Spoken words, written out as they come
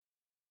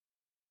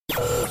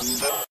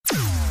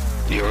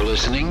You're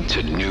listening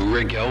to Neue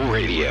Regel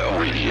Radio.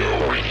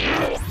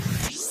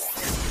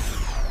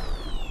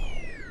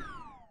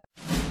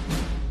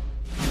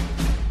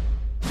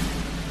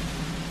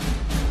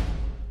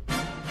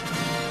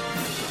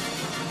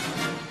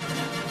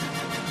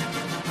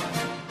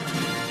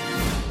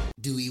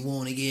 Do we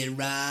want to get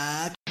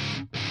right?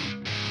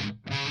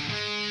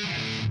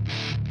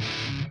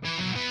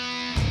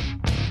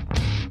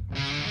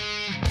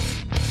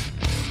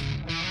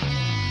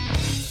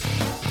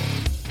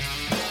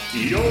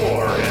 You're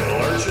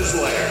in Lurch's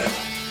Lair.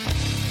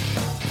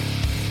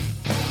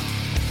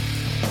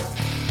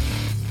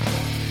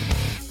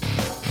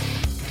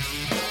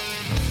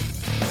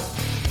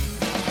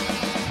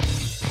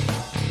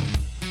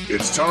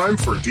 It's time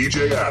for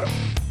DJ Adam.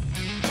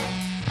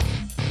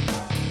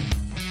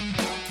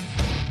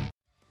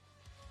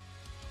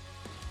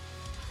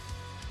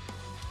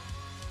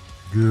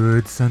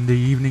 Good Sunday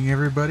evening,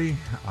 everybody.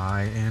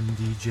 I am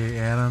DJ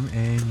Adam,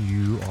 and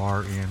you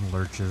are in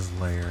Lurch's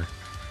Lair.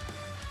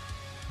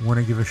 Want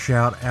to give a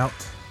shout out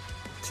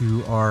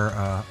to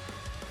our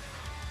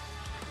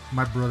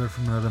my brother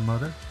from another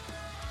mother,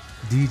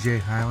 DJ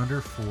Highlander,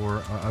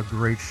 for a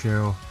great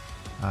show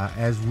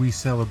as we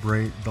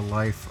celebrate the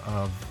life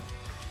of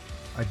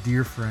a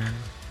dear friend,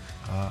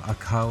 a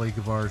colleague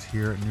of ours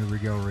here at Neue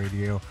Regel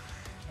Radio.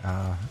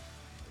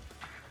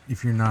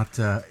 If you're not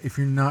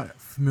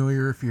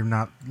familiar, if you're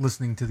not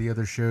listening to the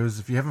other shows,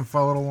 if you haven't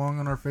followed along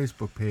on our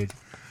Facebook page,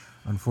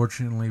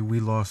 unfortunately we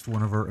lost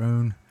one of our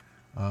own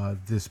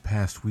this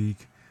past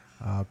week.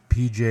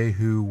 PJ,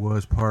 who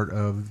was part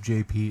of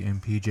JP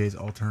and PJ's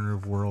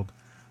Alternative World,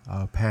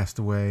 passed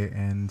away,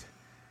 and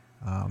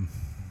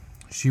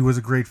she was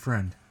a great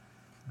friend.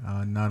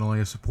 Not only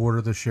a supporter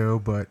of the show,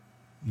 but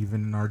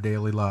even in our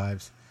daily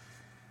lives.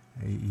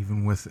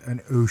 Even with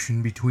an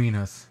ocean between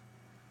us,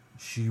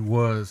 she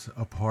was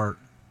a part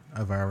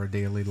of our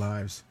daily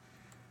lives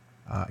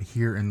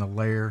here in the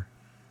Lair.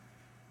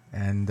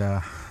 And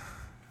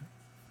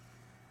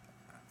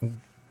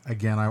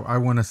again, I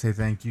want to say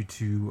thank you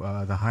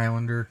to the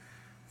Highlander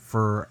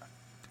for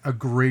a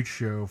great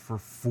show for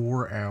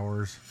 4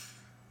 hours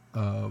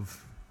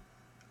of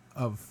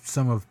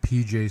some of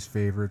PJ's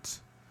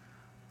favorites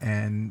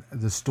and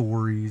the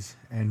stories,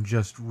 and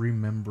just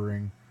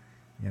remembering,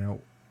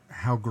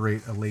 how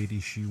great a lady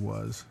she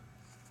was.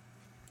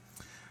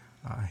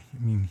 I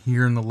mean,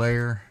 here in the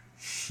Lair,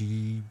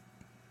 she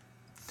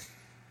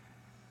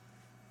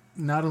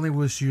not only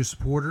was she a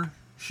supporter,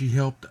 she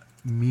helped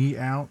me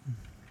out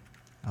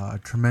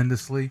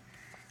tremendously.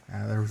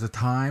 There was a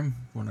time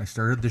when I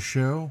started the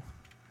show,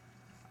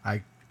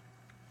 I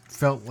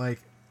felt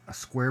like a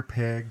square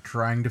peg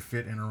trying to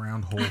fit in a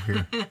round hole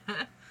here.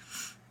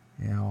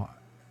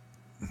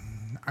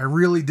 I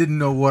really didn't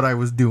know what I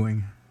was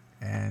doing,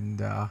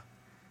 and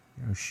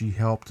she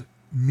helped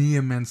me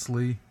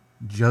immensely,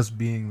 just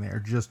being there,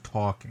 just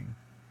talking,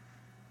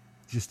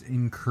 just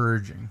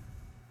encouraging.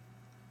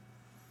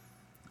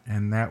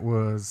 And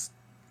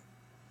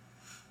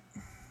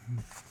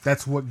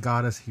that's what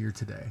got us here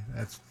today.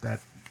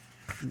 That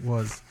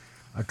was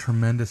a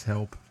tremendous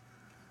help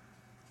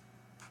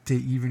to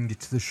even get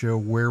to the show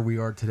where we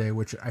are today,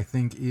 which I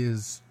think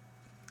is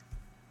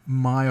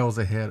miles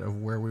ahead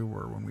of where we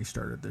were when we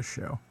started this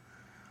show.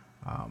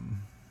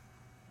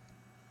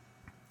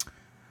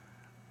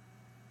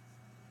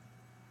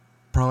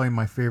 Probably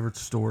my favorite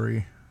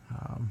story,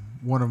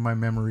 one of my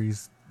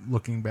memories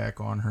looking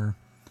back on her,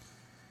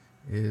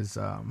 is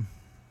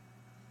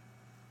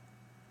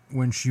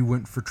when she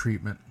went for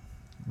treatment.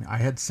 I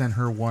had sent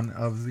her one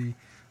of the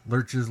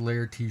Lurch's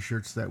Lair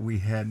t-shirts that we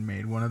had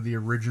made, one of the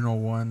original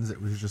ones.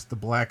 It was just the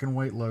black and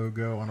white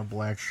logo on a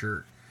black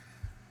shirt.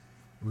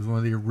 It was one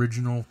of the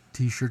original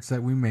t-shirts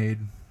that we made.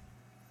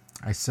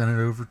 I sent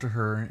it over to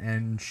her,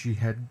 and she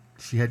had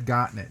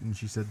gotten it, and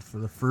she said for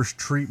the first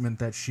treatment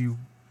that she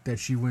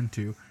went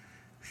to,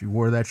 she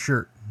wore that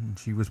shirt, and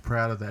she was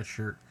proud of that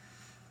shirt.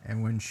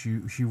 And when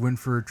she went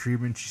for a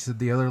treatment, she said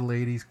the other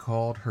ladies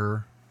called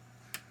her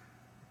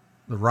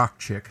the rock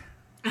chick.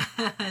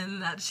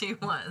 And that she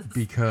was.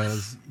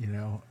 Because,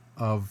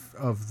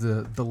 of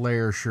the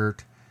Lair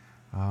shirt.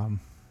 And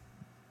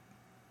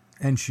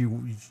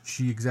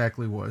she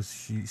exactly was.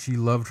 She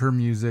loved her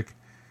music.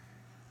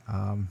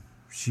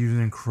 She was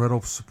an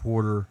incredible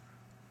supporter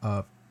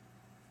of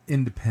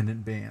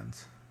independent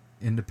bands,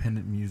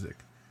 independent music,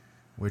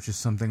 which is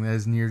something that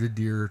is near to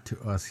dear to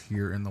us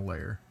here in the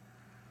Lair.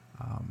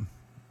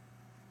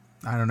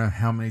 I don't know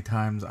how many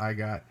times I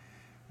got,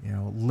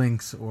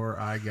 links, or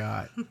I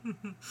got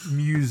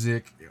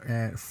music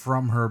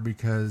from her,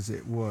 because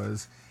it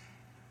was,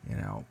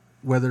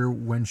 whether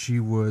when she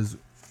was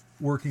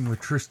working with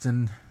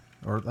Tristan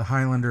or the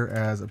Highlander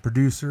as a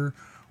producer,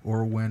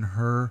 or when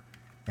her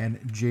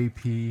and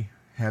JP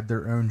had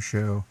their own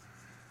show,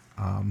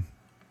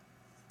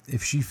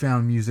 if she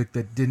found music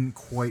that didn't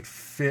quite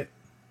fit,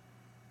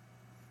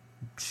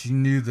 she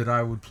knew that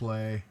I would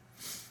play.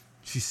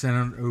 She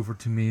sent it over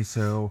to me,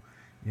 so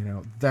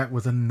that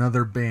was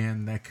another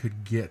band that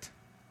could get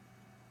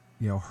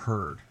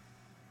heard.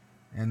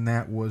 and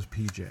that was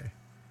PJ.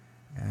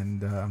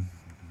 And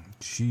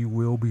she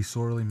will be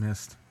sorely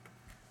missed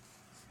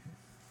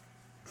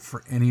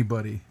for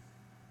anybody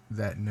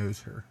that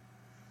knows her.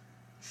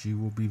 She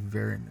will be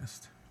very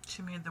missed.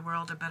 She made the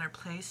world a better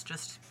place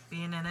just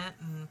being in it,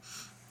 and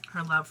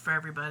her love for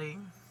everybody.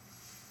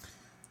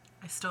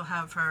 I still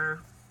have her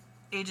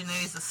Agent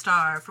A's a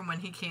Star from when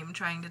he came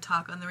trying to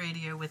talk on the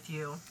radio with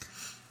you.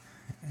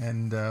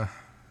 And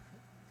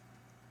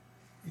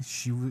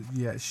she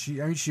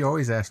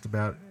always asked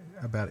about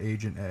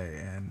Agent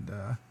A, and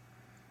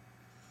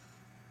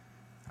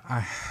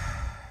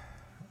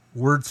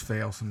words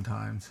fail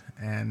sometimes,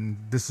 and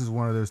this is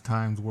one of those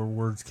times where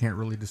words can't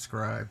really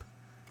describe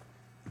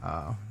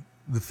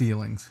the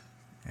feelings.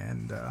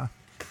 And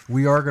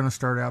we are going to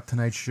start out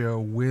tonight's show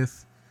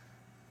with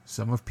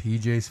some of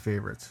PJ's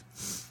favorites.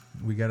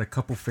 We got a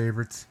couple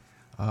favorites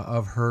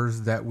of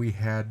hers that we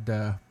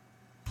had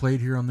played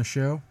here on the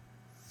show.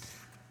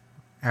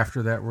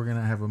 After that, we're going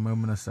to have a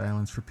moment of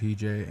silence for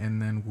PJ,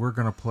 and then we're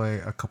going to play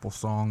a couple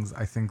songs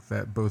I think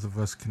that both of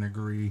us can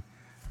agree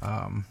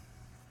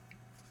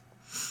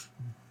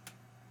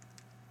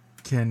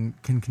can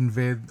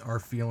convey our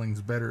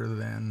feelings better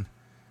than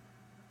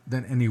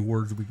any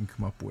words we can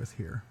come up with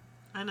here.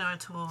 I know I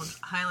told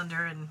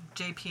Highlander and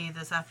JP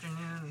this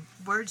afternoon,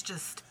 words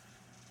just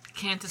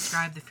can't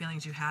describe the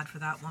feelings you had for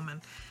that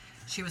woman.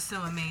 She was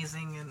so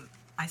amazing, and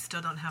I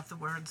still don't have the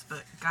words,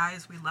 but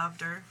guys, we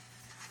loved her.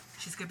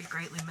 She's going to be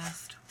greatly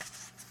missed.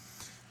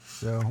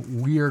 So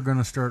we are going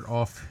to start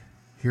off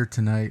here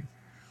tonight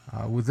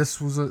with this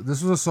was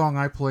a song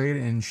I played,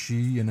 and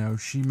she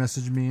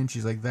messaged me and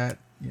she's like that,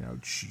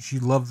 she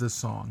loved this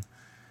song,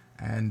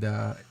 and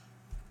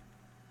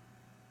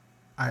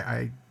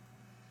I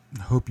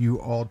hope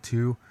you all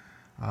too.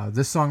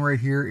 This song right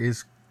here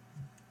is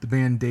the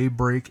band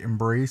Daybreak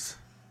Embrace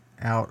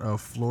out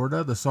of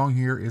Florida. The song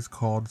here is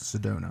called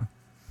Sedona.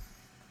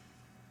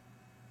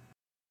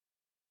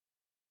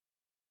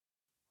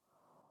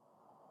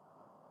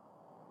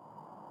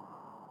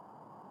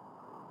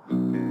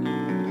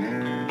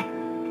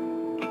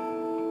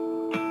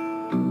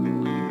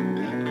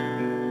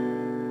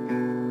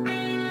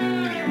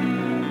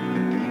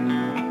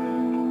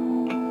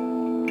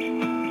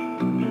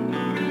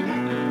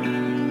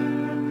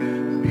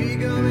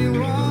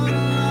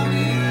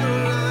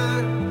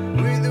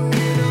 With the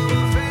wind on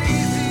my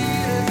face, see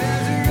the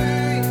desert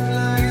rain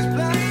like it's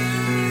blind.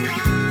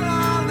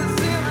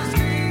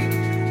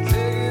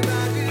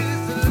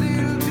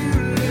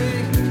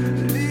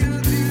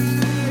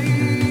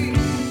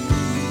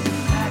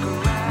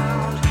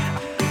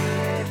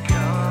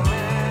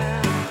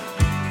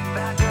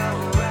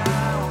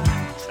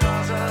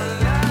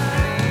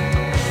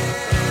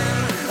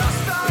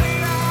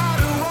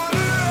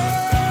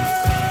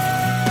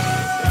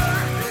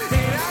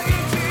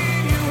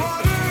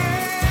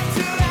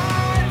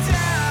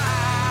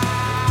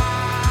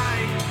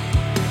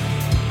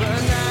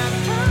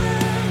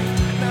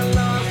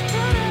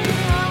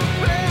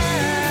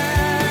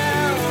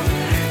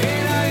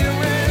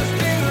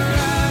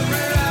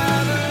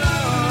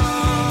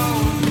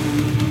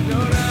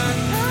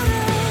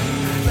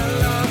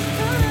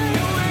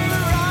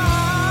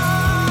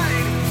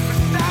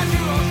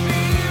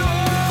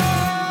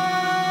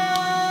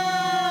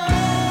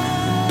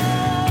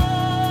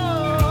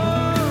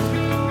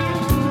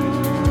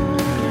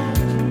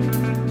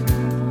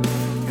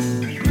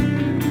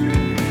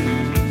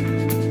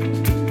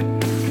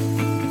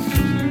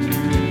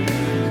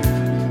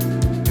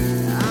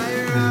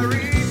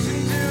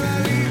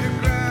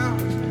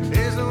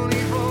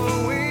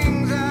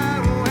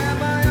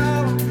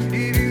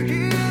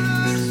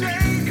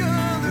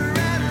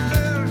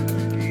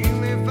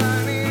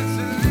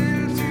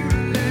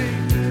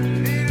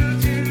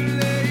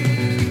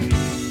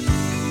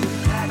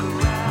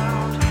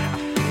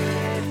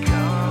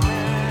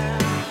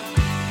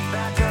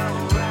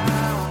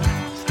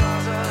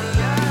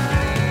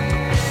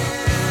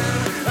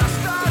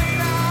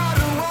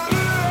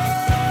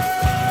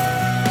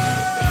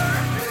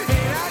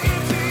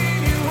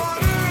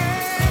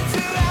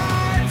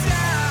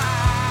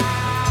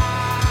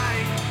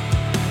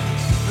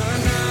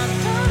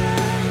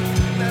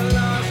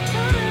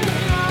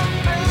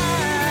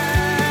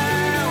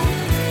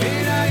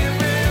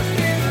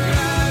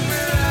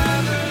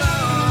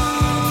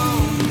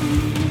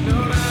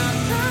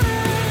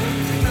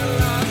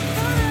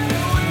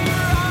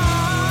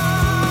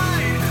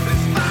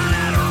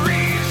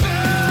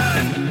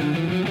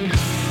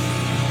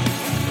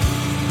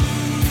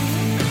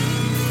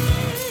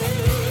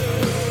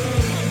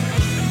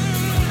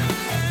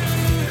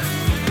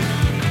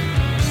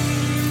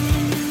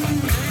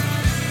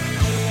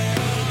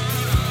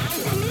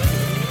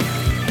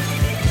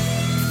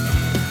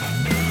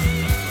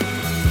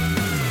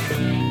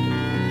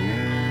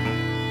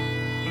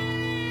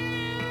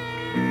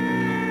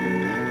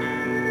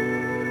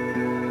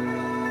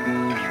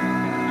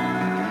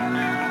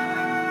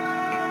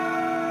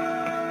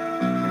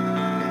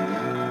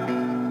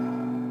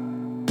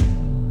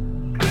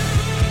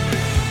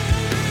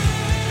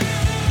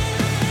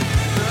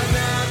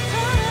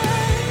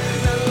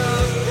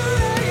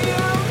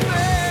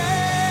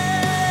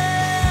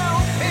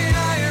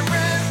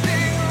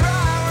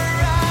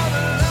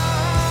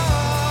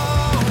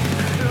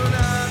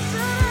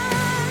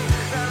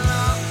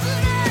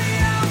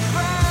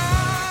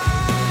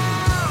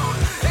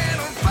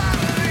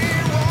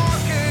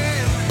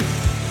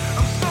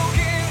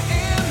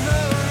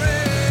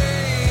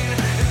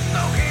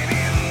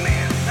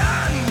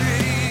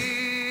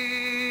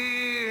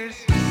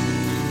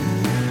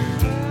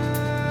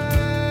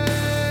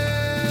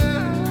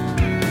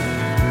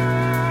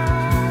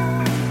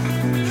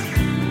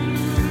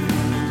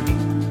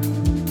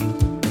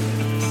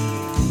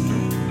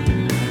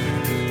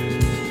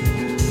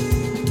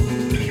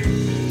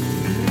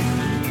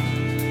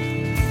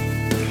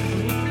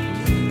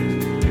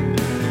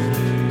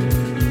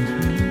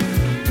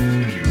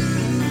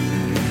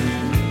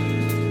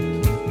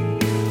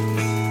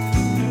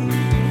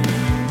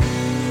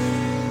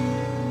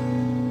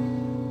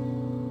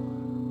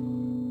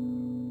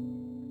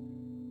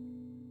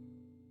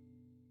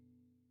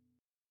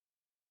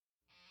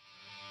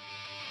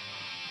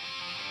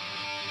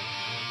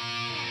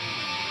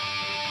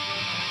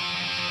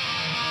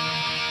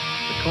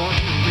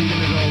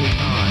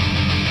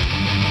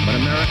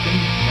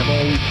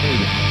 always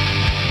hated.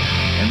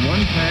 And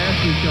one path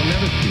we shall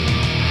never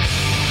choose,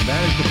 and that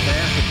is the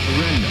path of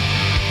surrender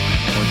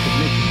or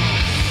submission.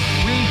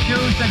 We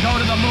choose to go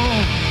to the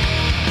moon.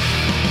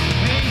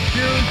 We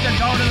choose to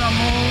go to the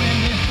moon in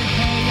this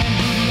decade and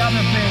do the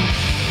other things.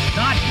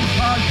 Not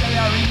because they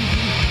are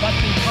easy, but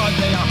because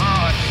they are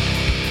hard.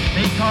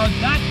 Because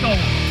that goal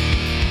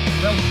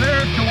will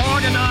serve to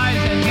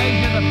organize and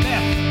measure the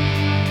best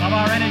of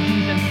our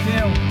energies and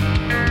skills.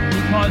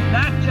 Because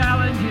that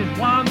challenge is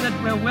one that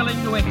we're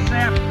willing to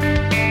accept,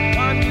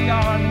 one we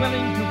are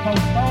unwilling to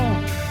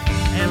postpone,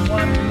 and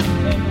one we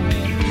intend to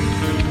win.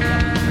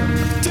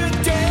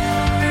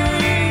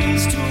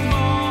 Today's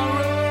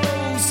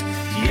tomorrow's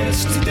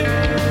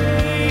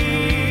yesterday.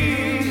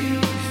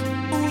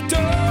 Oh,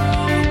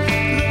 don't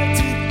let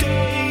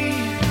today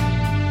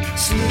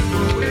slip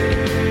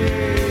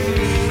away.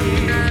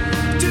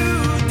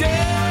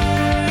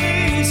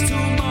 Today's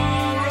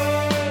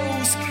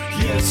tomorrow's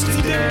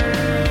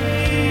yesterday.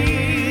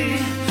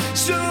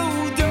 So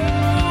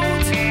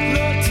don't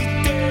let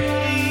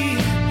today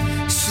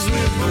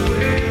slip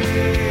away.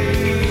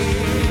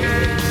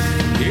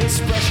 It's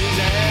precious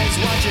as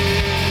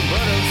watching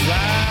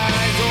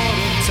butterflies or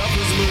the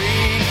toughest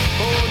marine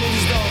holding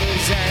his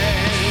daughter's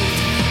hand,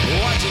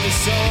 watching the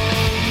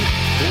sun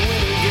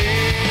win a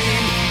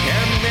game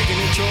and making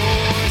a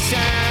choice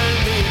and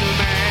being a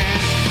man.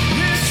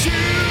 It's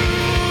you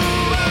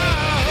I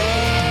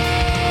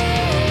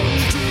hold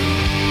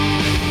true.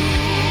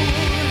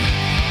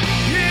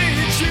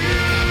 It's you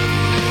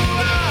I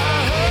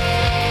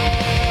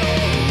hold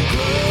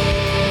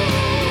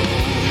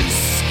close.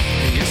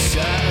 Yes, I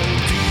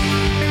do.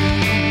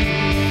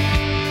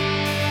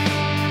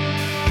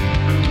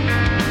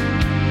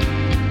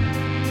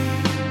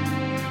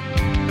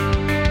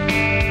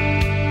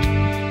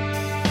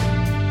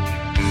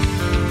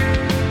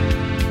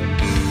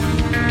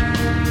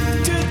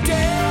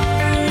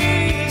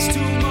 Today's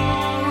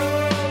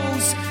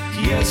tomorrow's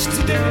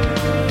yesterday.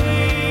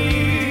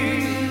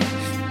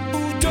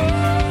 Oh,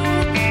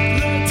 don't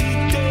let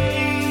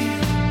today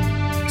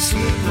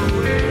slip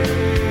away.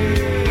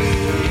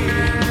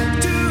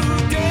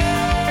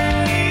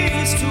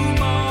 Today's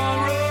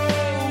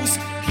tomorrow's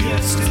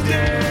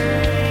yesterday.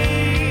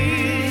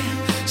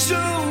 So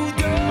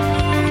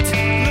don't let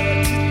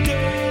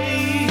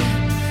today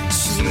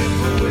slip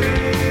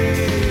away.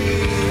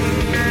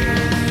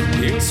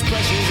 It's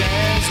precious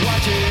as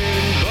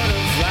watching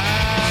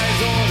butterflies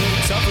or the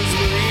toughest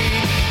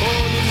marine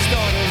holding his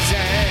daughter's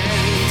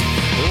hand,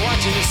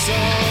 watching the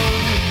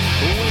sun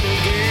win a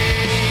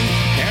game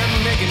and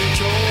making a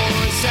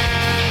choice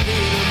and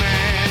being a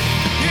man.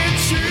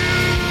 It's you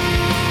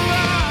I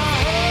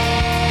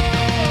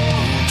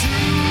hold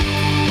true.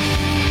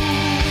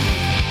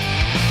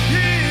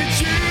 It's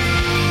you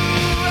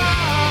I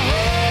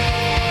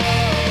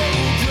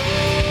hold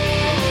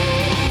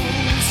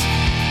close.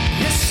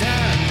 Yes, I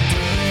do.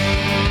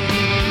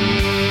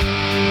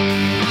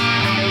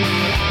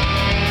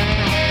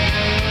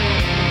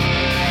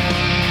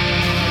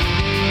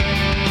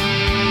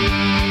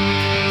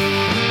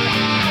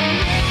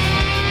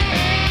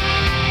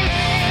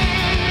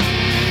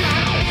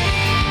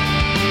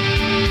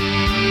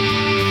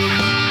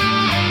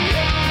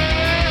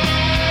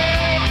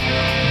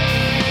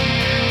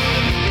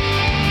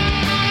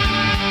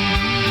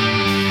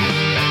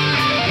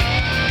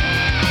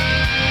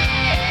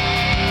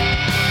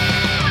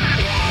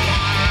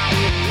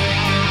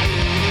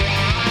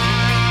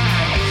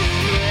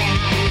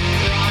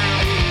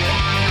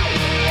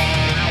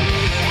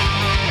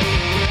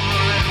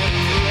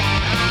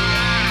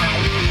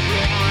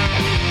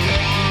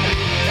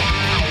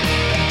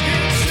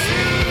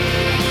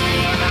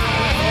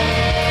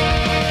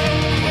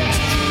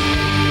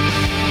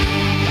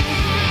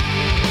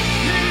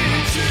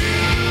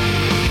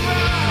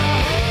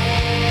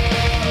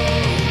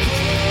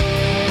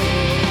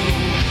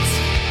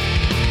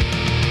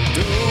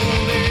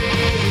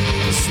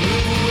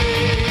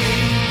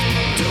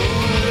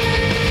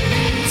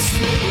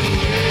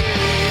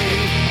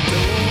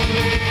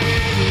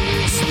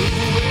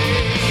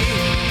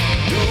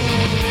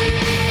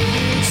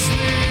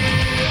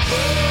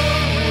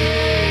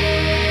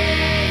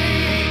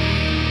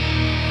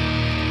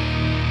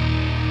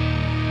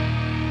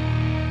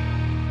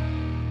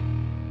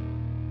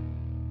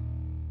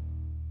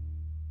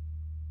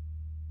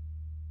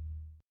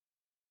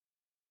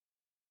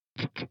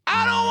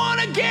 I don't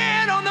want to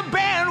get on the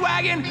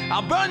bandwagon.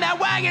 I'll burn that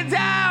wagon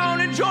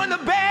down and join the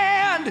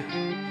band.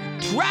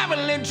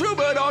 Traveling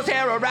troubadours,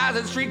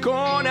 terrorizing street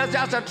corners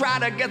just to try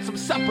to get some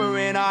supper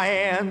in our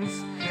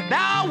hands.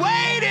 Now I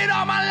waited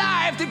all my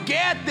life to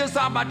get this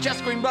off my chest,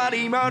 scream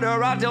bloody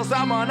murder until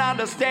someone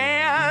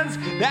understands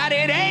that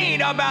it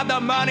ain't about the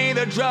money,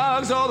 the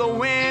drugs, or the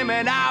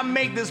women. I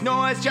make this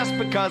noise just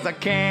because I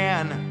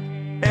can,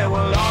 and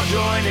we'll all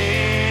join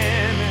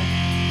in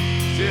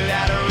to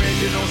that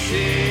original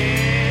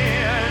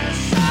sin.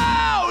 So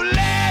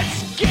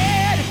let's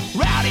get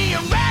rowdy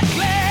and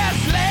reckless.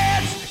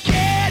 Let's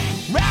get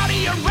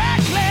rowdy and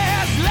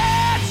reckless.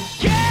 Let's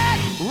get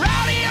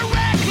rowdy and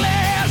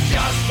reckless.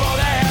 Just for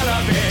the hell of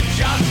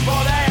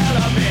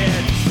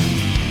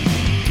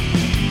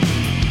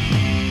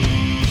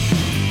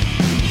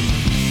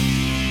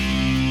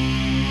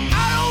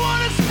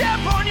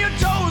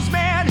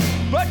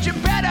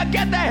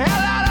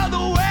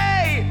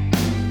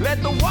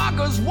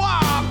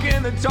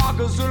the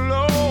talkers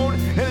alone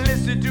and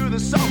listen to the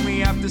song we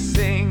have to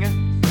sing.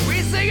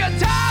 We sing at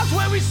times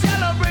when we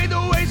celebrate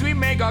the ways we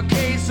make our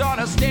case on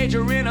a stage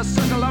or in a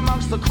circle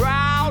amongst the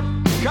crowd.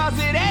 Cause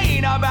it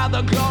ain't about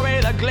the glory,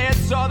 the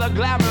glitz, or the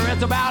glamour.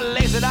 It's about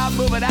lacing up,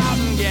 moving out,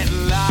 and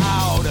getting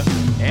loud.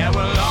 And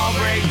we'll all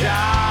break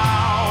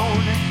down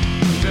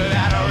to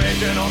that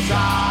original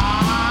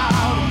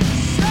sound.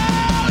 So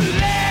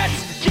let's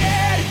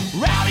get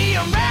rowdy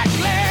and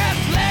reckless.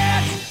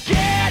 Let's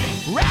get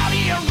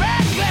rowdy and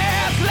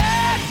reckless.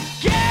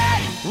 Let's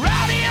get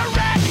rowdy and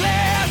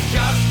reckless.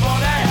 Just for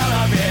the hell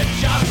of it,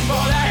 just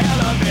for the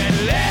hell of it.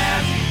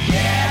 Let's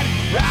get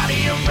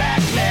rowdy and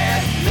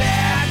reckless.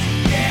 Let's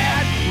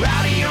get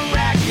rowdy and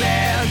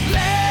reckless.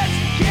 Let's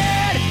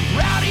get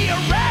rowdy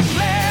and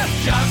reckless.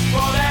 Just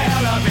for the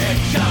hell of it,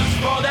 just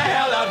for the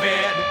hell of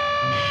it.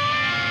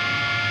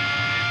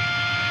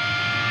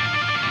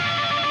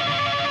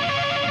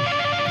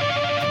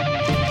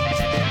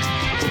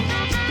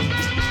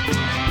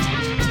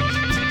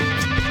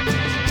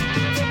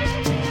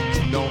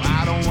 No,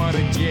 I don't want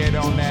to get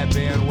on that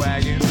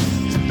bandwagon.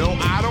 No,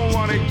 I don't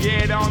want to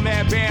get on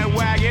that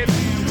bandwagon.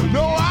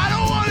 No, I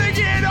don't want to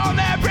get on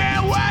that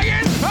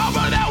bandwagon. I'll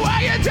burn that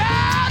wagon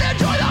down and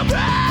join the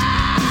band.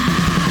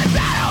 I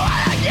don't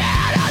want to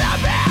get on the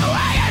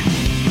bandwagon.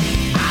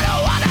 I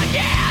don't want to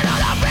get on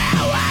the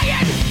bandwagon.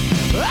 I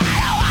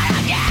don't want to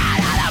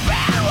get on the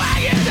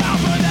bandwagon.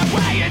 I'll burn that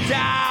wagon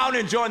down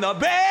and join the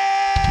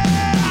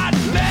band.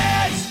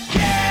 Let's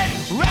get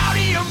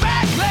rowdy and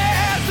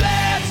reckless.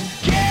 Let's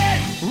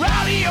get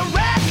rowdy and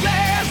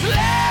reckless.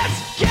 Let's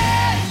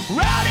get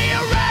rowdy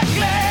and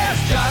reckless.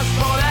 Just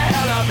for the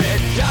hell of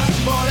it. Just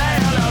for the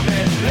hell of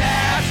it.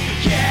 Let's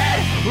get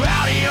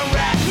rowdy and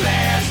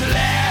reckless.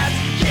 Let's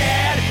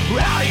get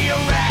rowdy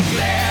and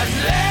reckless.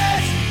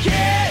 Let's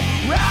get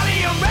rowdy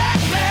and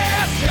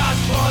reckless.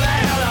 Just for the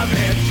hell of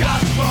it.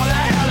 Just for the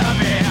hell of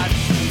it.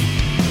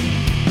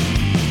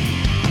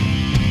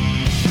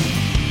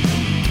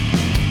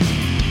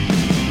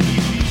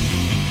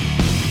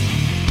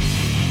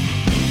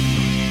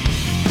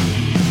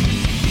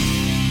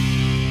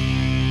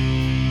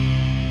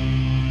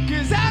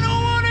 Cause I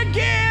don't wanna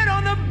get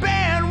on the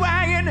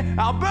bandwagon.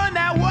 I'll burn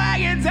that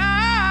wagon down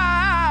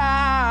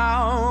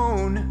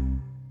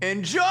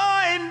and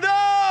join the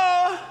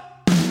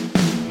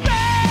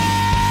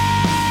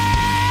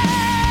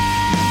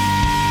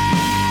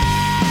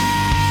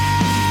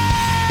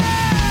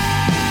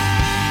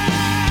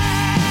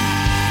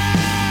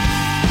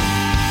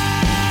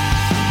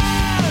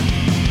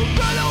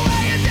burn the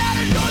wagon down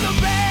and join the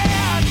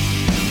band.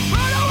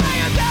 Burn the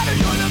wagon down and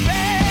join the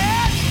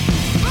band.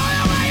 Burn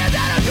the wagon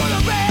down and join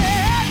the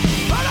band.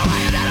 Burn the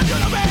wagon down and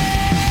join the band.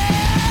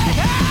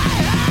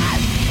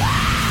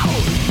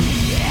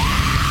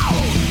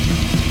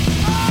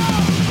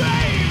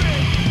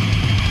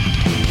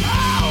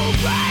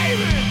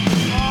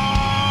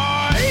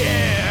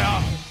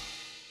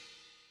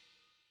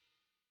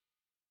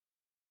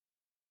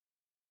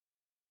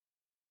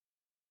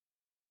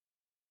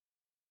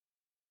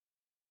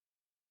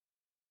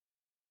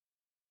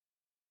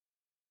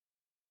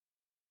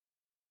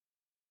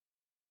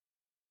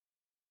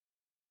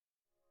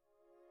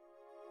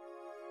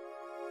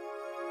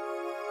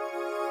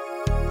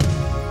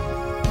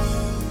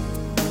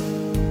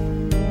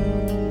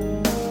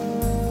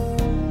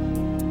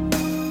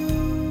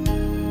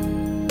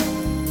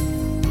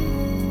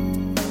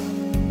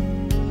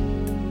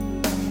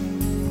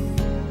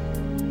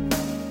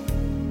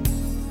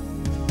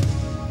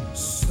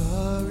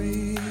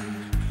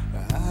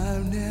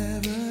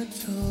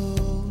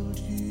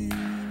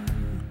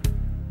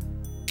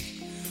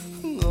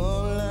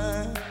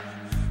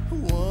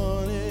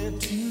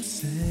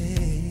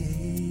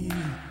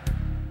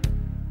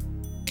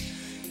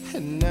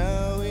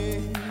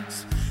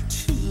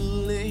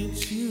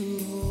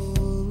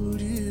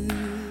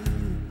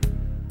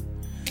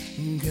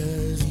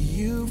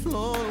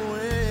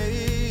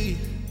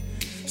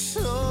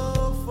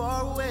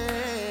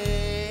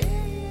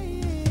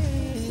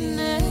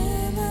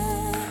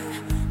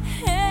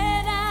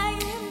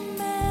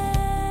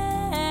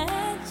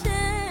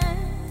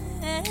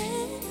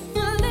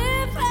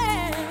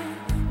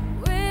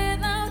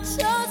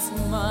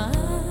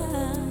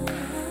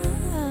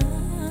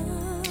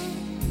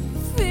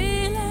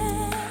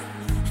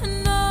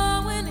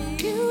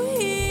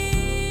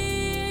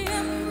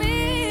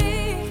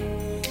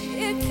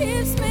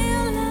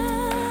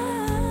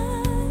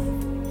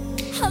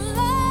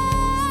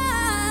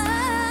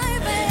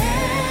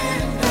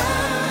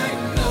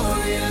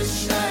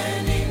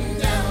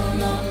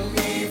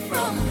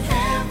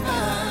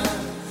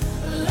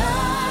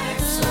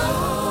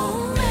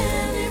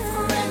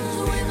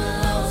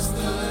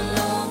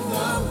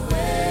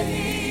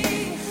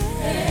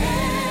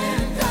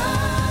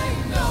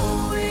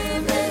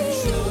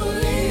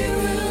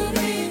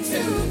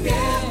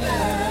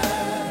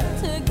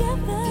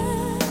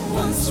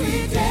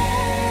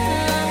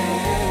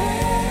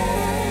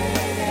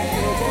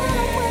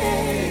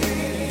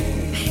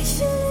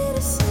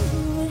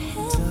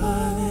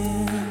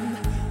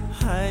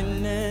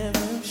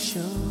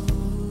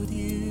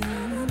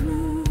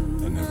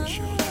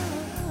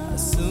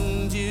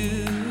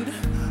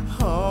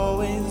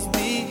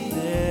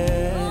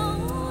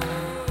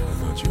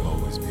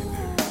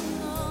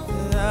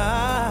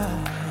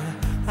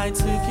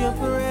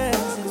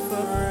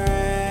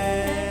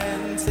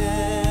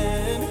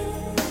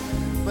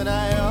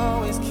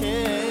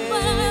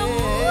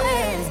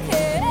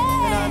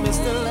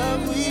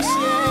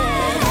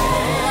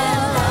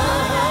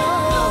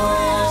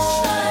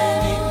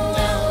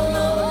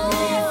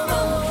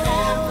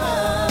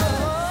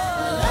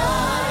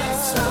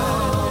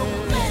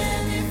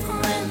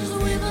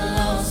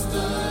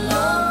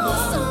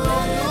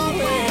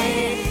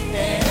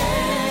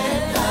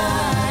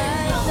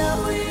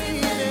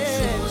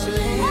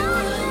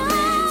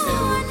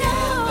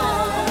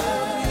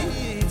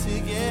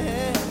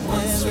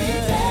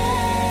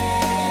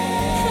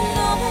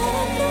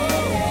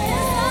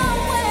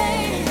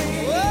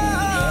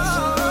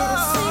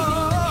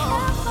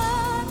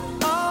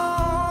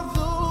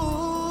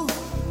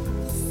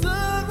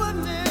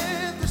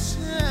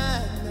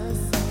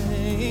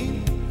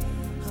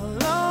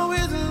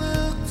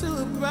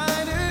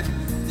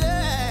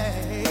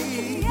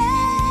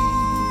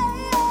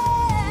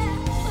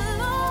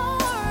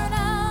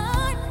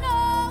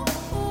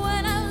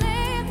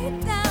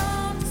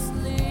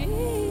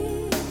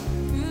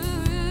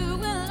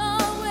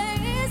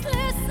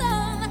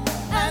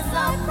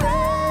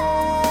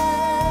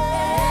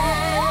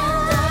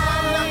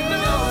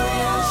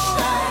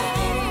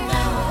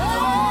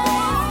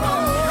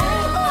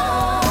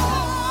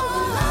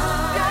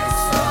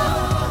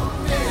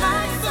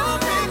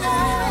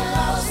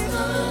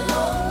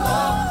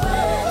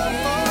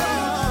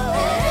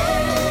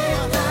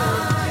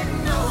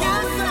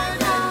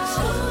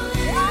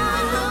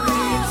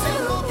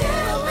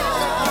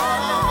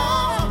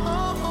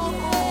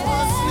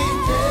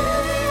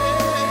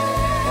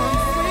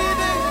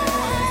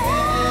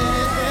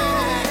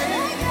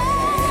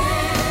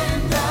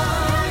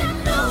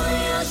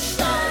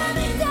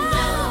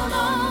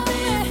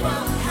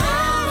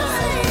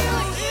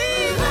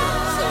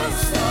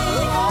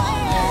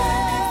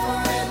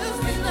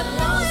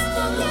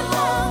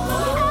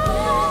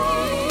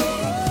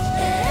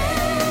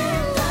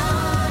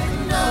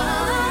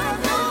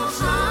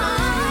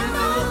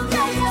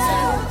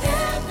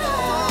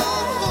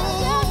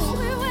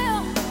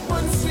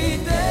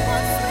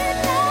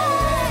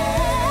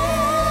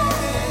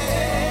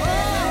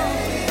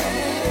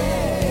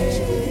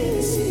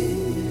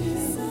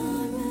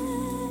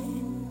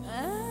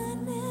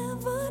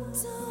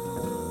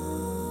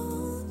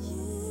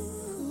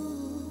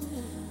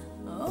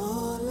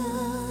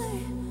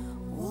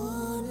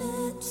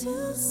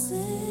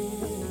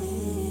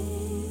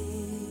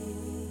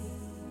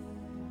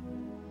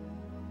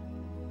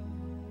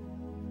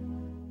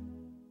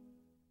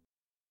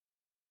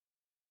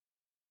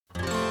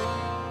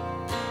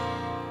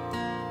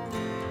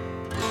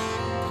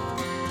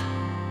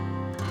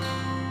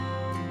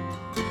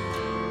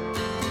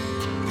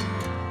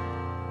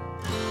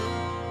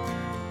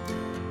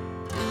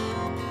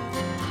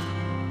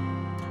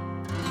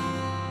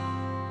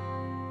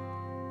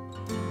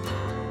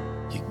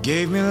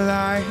 gave me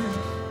life,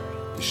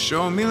 you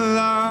showed me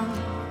love,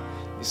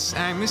 you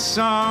sang me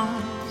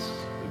songs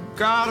of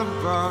God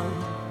above.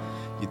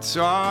 You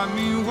taught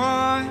me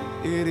what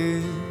it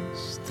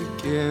is to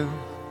give.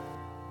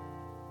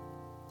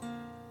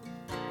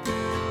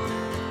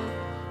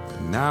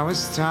 But now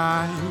it's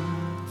time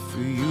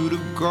for you to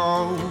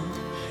go,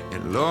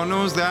 and Lord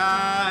knows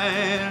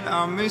that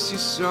I'll miss you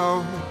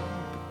so,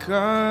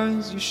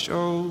 because you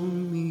showed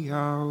me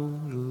how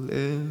to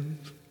live.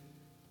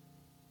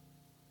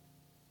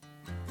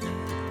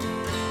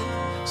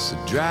 So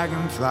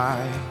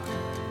dragonfly,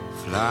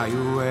 fly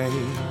away,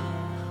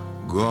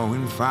 go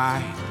and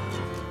find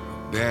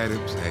a better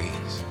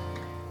place.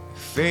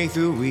 Faith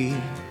that we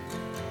will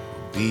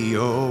be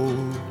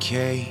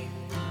okay.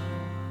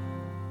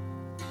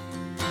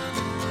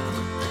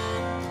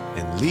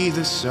 And leave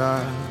the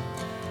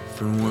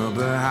suffering world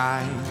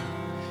behind,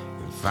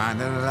 and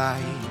find a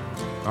light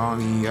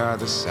on the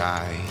other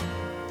side.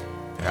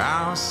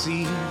 I'll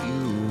see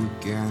you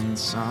again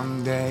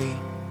someday.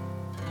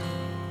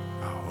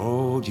 I'll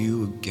hold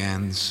you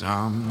again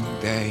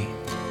someday.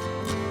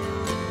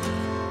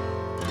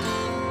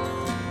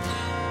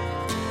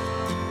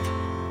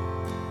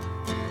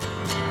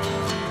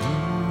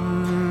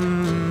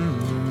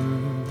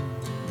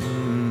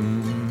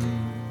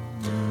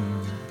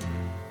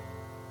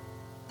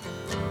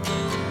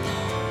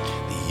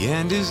 The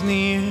end is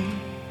near,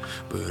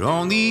 but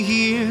only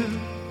here.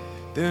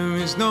 There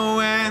is no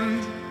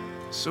end,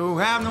 so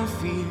have no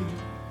fear.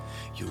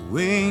 Your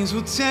wings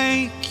will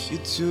take you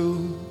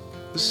to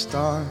the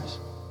stars.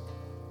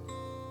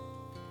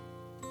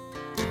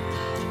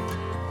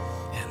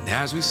 And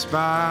as we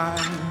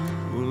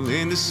spiral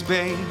into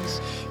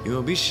space,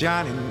 you'll be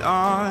shining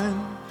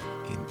on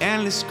in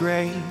endless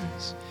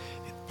grace,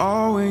 and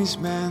always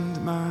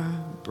mend my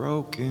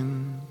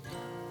broken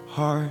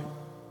heart.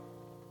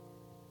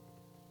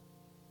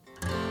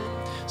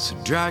 So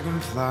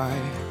dragonfly,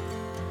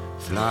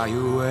 fly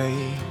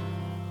away,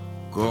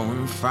 go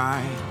and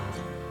find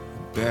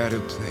a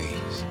better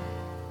place.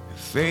 Have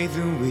faith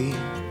that we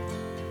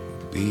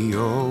will be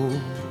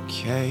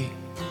okay.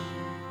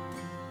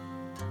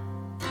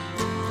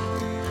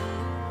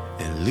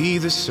 And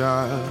leave the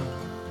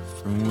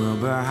suffering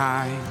world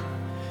behind,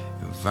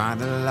 and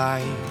find a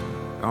light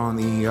on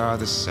the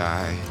other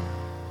side.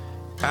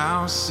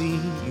 I'll see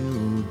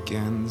you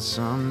again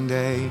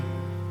someday.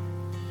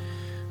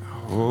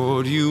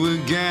 Hold you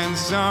again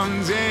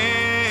someday.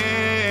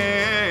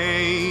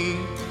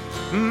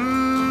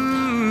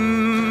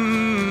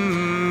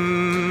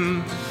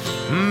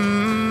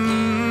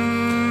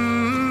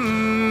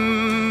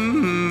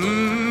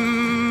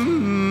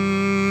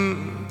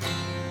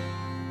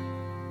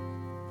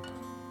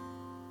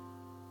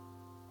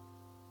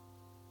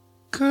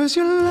 Cause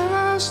your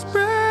last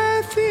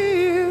breath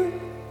here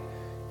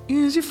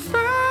is your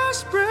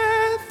first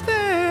breath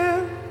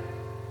there,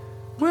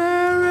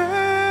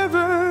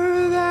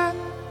 wherever that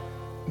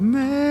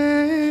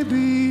may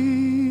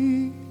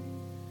be.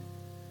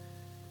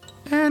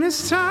 And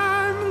as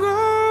time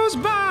goes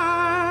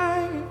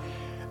by,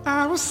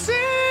 I will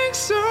sing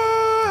so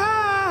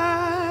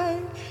high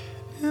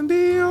and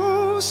be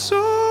oh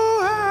so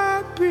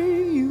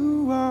happy.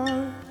 You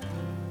are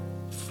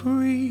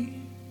free.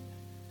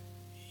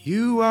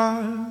 You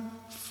are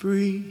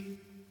free.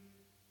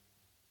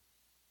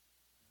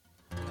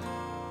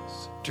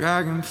 So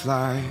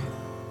dragonfly,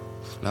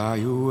 fly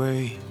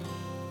away,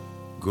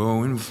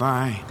 go and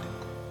find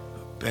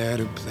a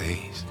better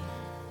place.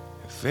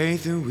 Have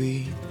faith that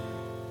we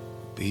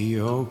will be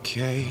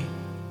okay.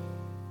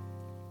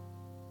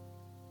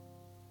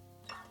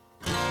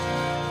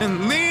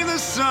 And leave the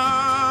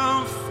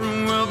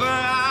suffering world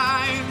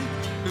behind,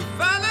 and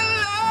find a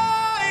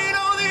light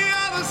on the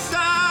other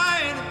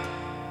side.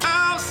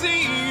 I'll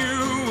see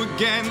you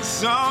again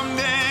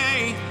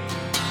someday.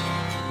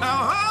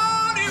 I'll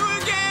hold you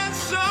again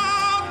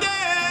someday.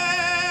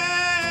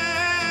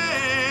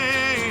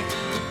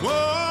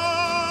 Whoa.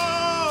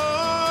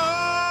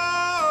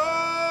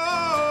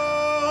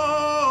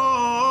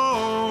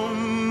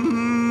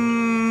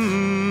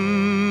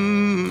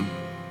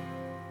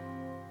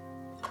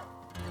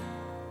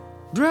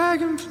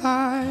 Dragonfly,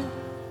 fly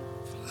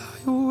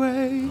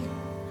away,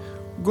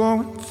 go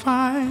and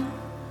find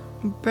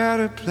a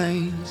better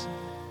place.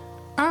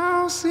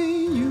 I'll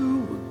see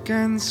you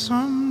again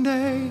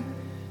someday.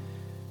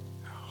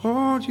 I'll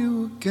hold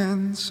you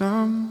again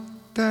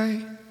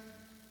someday.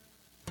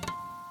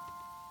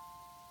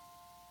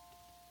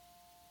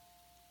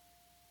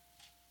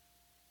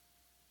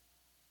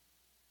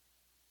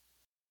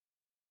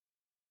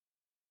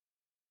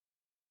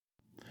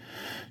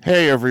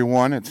 Hey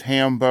everyone, it's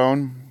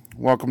Hambone.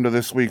 Welcome to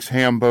this week's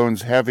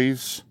Hambone's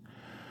Heavies.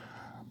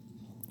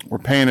 We're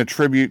paying a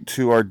tribute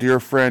to our dear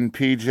friend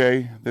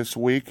PJ this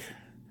week.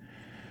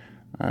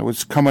 I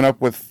was coming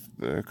up with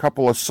a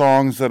couple of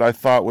songs that I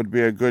thought would be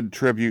a good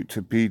tribute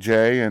to PJ,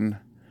 and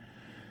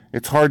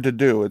it's hard to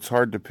do. It's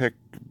hard to pick,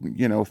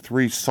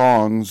 3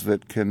 songs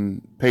that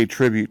can pay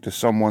tribute to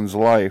someone's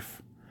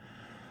life.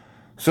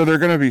 So they're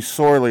going to be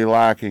sorely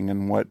lacking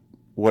in what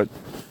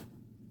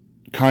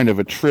kind of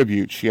a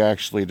tribute she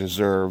actually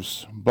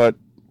deserves, but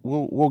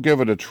we'll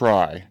give it a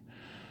try.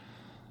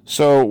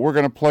 So we're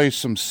going to play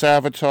some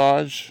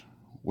Savatage.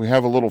 We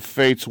have a little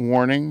Fates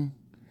Warning,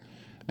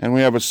 and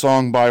we have a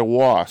song by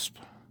Wasp.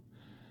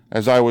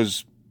 As I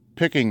was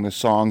picking the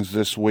songs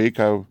this week,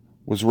 I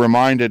was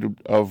reminded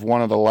of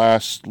one of the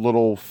last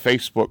little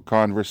Facebook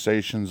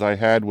conversations I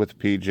had with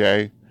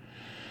PJ.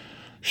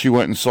 She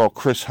went and saw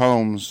Chris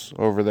Holmes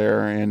over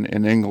there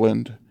in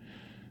England,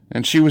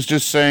 and she was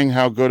just saying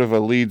how good of a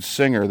lead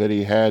singer that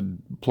he had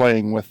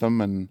playing with them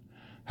and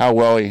how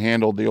well he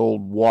handled the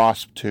old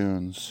Wasp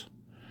tunes.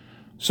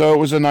 So it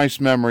was a nice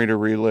memory to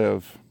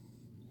relive.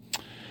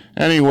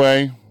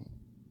 Anyway,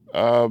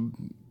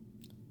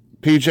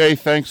 PJ,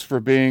 thanks for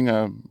being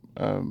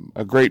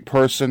a great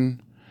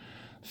person.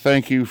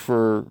 Thank you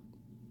for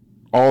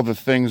all the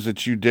things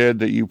that you did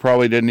that you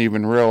probably didn't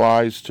even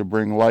realize to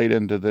bring light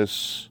into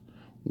this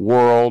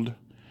world.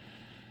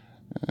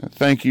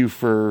 Thank you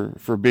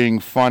for being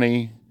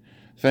funny.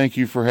 Thank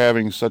you for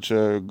having such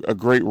a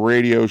great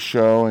radio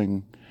show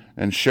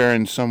and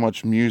sharing so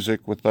much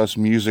music with us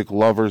music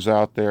lovers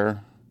out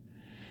there.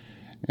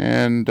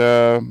 And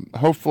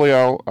hopefully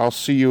I'll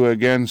see you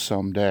again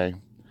someday.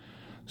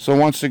 So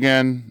once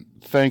again,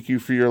 thank you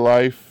for your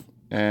life,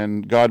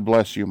 and God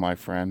bless you, my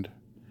friend.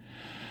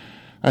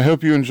 I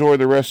hope you enjoy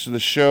the rest of the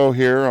show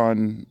here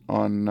on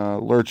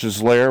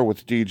Lurch's Lair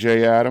with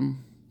DJ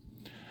Adam.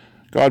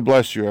 God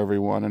bless you,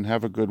 everyone, and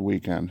have a good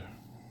weekend.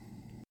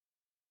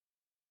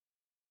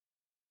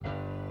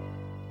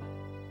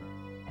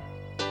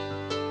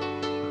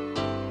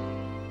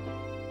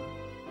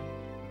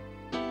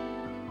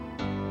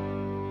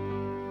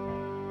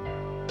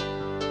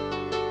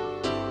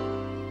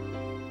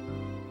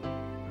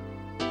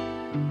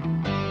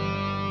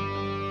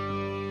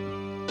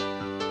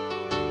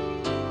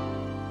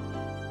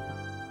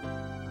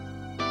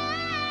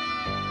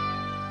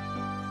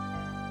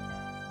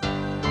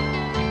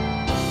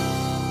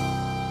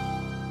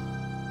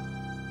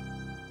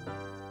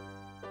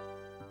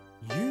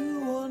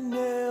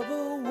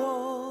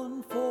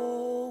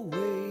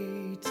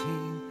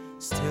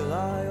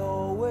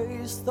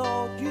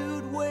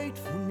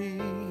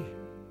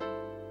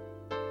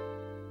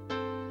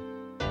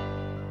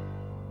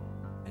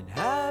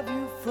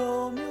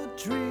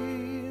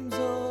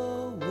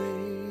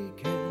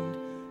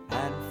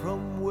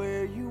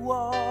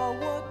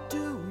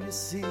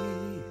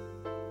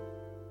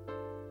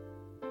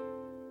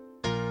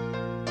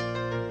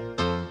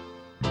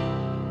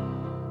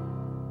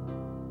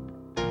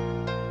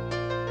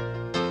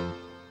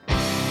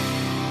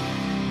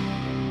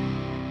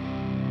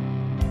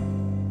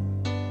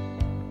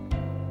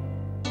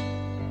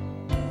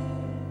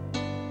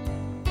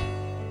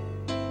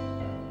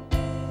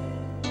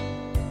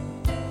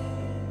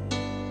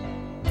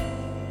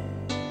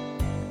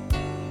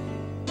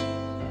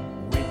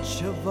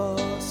 Which of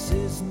us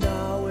is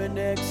now in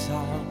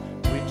exile?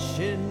 Which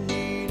in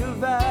need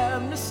of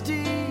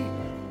amnesty?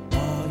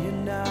 Are you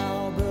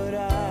now but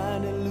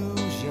an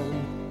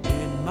illusion?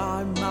 In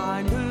my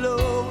mind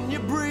alone you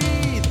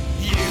breathe.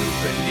 You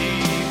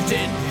believed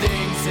in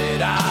things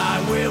that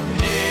I will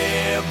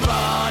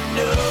never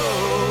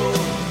know.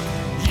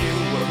 You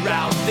were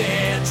out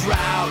there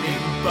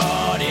drowning,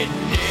 but it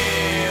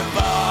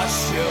never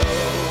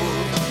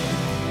showed.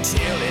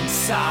 Till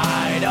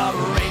inside a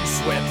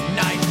rain-swept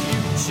night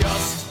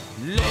just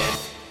let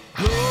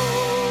go.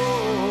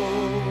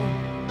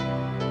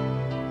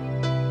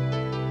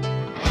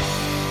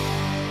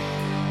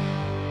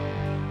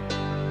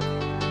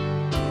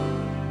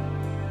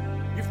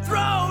 You've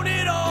thrown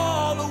it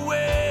all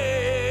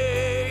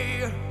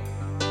away,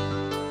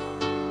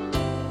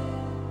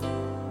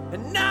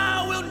 and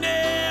now we'll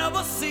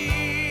never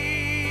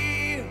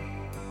see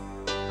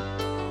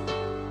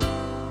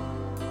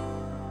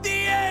the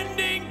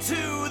ending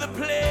to the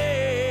play.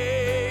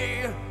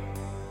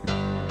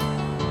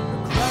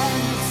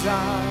 The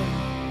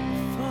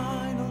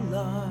final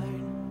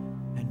line,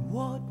 and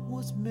what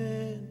was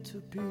meant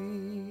to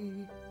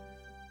be.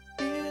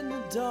 In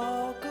the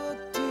dark, a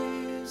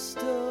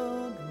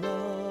distant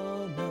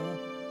runner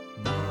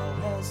now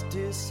has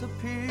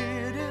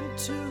disappeared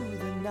into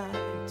the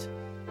night,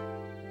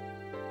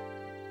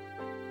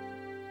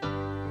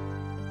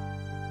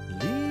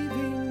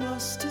 leaving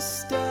us to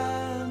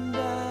stand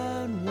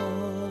and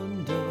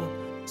wonder,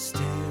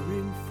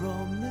 staring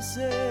from this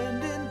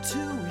end into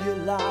your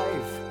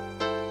life.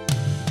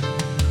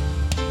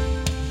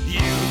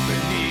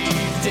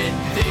 In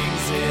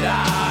things that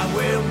I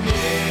will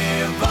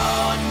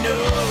never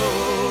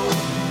know.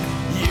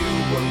 You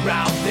were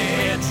out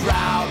there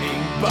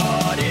drowning,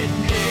 but it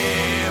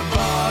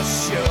never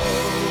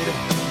showed.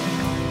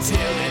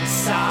 Till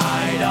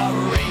inside a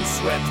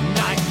rain-swept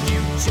night you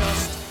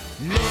just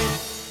let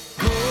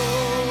go.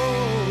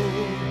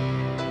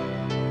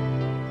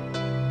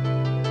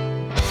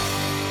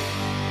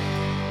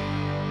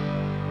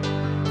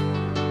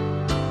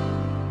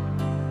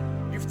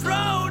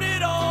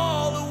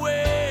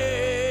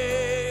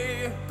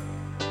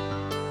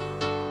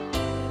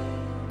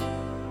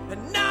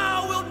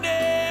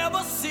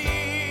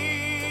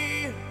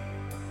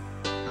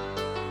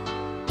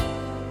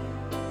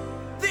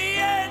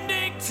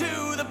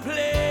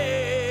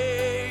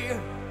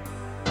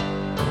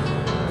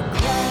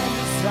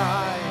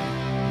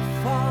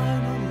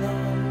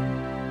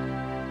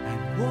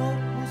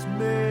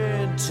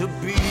 to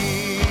be.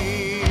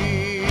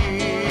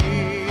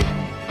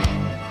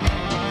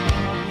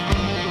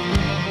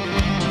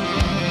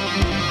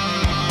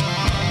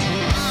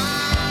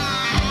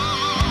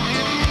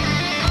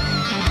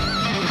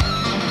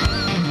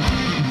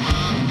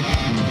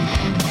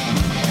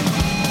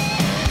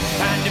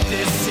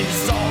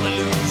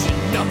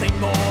 Nothing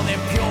more than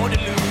pure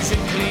delusion,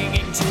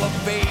 clinging to a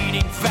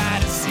fading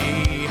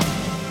fantasy.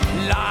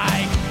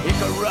 Like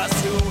Icarus,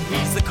 who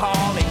heeds the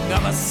calling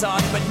of a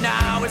sun, but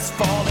now is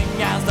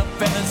falling as the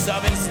feathers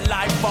of his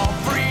life fall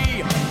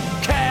free.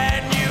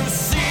 Can you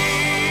see?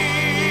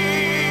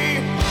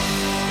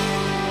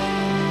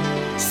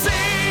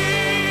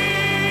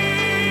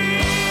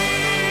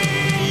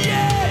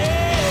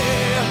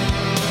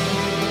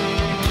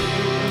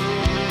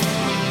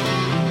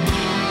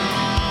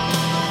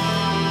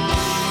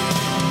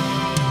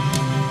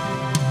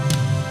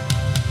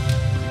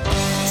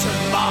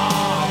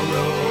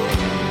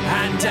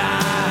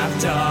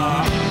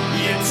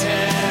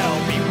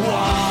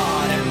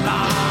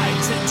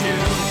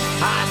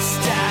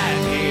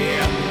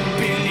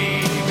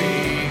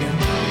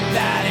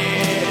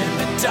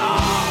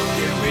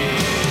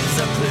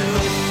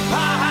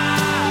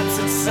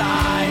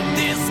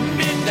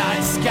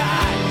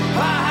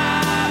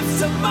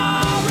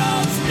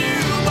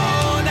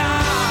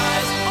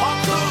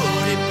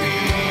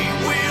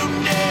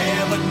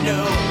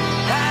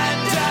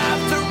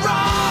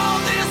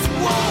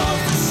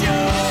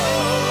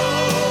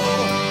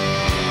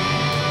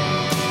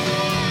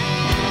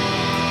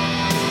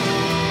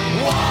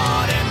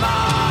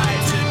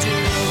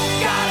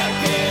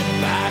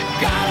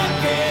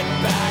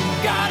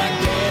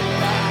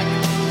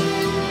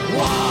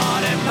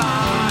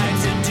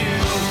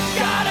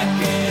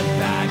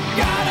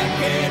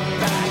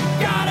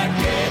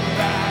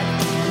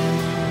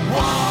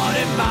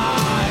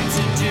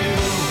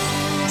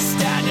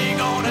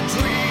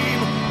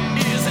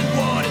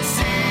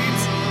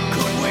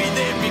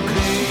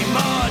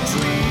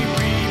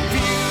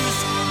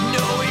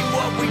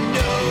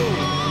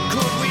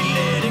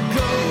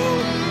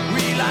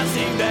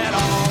 That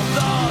all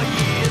the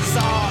years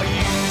are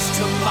used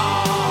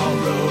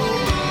tomorrow,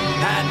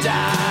 and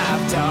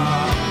after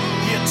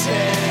you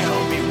tell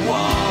me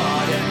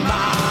what am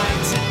I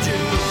to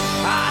do,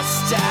 I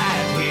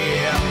stand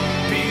here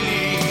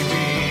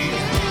believing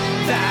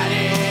that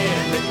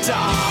in the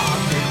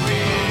dark there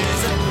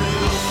is a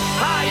blue.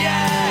 I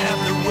am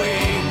the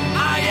way,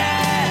 I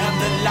am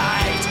the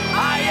light,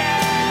 I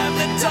am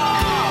the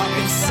dark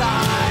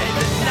inside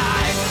the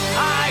night.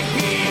 I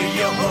hear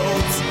your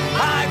hopes,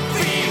 I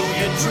feel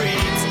your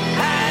dreams,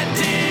 and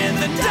in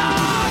the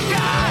dark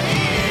I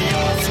hear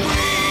your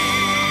screams.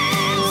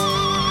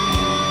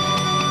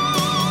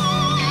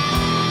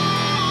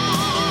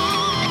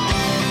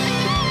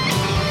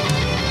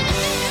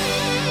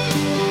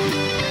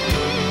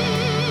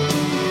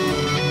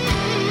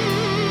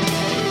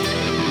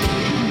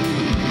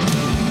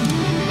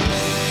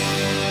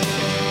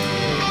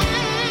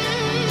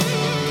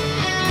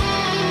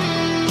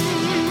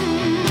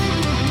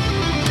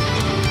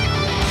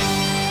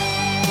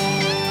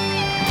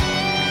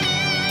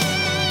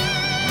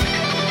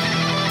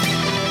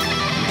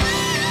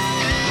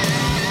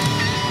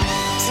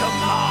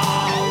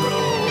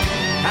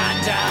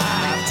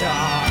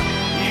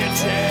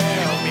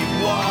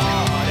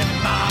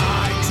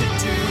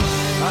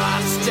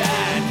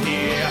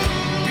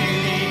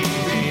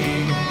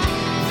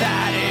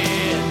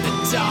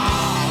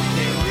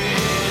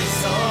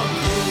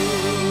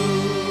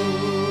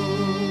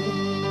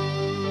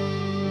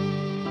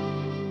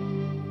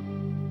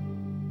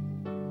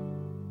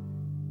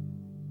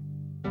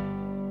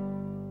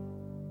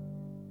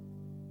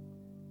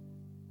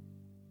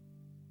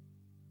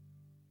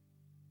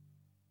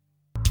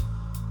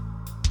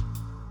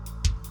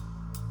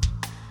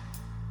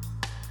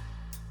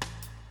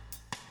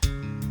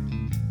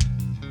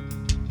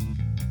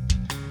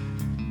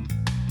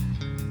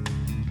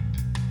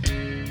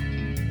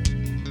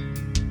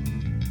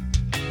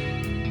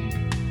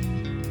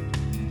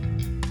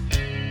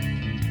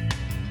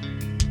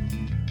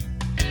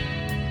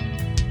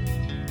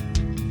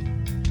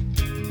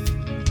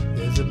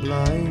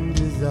 blind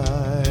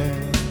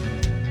desire.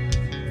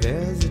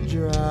 There's a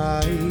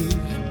drive,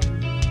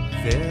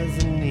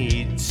 there's a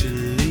need to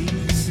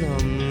leave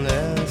some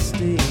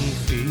lasting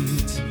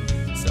feet,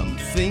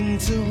 something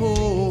to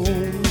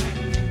hold,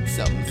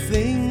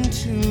 something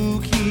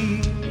to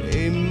keep,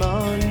 a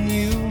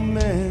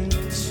monument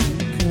to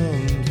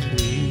complete.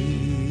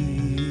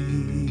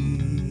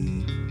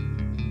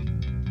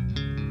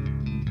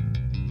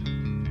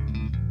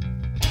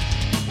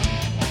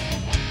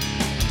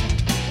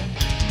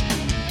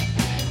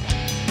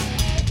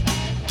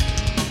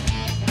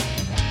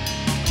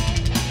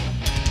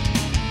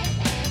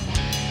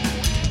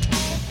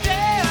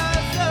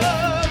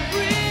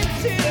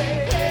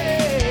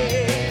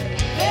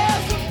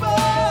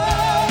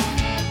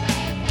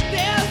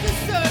 There's a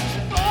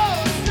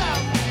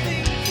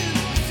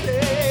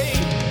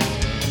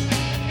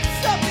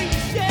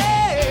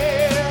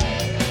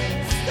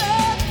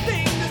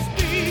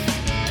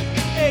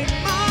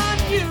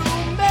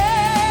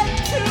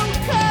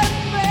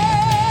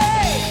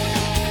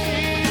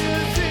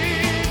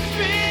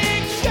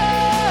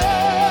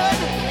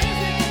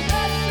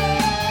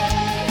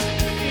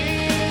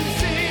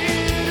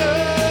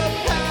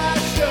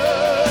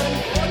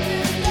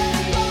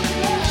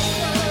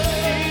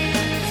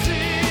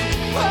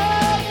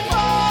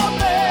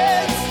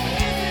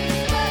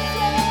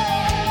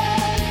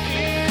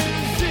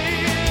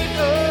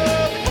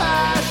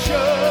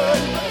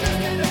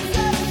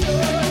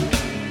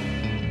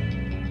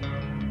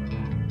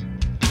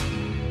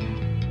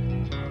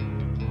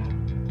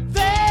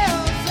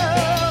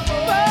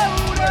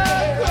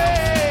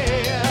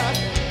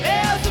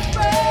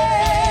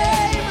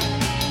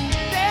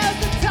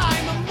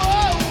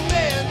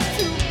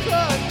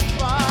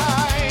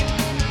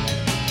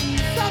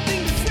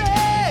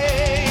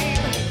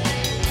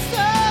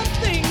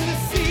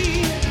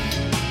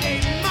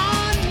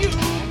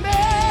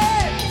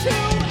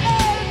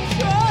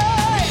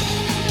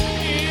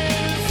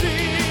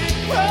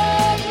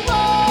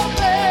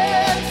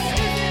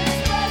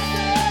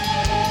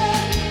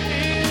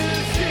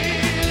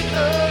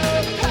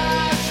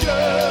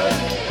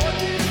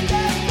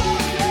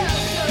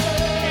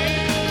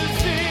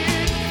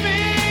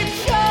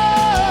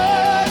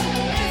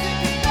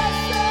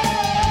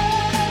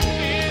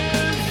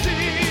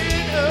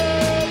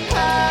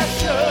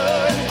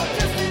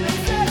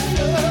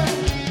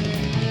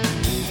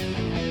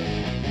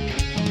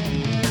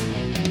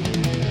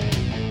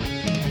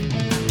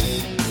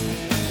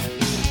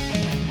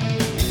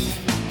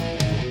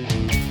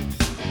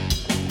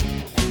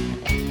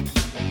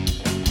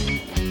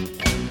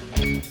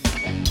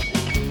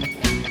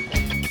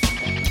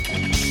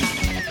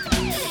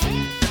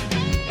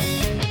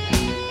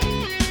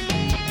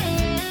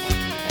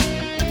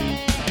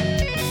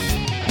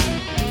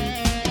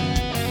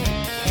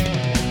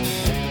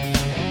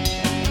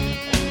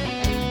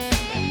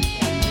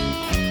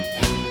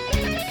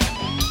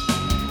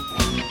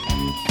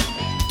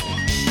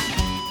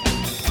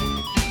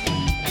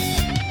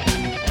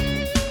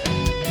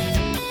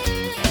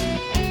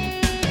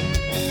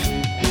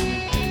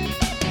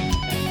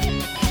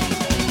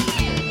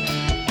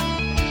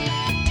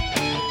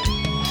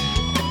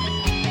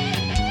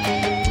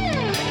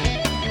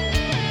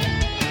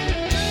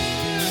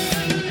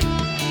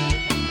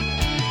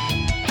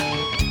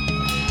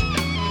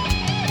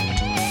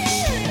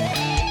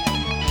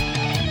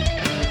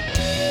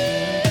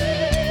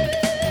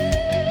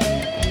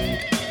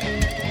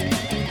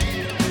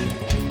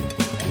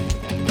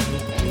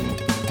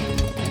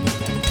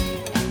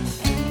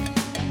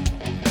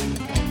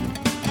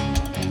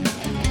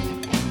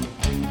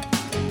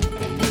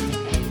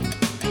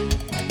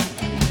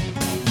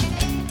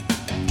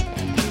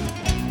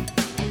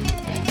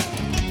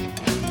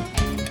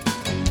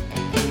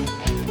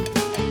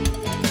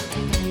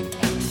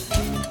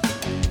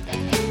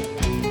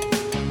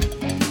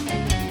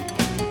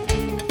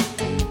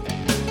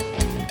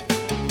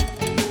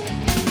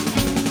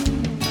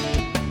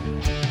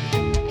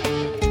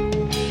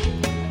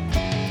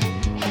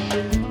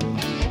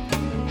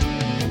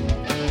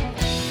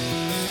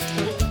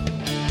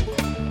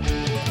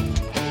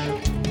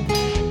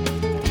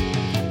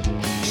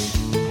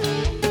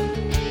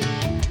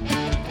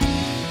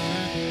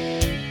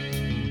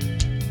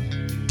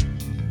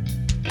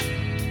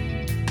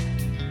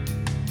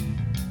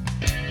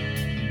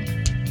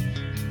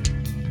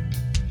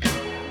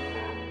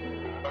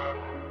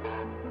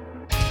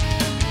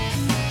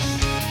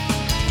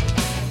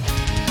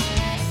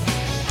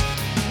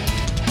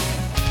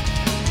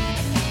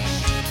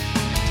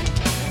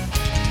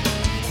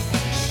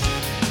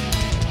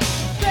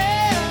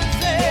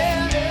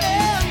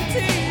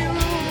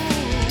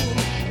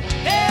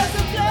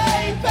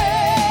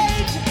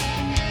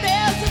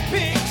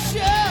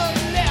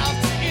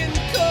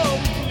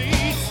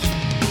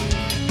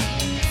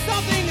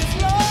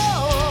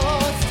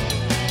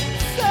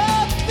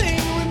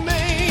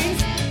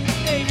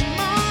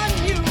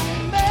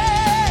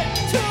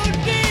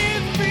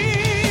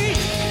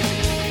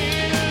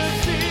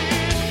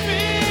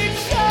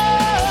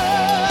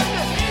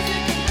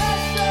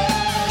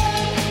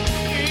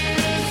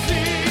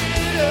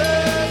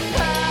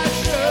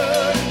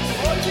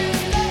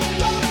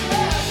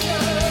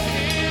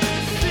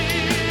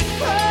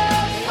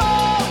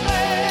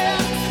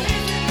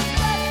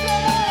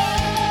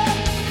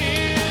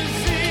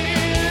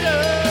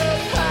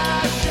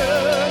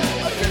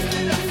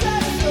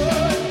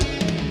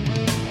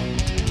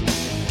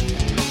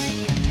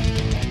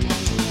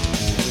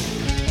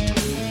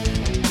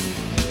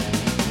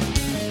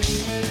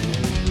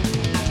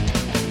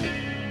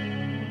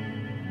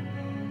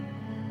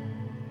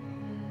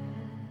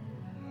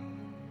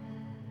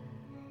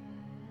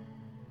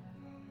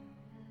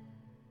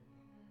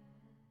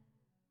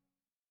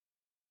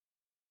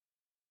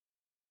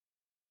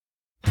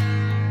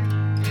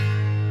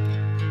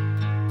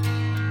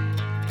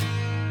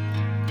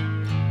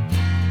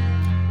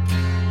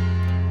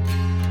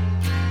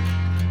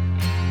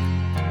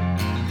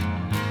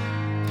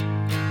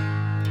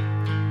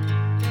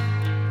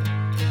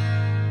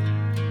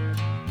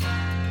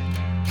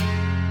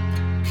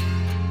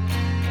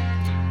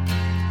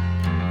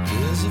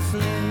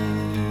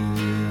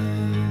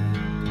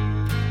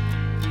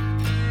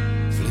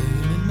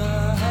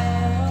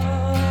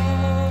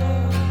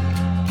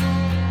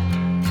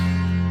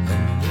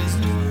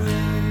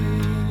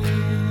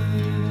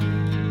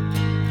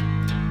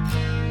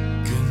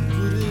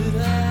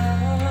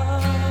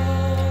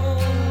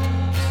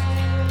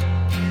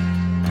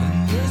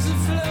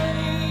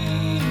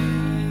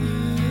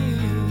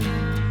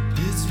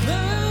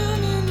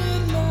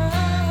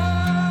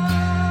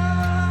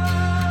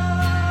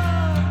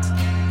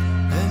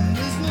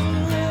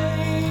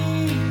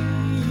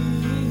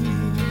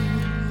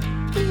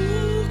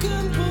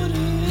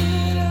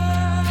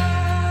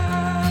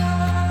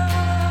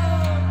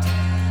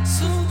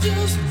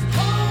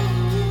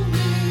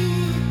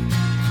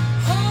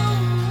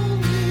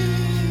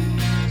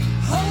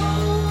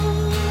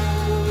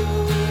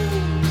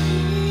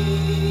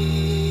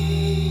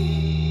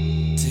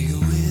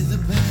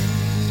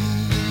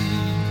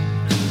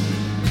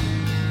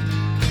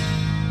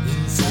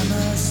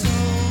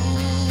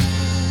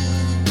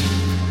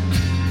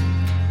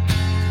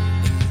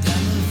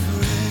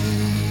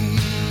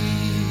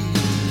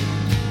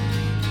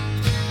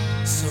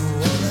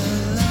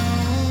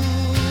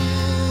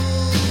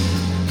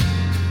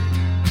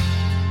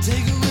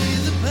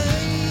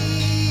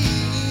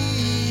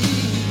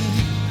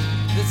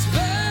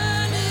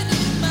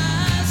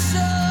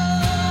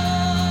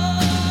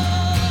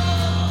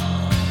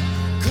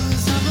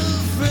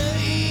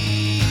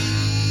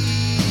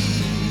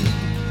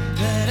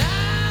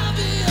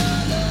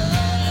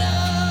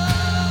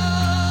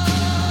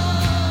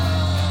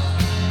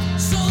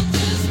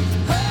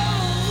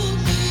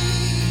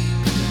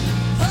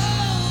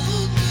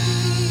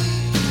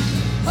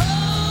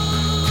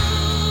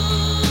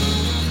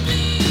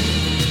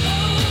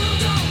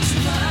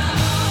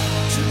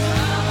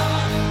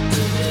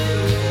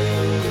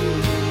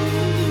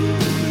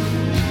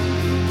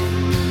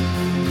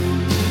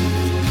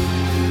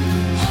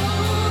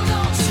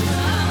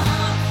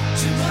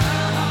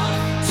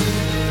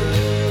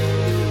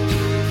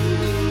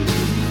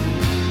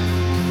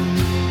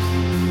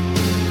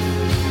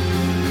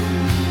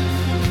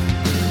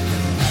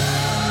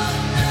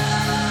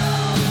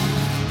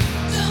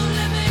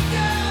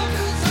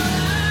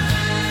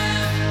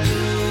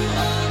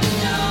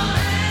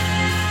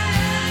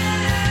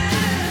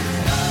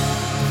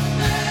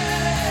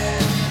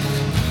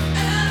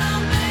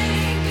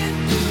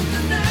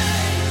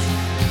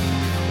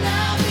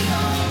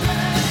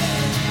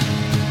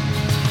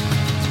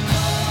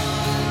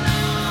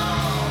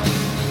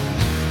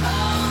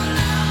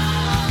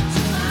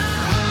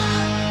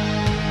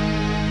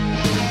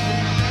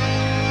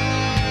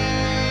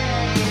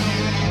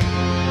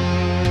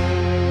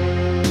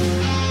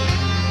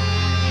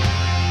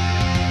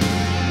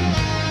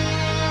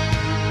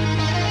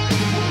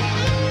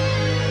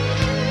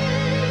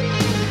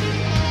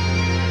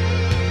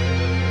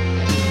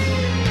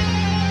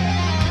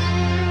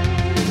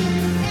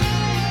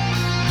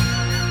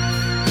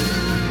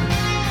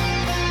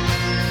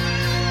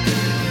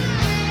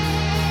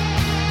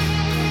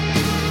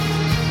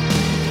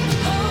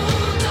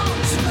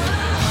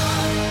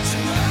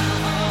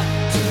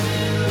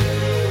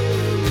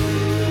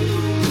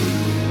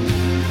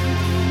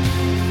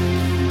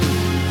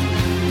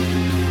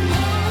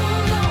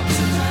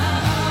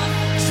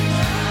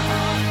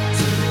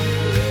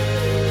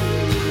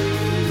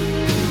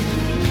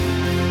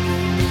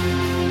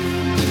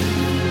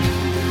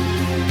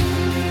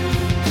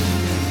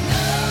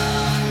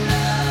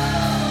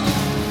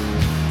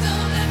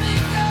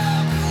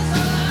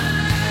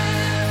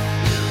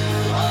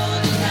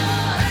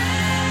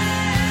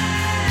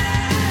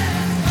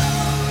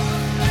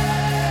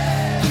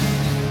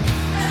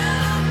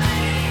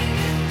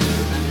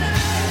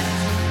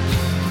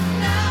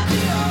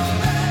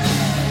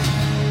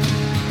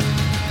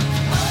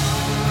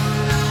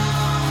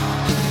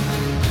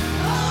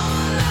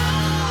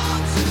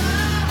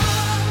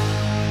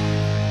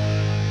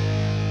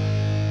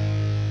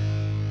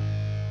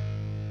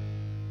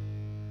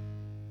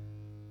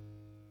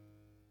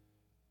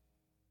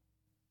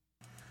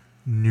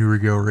New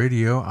Regale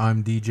Radio.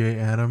 I'm DJ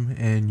Adam,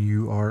 and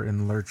you are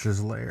in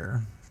Lurch's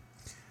Lair.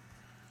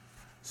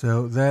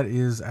 So that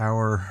is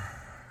our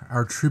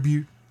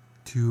tribute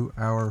to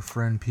our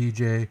friend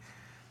PJ.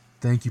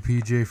 Thank you,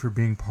 PJ, for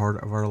being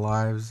part of our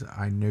lives.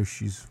 I know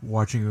she's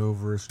watching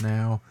over us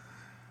now,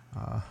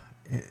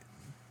 and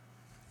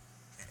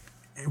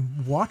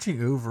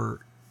watching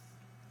over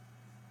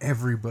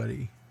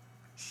everybody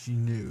she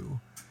knew,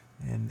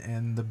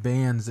 and the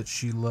bands that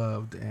she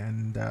loved,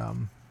 and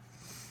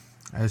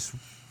I just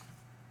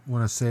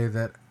want to say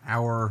that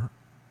our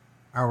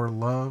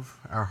love,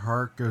 our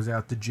heart goes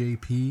out to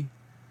JP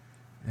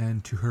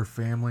and to her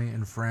family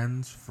and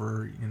friends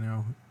for,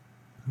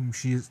 whom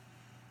she has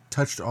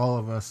touched all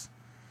of us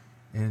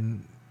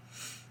in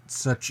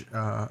such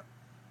a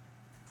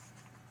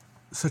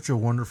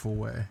wonderful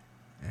way.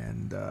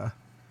 And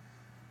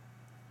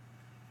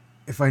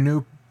if I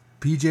know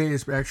PJ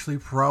is actually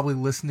probably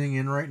listening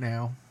in right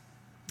now,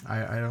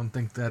 I don't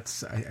think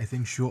that's, I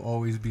think she'll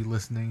always be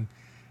listening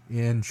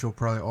in. She'll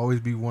probably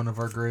always be one of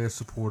our greatest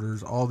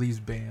supporters. All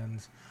these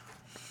bands,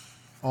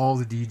 all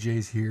the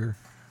DJs here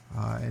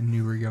at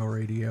New Regale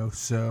Radio.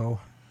 So,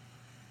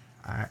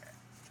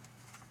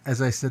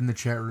 as I said in the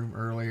chat room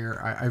earlier,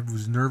 I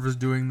was nervous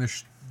doing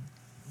this,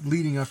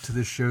 leading up to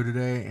this show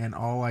today, and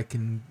all I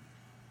could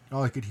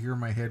hear in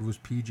my head was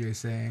PJ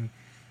saying,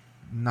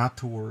 "Not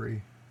to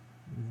worry,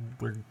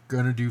 we're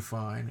gonna do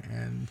fine."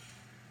 And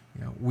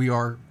we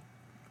are,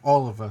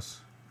 all of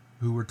us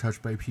who were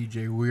touched by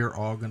PJ, we are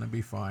all going to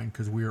be fine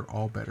because we are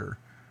all better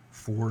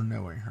for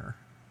knowing her.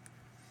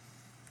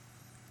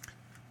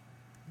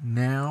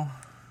 Now,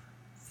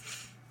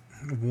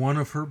 one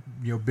of her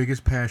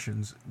biggest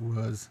passions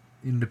was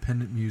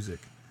independent music.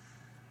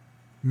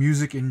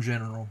 Music in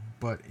general,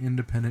 but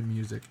independent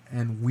music.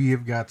 And we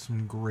have got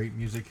some great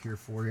music here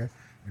for you,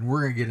 and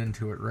we're going to get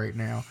into it right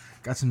now.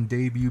 Got some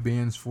debut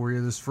bands for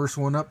you. This first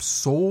one up,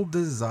 Soul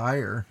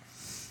Desire.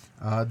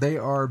 They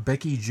are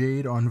Becky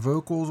Jade on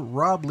vocals,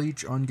 Rob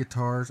Leach on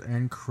guitars,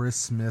 and Chris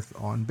Smith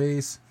on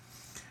bass.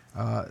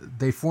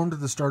 They formed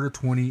at the start of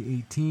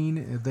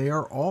 2018. They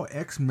are all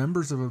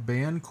ex-members of a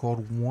band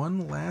called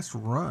One Last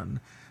Run.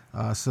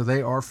 So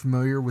they are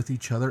familiar with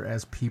each other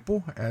as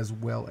people as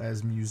well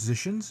as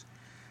musicians.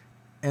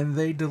 And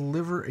they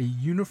deliver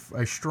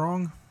a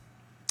strong,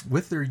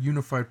 with their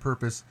unified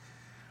purpose,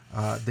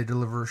 they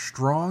deliver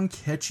strong,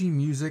 catchy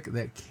music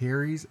that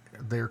carries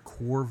their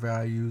core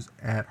values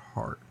at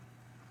heart.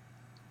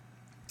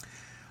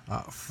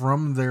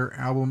 From their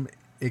album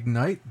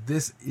Ignite,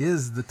 this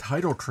is the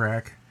title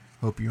track.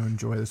 Hope you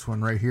enjoy this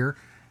one right here.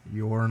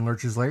 You're in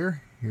Lurch's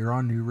Lair, here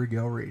on New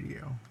Regale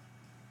Radio.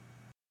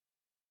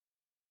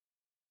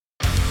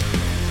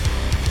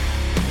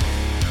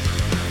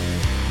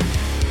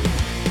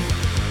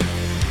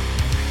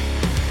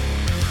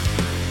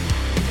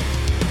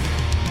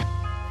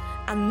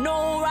 I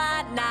know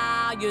right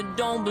now you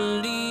don't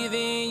believe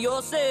in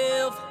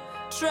yourself.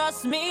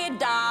 Trust me,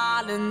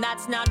 darling,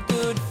 that's not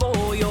good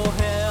for your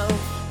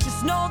health.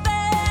 Just know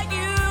that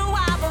you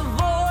have a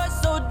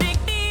voice, so dig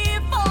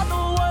deep for the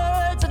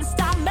words and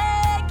stop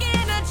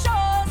making a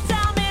choice.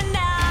 Tell me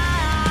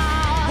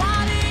now,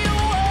 what are you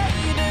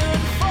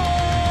waiting for?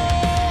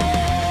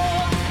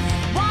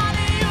 What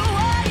are you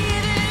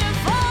waiting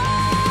for?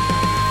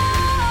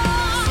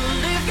 So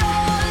live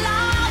your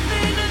life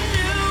in a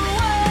new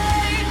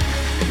way.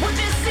 Would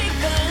you seek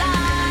the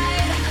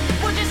light?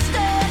 Would you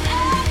stand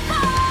and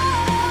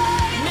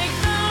fight? Make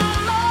the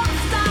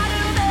most out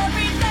of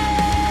every day.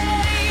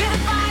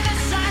 Find a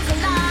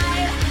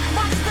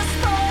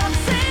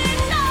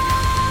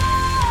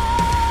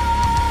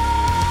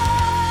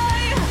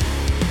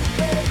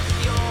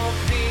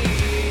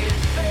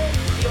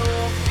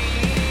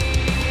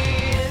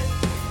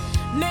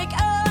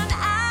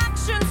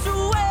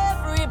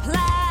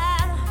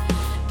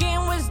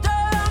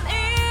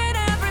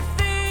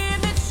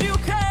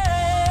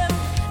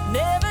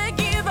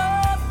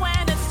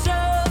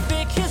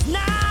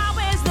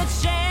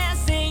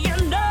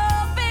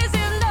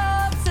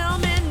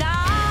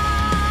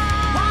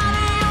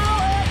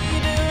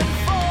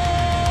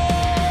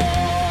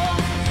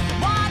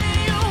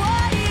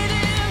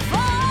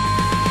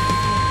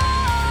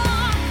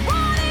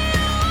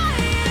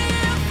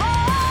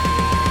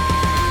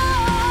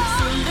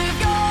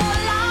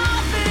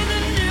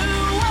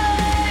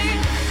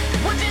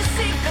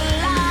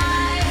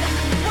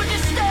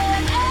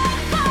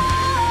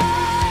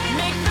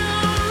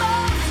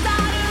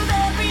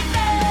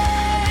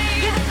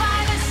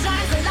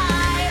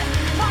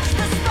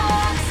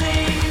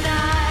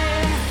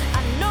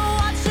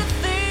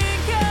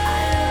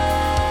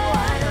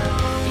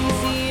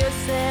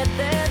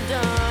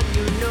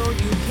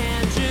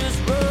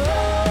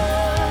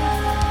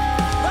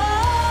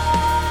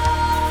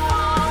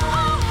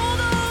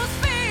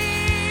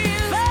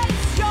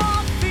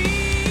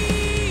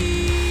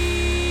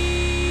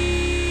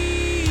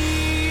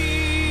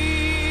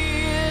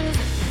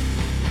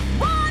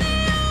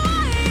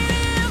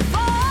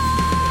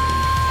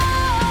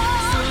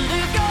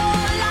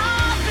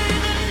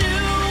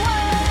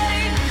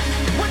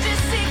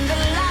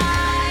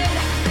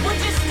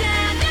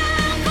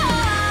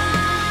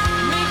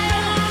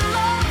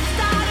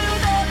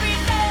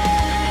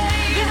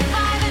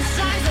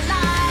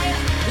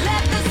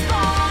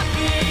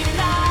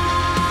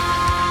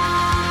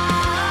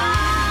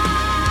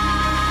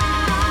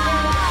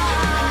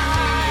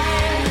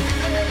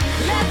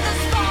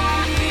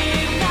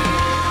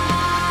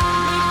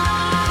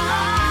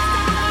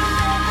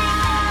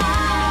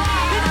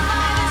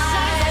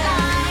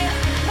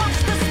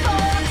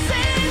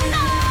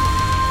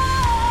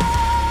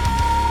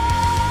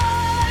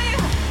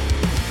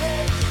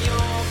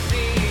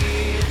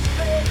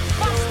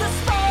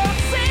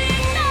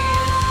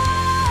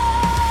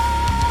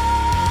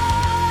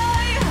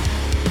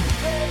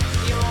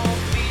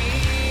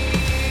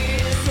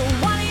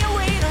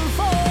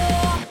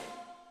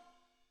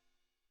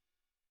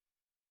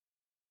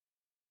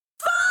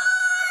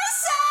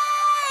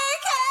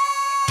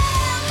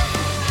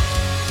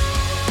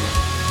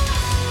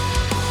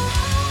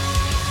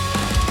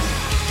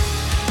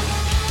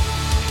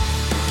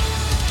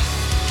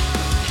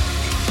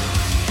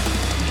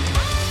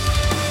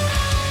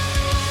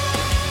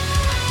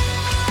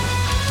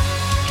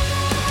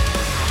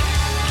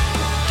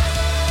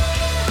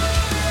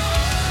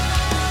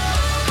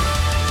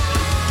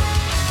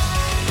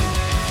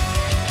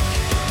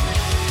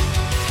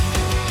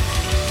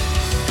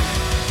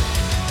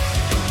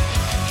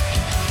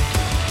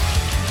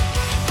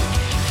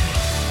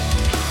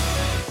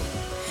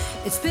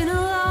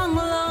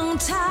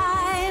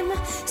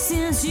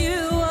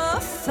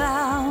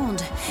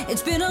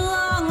It's been a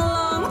long,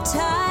 long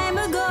time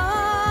ago.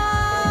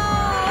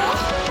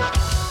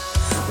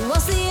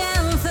 Was the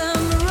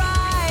anthem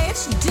right?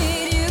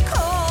 Did you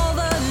call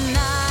the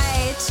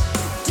night?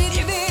 Did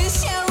your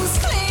visions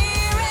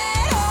clear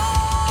at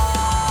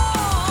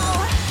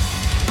all?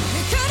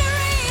 You couldn't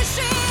reach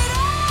it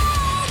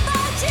all,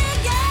 but you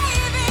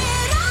gave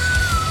it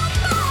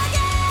up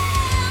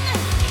again.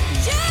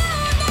 You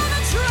never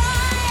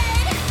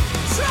tried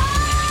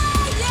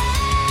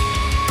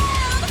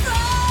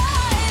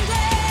finding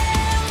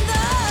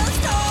the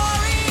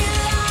story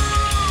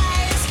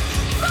lies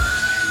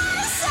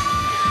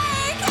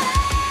forsaken.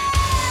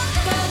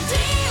 The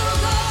deal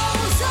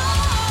goes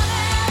on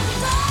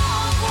and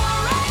on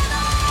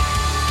forever.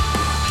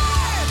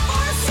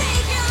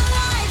 Forsaken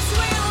lives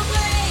will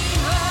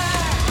blame her.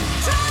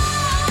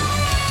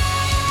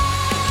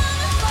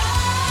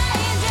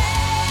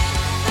 Finding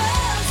the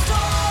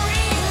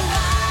story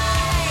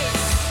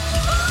lies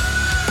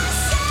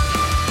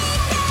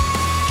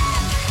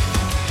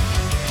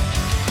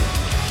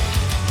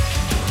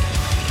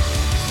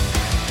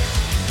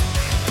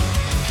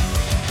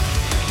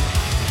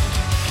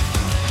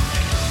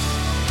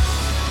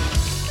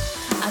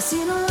I've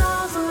seen a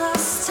love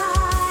lost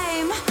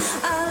time,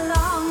 a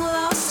long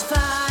lost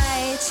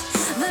fight.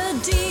 The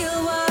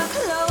deal were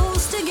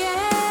closed again.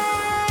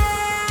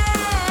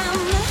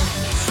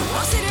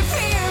 Was it a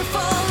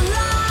fearful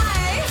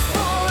life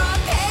or a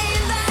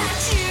pain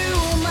that you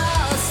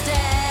must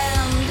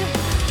end?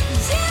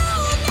 You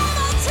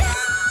never tried.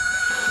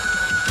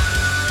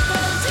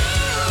 The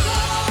deal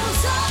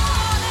goes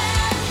on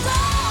and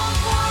on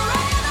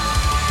forever.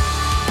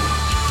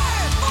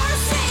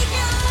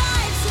 Forsaken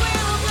lives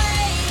will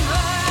blame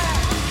her.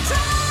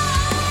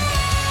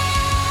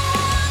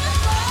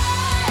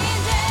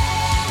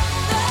 Finding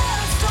the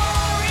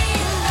story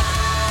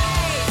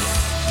lies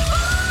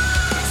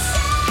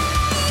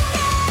forsaken.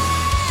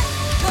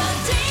 The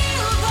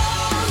deal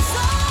goes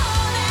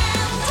on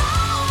and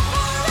on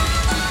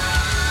forever.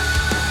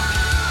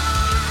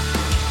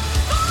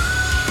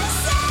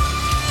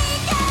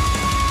 Forsaken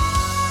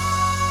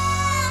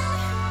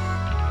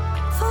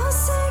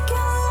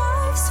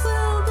lives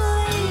will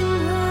blame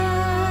her.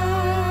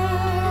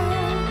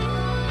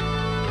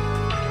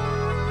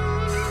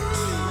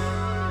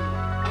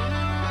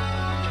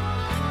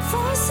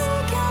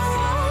 Forsaken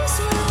lives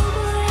will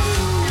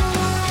blame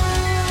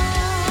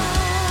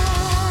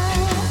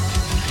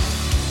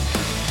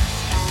her.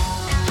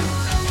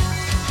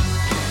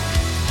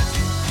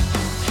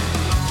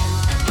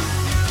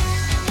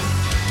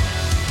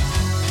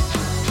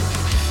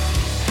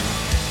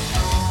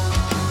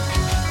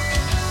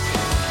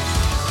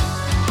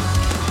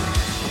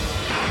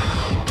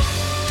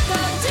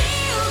 The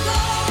deal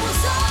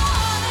goes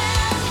on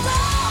and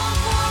on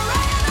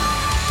forever.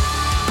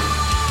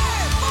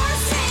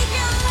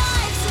 Forsaken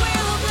lives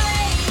will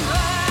blame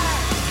her.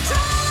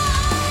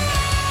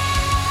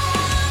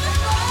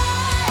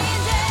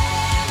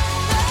 Finding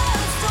the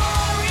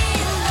story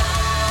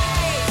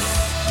lies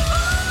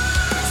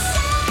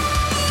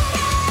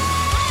forsaken.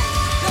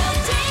 The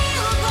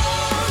deal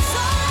goes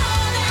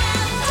on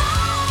and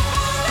on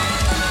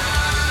forever.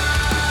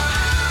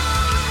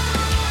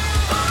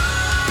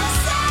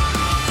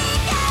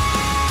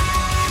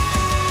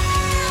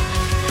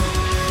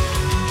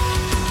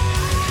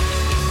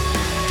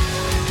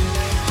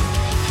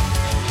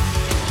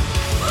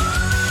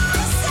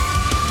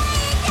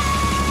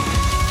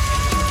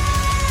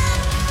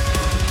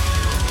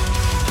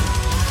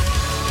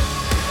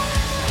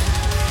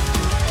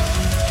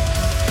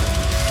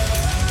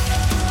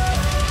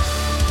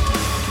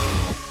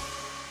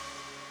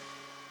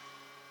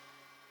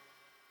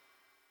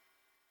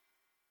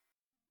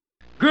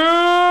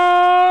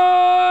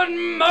 Good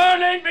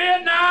morning,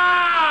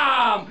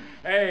 Vietnam!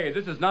 Hey,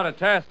 this is not a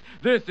test.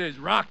 This is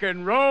rock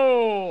and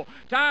roll.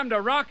 Time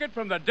to rock it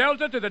from the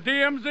Delta to the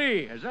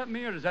DMZ. Is that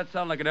me or does that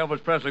sound like an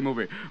Elvis Presley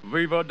movie?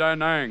 Viva Da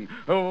Nang.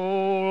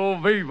 Oh,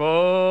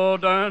 Viva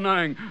Da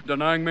Nang.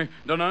 Denying me,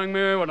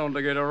 why don't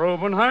they get a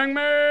rope and hang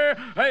me?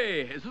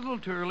 Hey, is it a little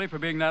too early for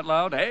being that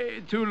loud?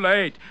 Hey, too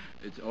late.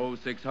 It's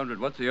 0600.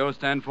 What's the O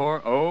stand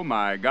for? Oh,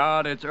 my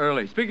God, it's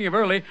early. Speaking of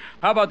early,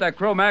 how about that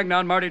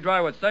Cro-Magnon, Marty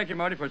Drywitz? Thank you,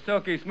 Marty, for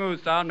silky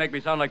smooth sound. Make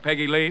me sound like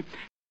Peggy Lee.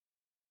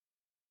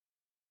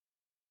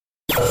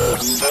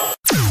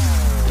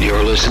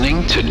 You're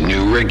listening to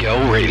New Regel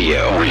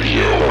Radio.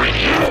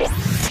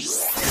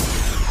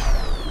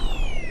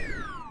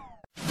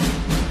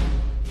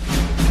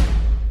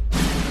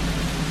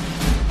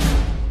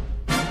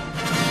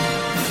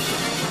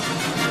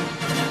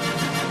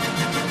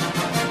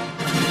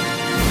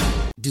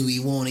 Do we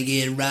want to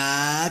get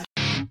right?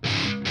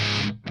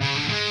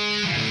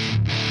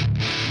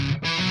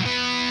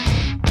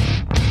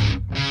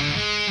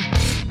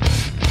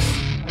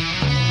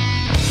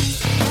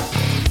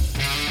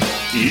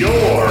 You're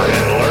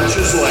in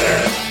Lurch's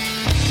Lair.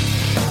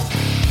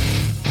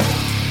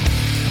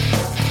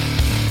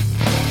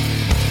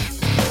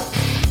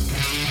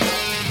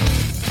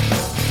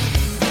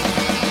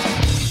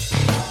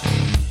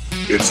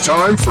 It's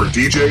time for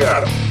DJ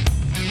Adam.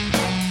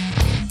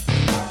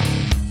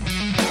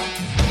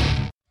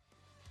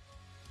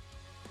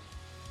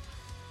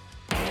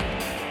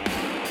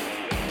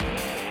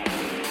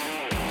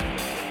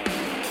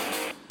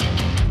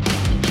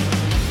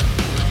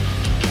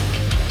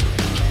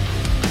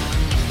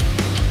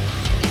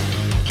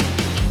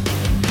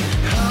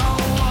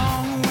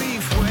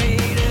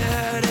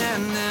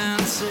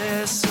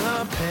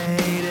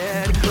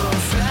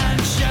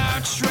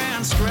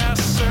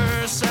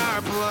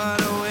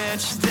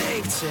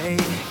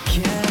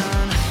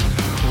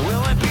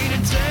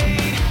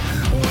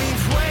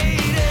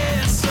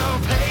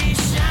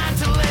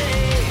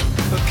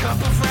 cup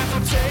of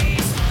rampant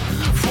taste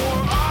for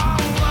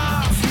all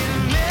of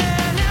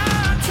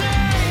humanity.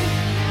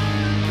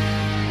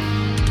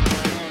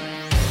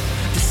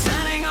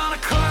 Descending on a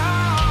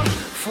cloud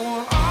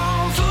for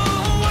all the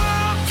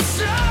world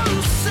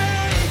to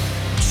see.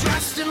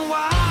 Dressed in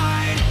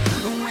white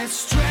with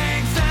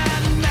strength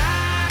and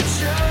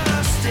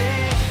majesty.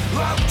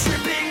 Love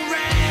dripping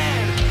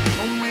red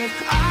with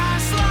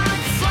eyes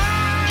like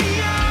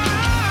fire.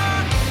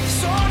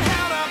 Sword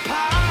held up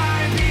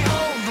high,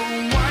 behold the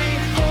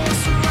white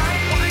horse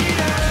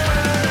rider.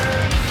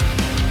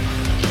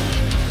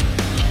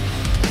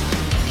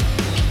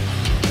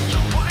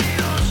 The white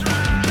horse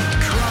rider.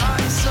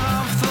 Cries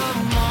of the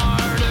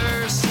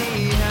martyrs, he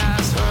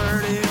has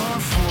heard your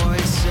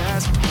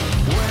voices.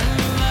 When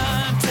the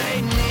day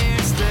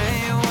nears, they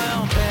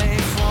will pay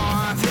for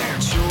their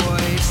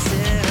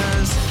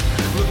choices.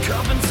 Look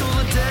up until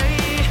the day,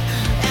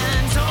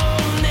 and oh,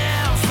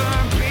 never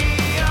be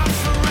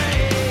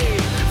afraid.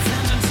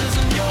 Vengeance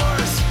isn't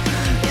yours.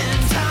 In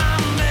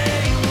time,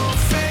 they will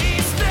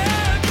face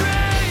their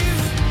grave.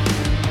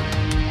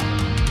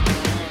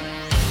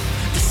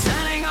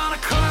 Descending on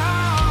a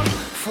cloud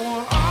for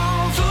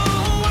all the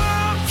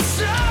world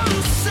to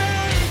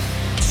see.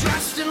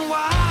 Dressed in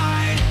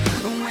white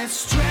with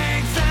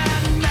strength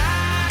and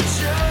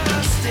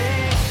majesty.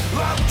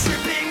 Love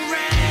dripping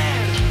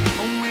red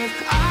with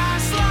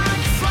eyes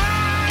like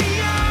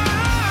fire.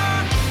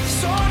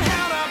 Sword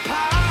held up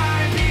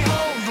high,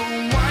 behold the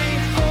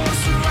white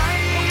horse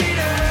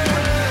rider.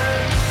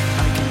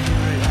 I can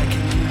hear it, I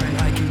can hear it,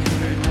 I can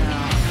hear it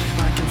now.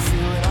 I can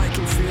feel it, I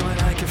can feel it,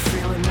 I can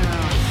feel it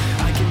now.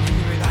 I can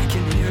hear it, I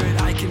can hear it,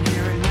 I can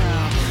hear it now.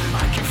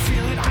 I can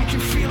feel it, I can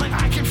feel it,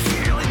 I can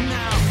feel it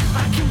now.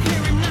 I can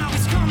hear him now,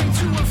 he's coming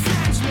to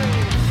avenge me.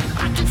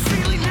 I can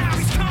feel it now,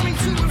 he's coming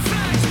to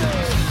avenge me.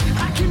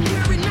 I can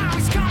hear it now,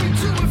 he's coming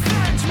to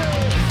avenge me.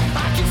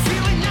 I can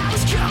feel it now,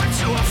 he's coming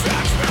to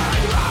avenge me.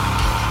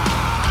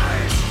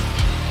 Rise!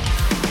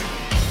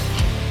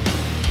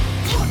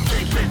 Look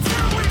deep into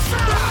his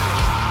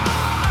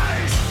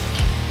eyes.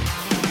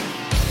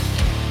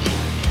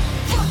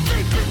 Look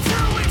deep into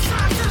his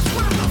eyes, that's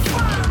where the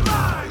fire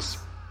lies.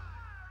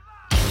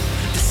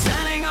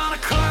 Descending on a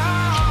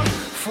cloud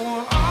for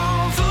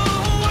all the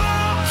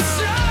world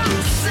to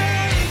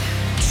see.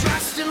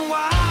 Dressed in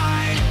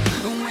white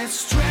with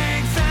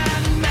strength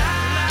and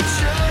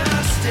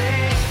majesty.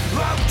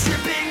 Love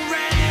dripping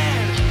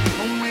red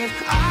with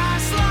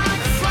eyes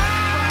like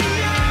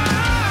fire.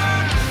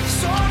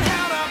 Sword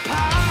held up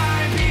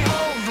high,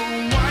 behold the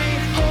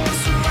white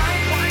horse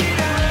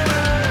rider.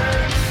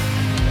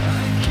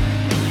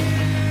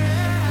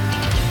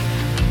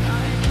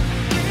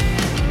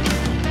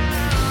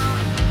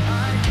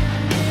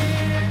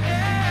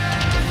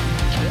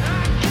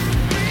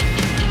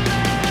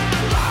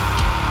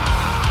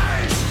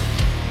 Rise!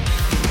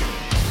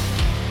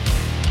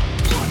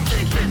 Look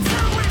deep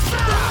into his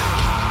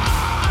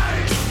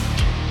eyes.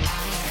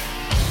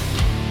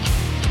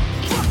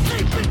 Look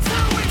deep into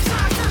his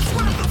eyes, that's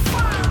where the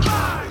fire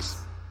lies.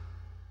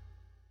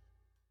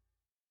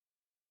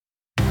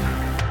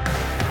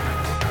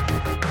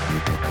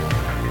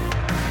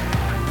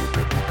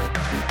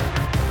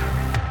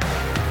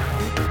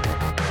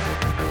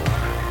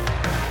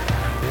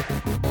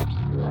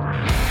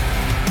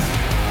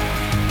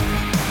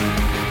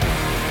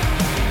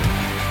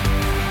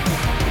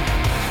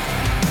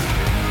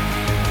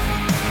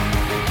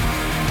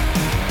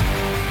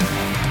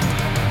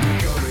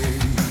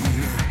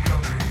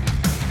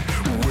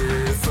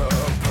 With a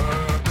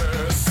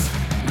purpose,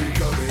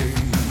 becoming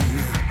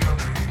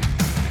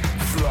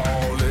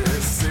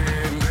flawless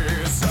in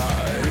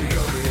design,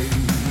 becoming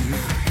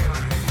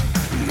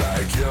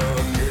like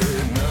young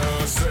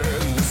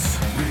innocence,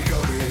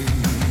 becoming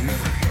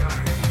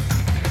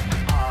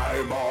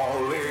I'm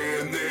all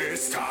in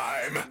this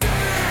time.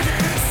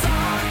 Dig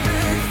inside me,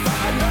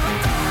 find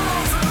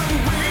 1,000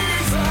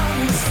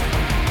 reasons.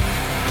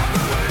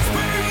 Otherwise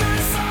we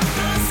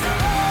misunderstood.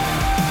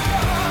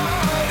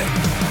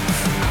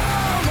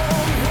 I'm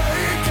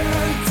awake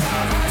and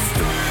time has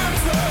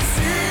stripped the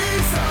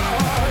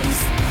seasons.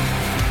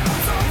 I'm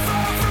so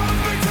far from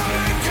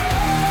becoming you.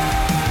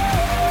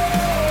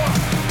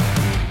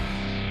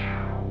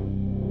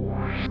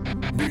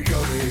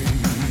 Becoming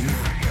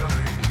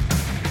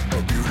a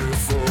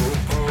beautiful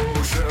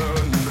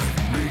potion.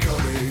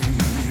 Becoming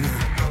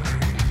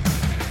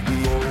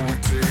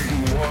molding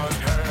what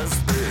has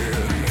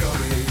been.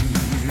 Becoming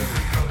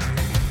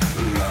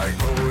like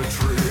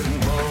poetry in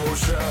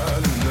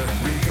motion.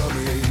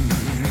 Becoming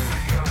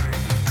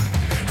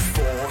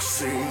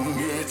forcing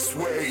its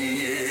way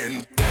in.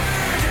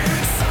 Dig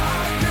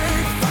inside me,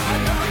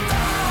 find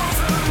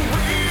 1,000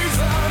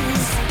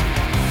 reasons.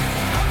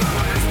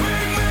 Otherwise we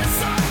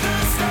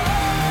misunderstood.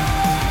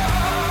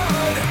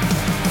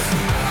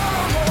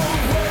 I'm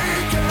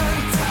awake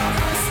and time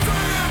has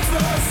stripped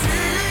the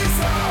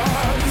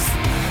seasons.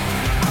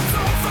 I'm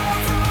so far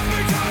from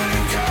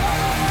becoming you.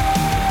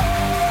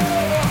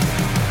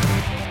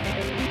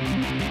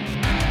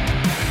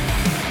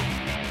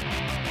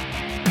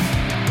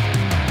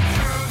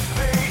 Truth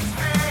be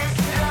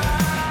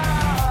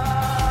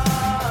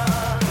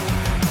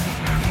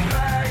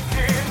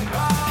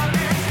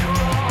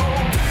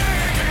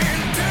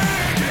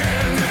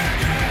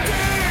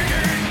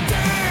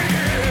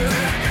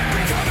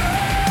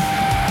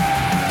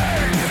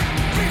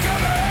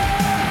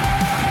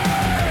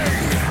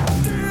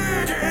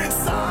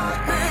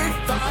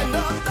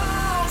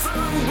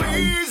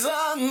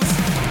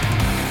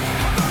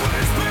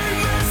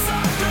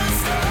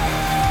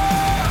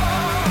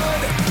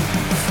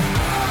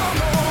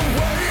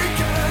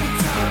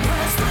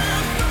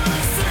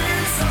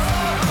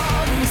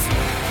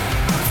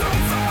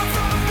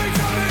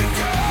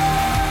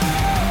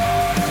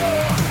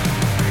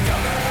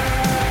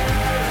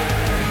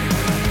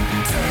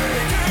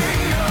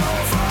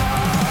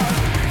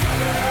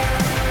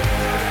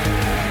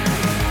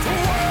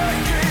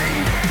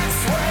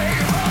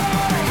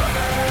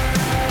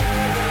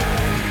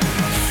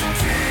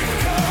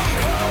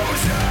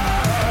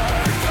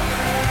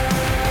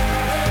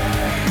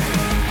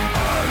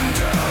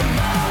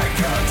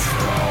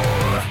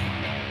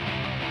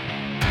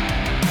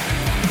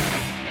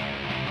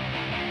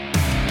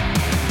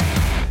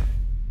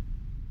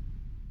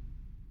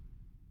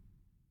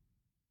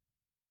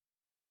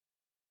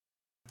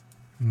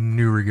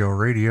Regel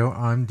Radio.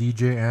 I'm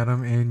DJ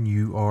Adam, and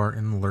you are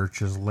in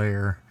Lurch's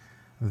Lair.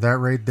 That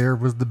right there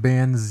was the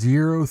band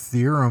Zero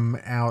Theorem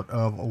out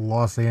of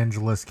Los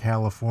Angeles,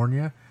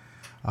 California.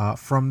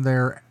 From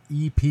their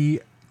EP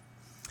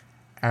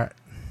at,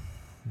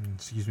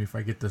 excuse me if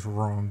I get this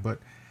wrong, but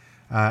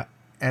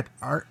at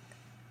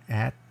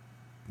Araxis,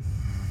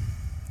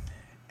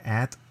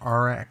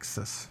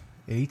 Ataraxix.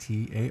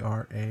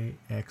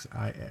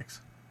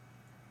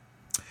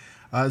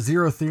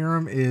 Zero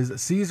Theorem is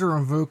Caesar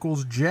on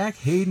vocals, Jack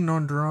Hayden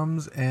on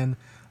drums, and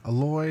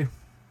Aloy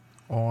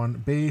on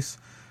bass,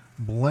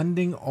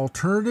 blending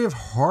alternative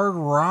hard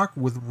rock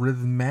with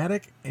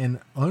rhythmic and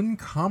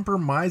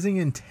uncompromising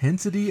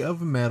intensity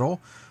of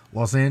metal.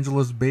 Los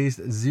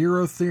Angeles-based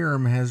Zero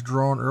Theorem has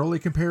drawn early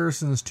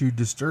comparisons to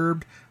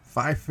Disturbed,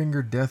 Five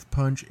Finger Death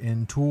Punch,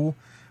 and Tool.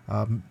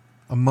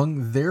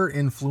 Among their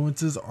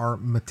influences are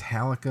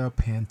Metallica,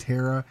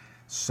 Pantera,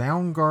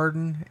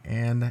 Soundgarden,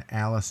 and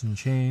Alice in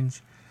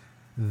Chains.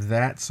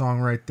 That song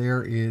right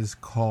there is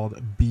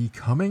called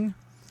Becoming.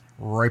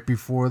 Right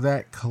before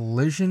that,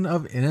 Collision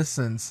of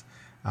Innocence,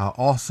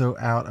 also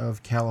out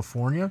of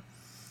California.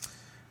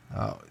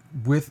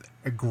 With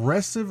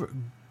aggressive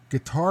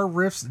guitar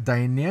riffs,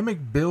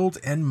 dynamic builds,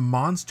 and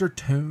monster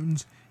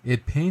tones,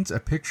 it paints a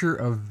picture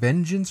of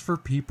vengeance for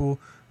people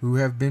who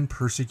have been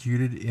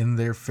persecuted in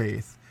their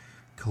faith.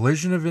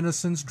 Collision of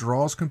Innocence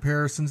draws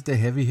comparisons to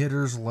heavy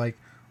hitters like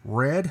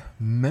Red,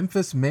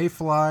 Memphis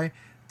Mayfly,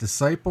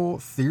 Disciple,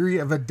 Theory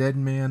of a Dead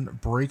Man,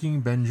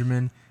 Breaking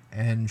Benjamin,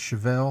 and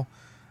Chevelle.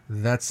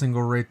 That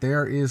single right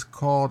there is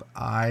called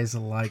Eyes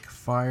Like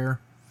Fire.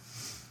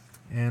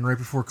 And right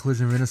before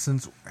Collision of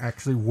Innocence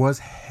actually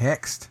was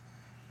Hexed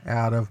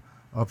out of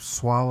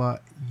Uppsala,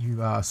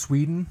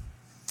 Sweden.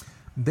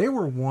 They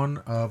were one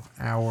of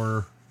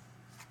our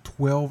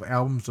 12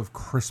 albums of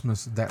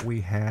Christmas that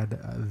we had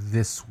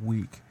this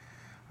week.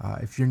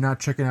 If you're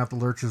not checking out the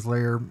Lurch's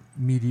Lair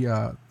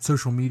media,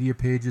 social media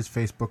pages,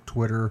 Facebook,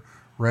 Twitter,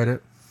 Reddit,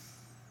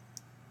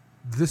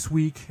 this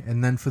week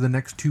and then for the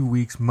next 2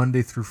 weeks,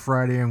 Monday through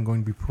Friday, I'm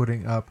going to be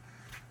putting up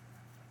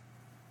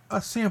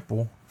a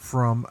sample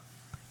from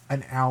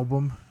an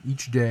album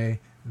each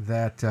day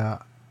that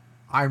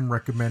I'm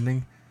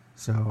recommending.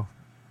 So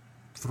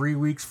 3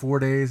 weeks, 4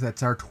 days,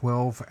 that's our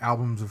 12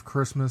 albums of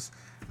Christmas.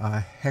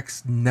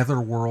 Hex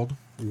Netherworld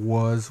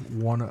was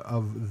one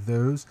of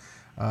those.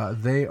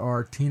 They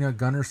are Tina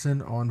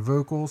Gunnarsson on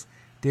vocals,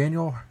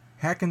 Daniel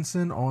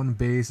Hackinson on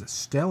bass,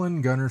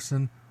 Stellan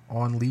Gunnarsson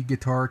on lead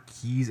guitar,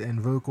 keys,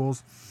 and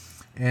vocals,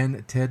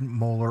 and Ted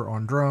Moeller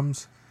on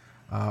drums.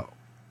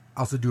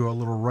 Also do a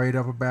little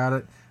write-up about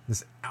it.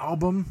 This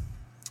album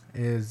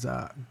is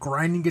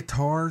grinding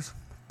guitars,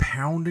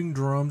 pounding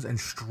drums, and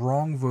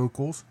strong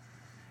vocals.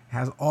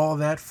 Has all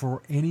that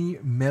for any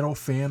metal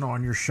fan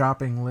on your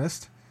shopping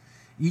list.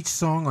 Each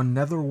song on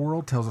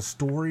Netherworld tells a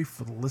story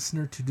for the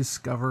listener to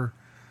discover.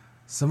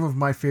 Some of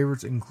my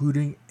favorites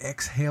including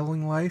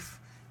Exhaling Life,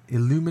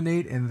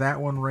 Illuminate, and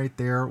that one right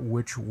there,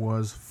 which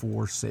was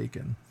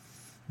Forsaken.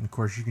 And of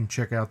course, you can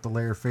check out the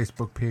Lair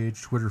Facebook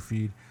page, Twitter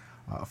feed,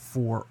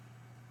 for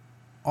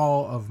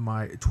all of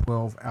my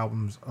 12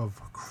 albums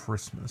of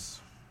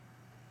Christmas.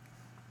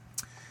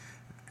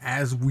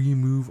 As we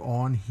move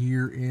on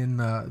here in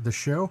the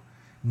show,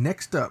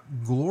 next up,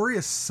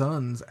 Glorious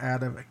Sons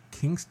out of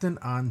Kingston,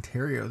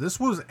 Ontario.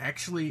 This was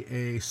actually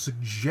a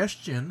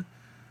suggestion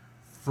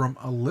from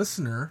a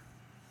listener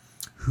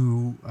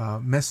who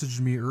messaged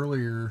me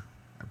earlier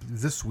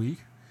this week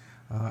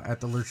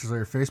at the Lurch's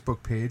Lair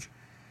Facebook page,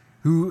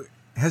 who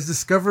has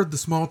discovered the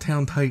Small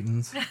Town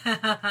Titans,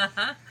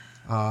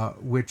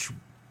 which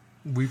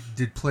we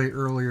did play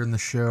earlier in the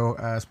show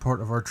as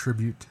part of our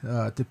tribute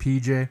to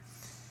PJ.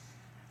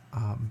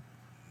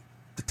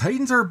 The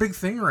Titans are a big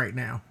thing right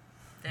now.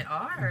 They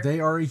are. They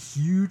are a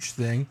huge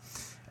thing.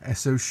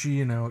 So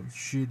she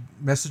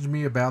messaged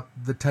me about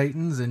the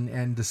Titans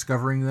and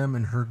discovering them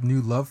and her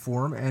new love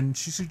for them, and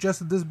she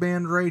suggested this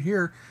band right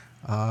here,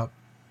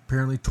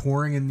 apparently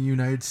touring in the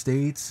United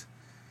States,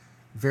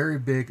 very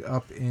big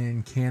up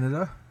in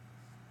Canada.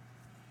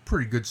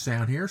 Pretty good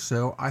sound here,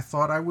 so I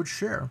thought I would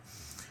share.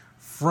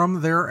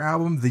 From their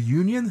album The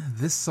Union,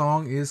 this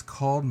song is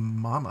called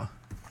Mama.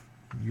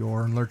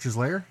 You're in Lurch's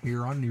Lair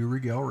here on New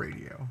Regel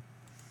Radio.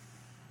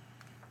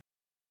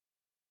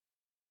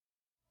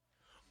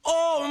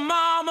 Oh,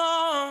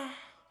 mama,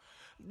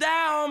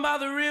 down by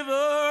the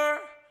river.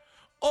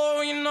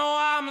 Oh, you know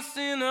I'm a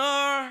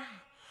sinner.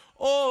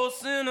 Oh,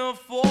 sinner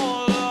for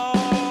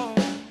love.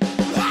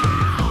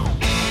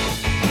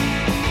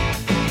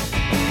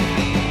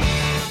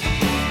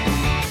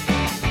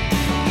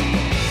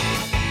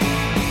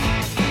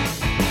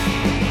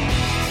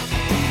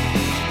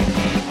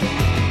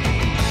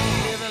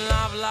 Living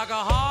life like a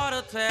heart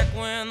attack.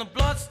 When the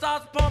blood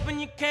starts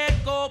pumping, you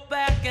can't go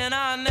back. And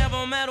I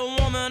never met a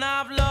woman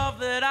I've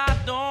loved that I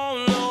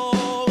don't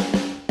know.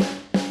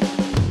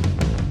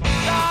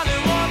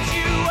 Darling, what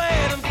you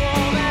waiting for?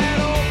 That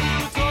old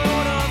blue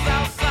Toyota's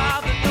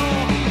outside the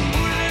door.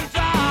 Wouldn't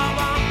drive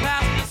on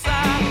past your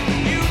side.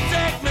 You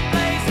take me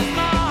places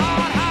my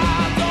heart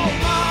hides. Oh,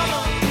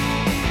 mama,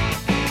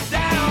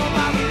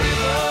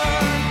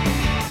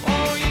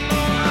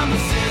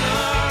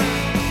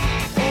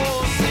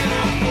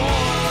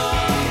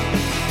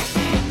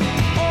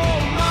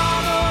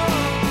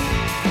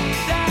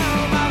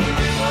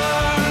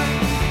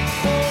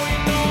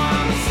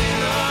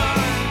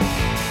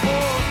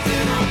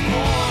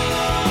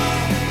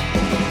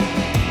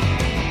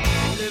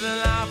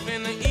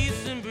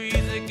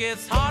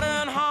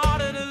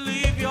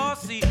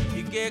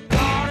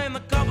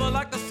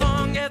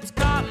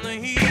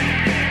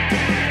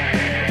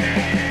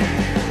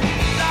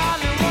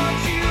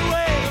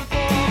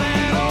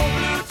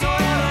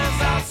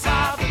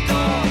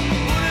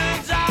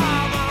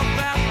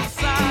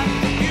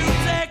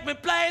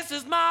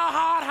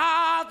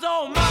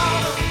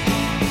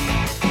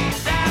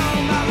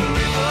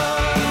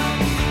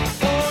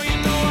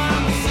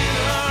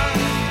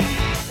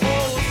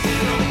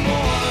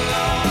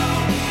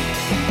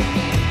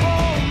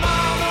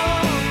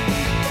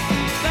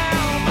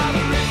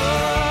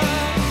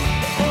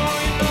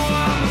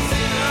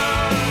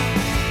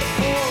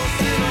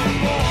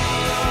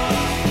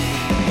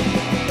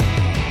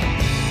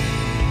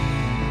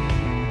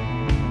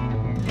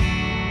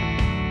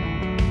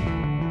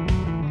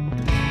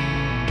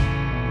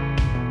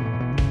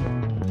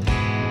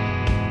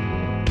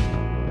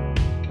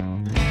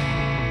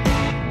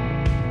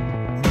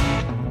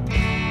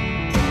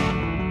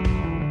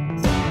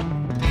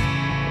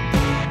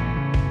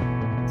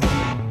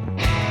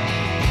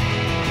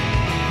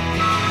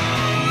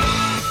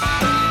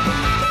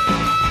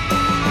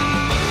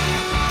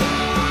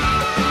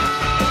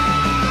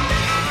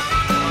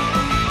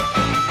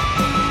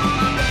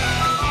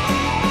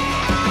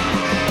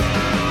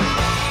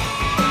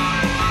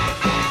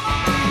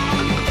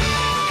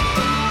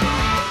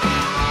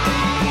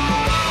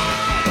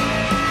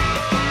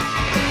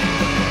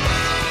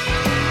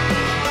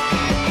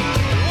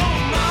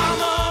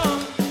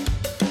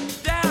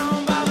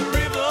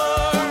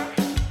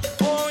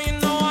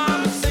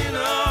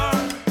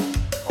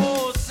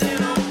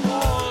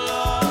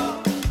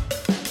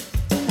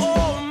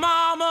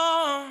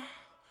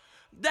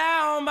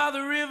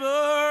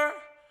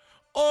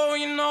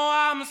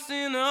 I'm a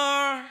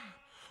sinner,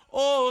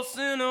 oh,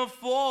 sinner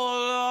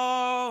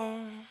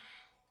forlorn.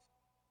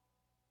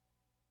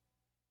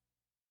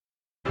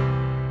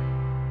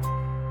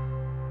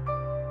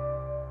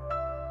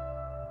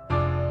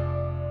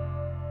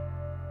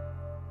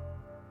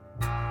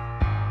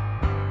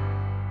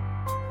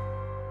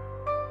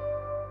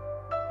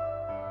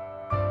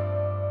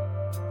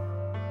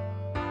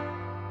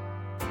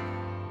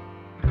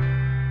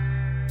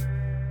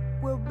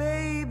 Well,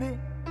 baby,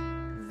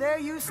 there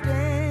you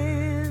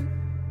stand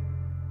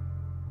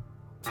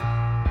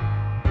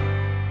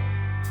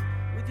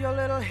with your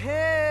little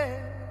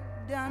head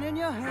down in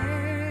your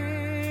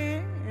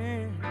hand.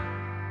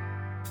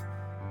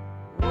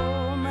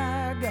 Oh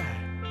my God,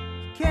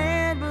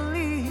 can't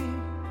believe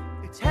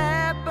it's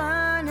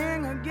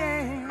happening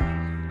again.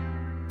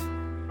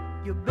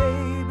 Your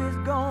baby's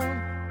gone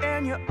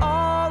and you're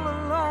all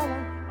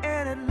alone,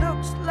 and it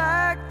looks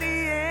like the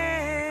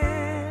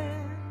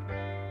end.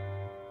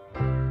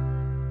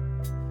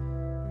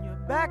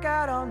 You're back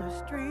out on the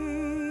street,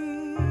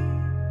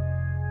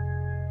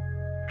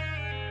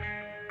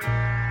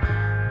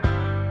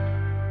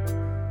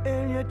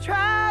 and you're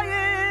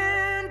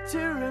trying to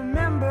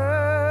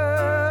remember.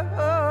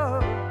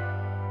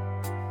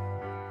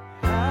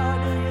 How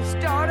do you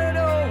start it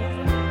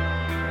over?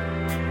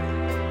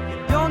 You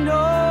don't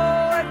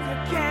know if you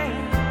can.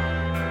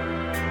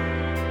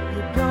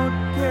 You don't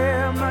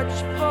care much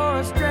for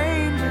a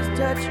stranger's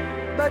touch,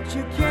 but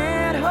you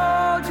can't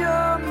hold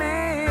your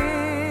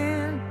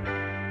man.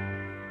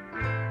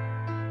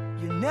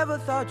 You never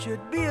thought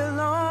you'd be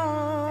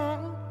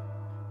alone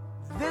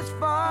this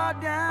far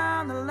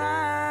down the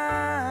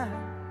line.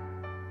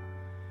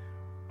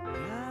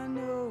 Yeah, I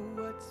know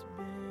what's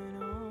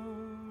been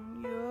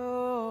on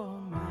your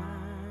mind.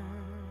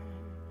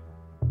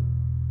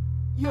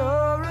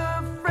 You're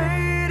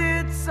afraid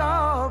it's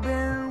all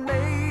been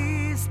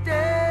wasted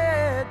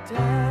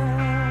time.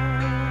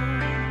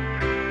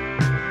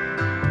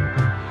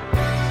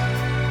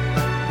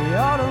 The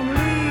autumn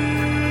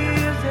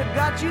leaves that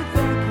got you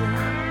thinking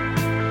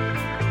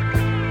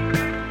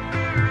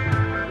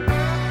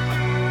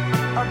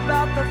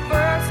about the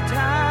first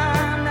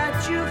time that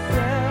you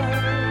felt.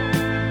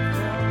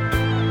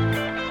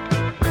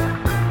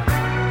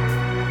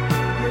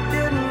 You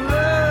didn't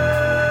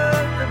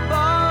love the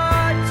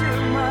boy too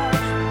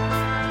much.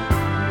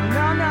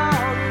 No, no,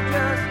 you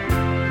just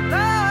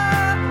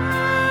love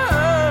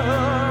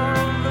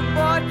the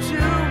boy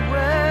too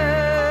well.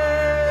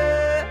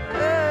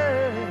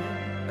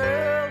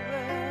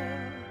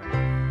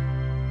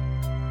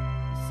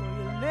 So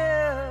you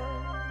live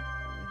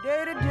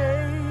day to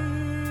day,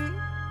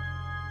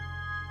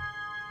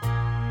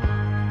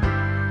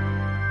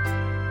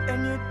 and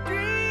you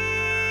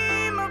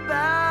dream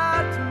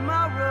about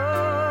tomorrow,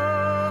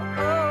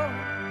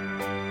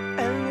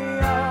 and the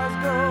hours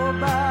go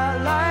by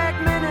like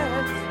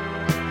minutes,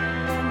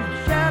 and the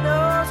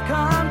shadows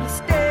come to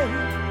stay.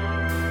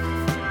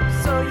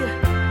 So you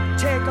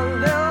take a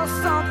little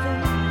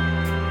something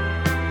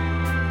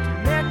to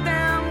make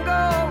them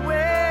go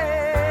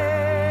away.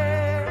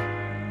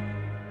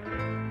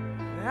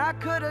 And I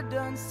could have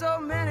done so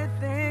many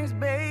things,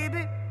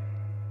 baby,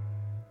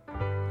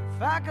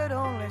 if I could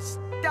only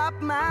stop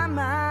my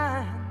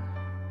mind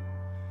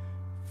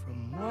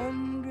from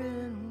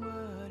wondering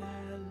what I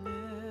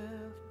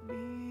left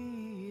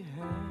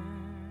behind,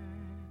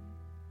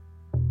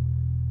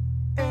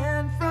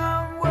 and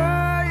from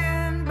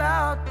worrying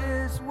about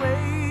this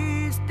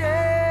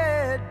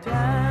wasted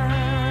time.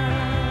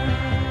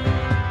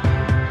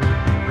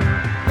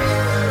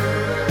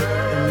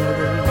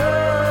 Another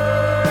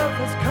love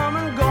has come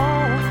and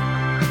gone.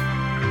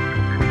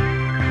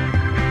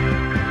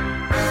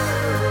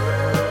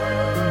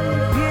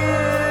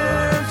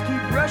 Years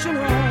keep rushing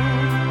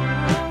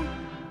on,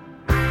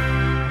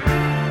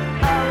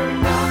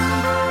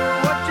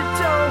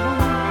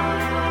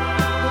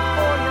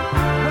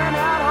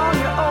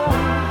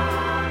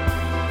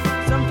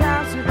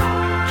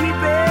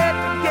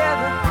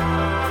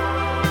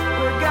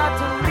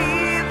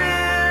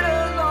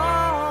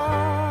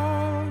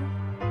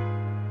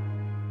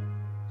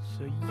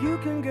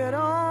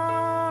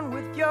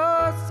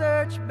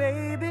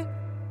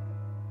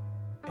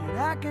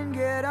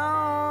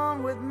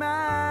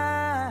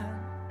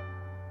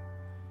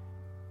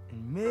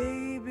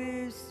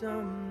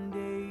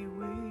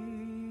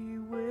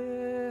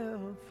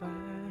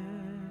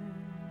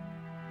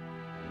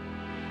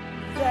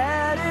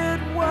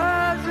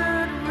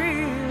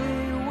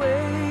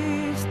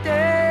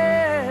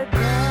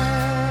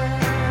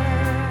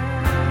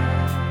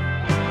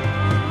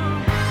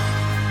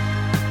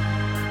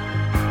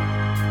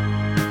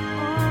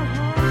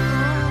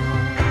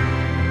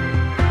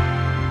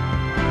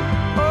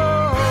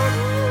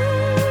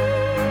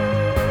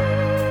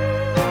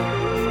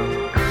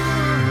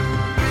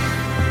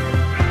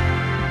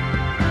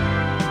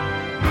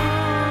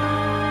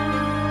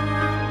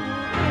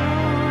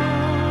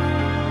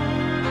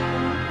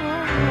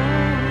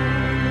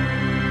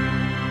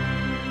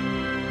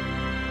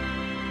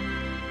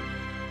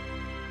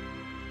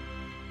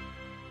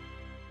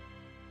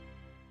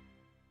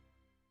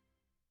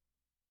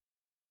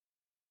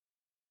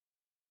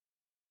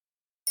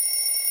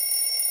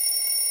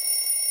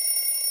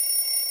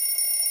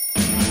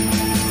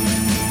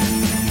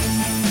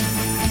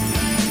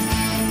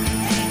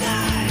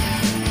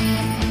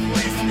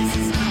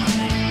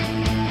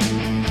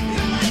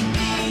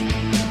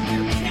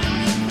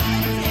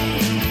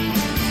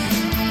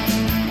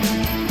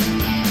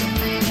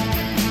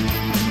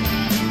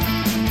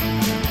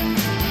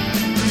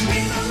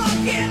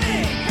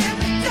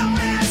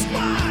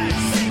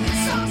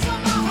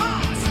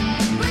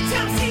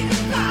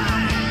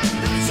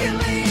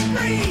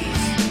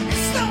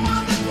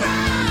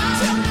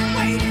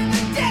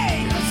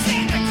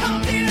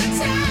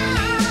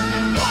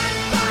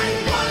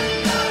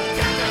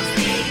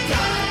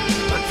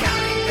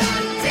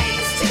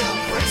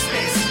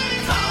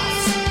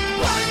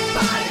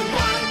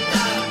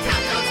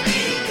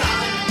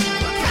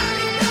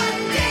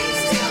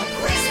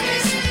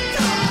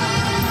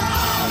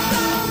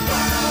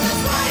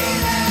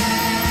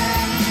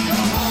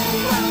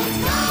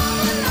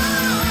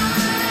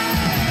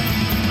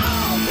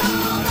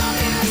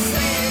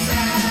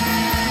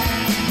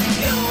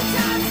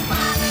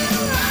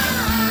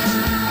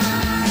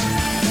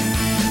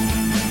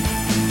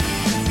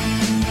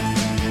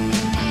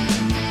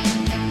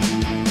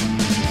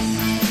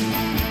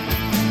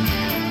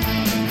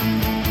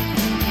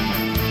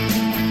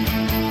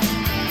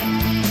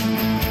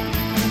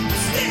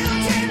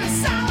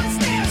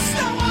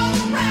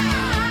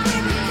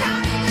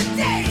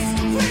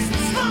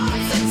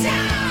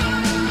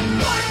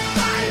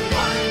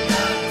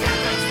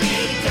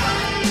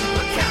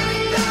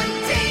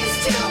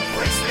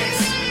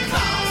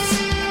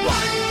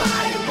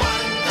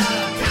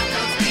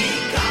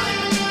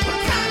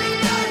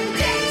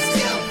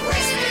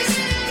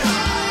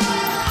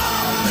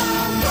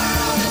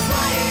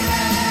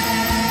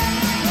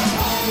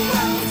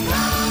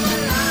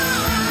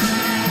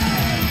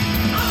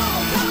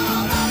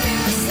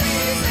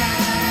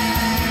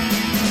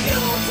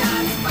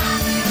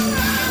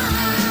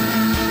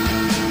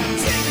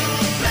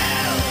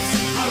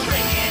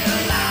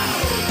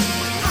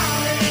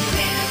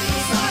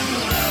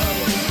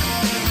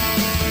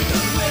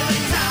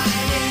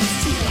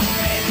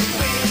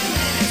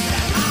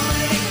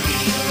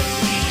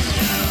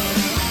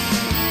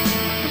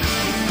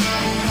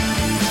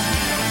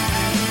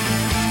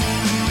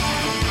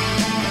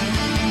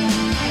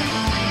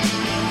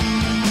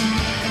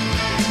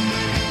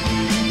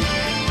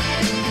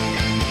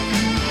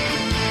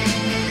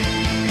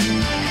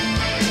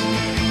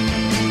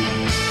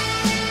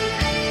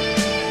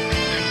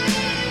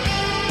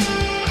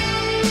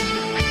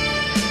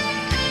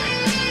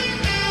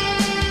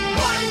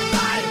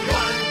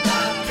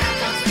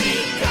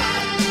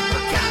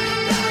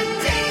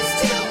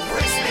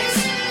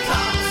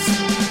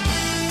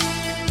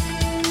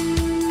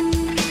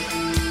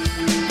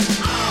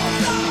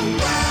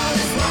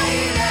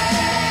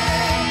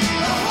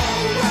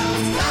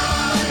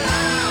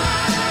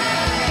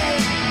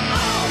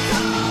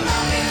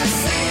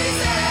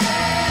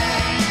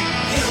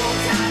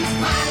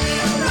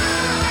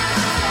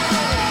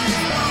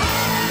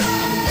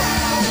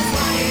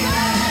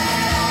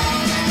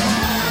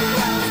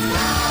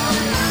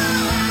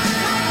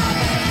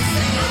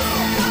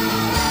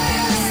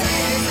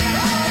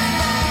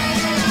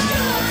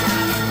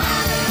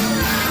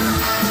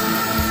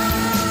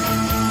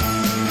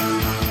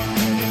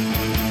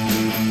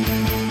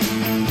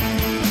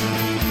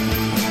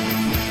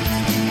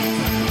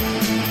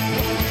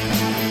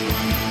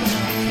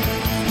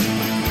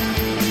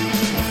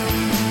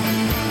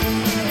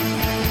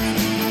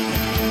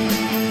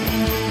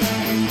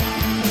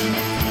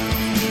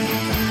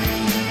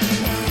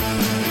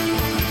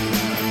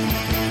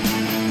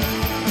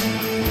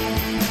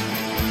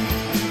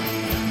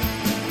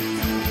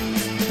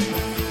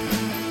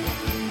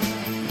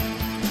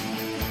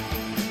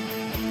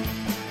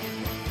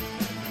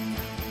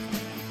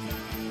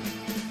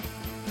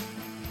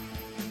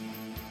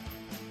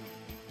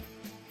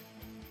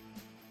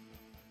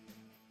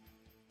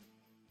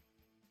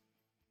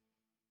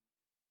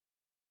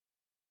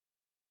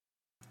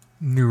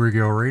 New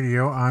Regale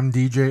Radio, I'm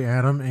DJ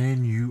Adam,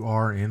 and you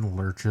are in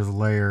Lurch's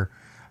Lair.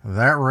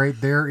 That right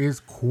there is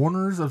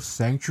Corners of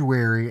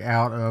Sanctuary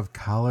out of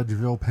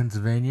Collegeville,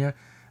 Pennsylvania.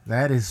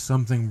 That is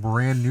something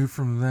brand new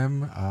from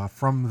them,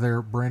 from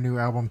their brand new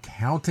album,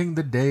 Counting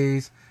the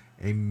Days,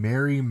 A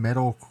Merry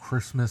Metal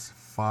Christmas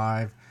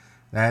 5.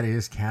 That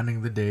is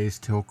Counting the Days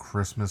Till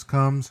Christmas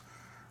Comes.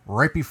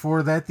 Right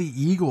before that, the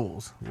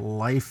Eagles,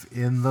 Life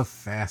in the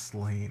Fast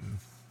Lane.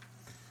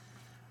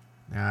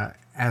 Now,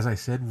 as I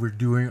said, we're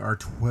doing our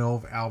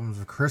 12 albums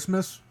of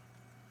Christmas.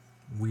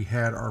 We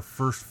had our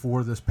first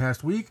 4 this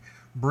past week,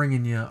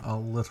 bringing you a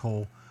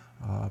little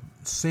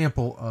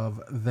sample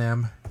of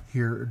them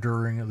here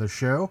during the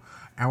show.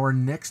 Our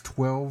next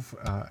 12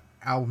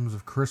 albums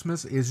of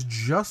Christmas is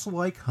Just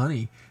Like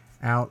Honey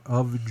out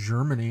of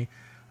Germany.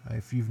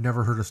 If you've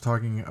never heard us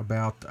talking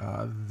about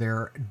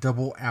their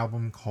double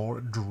album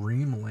called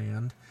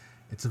Dreamland,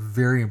 it's a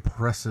very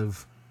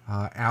impressive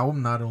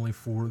album, not only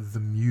for the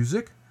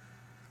music,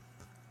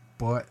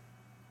 but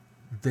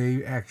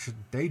they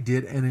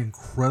did an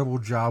incredible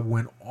job,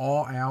 went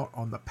all out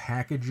on the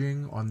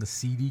packaging, on the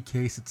CD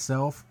case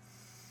itself.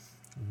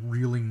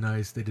 Really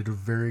nice. They did a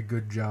very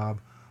good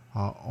job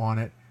on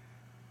it.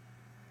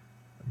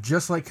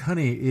 Just Like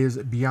Honey is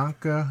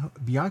Bianca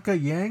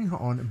Yang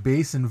on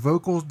bass and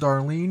vocals,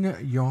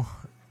 Darlene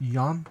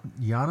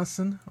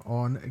Jonasson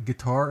on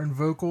guitar and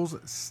vocals,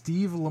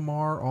 Steve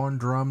Lamar on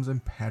drums,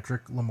 and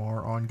Patrick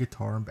Lamar on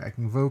guitar and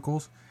backing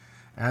vocals.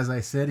 As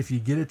I said, if you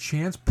get a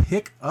chance,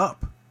 pick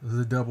up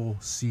the double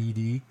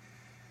CD.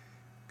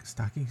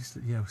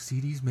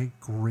 CDs make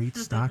great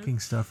stocking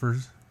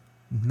stuffers.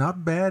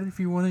 Not bad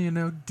if you want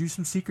to, do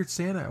some Secret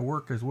Santa at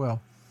work as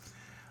well.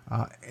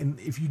 And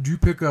if you do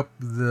pick up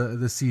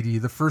the CD,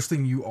 the first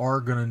thing you are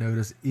going to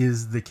notice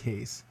is the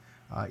case.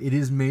 It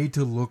is made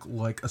to look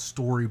like a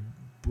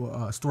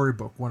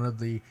storybook, one of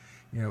the,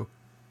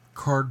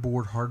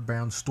 cardboard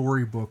hardbound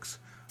storybooks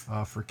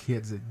for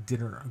kids. It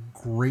did a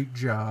great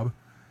job.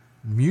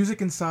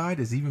 Music inside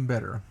is even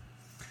better.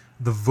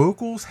 The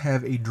vocals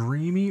have a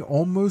dreamy,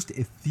 almost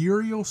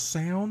ethereal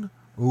sound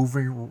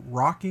over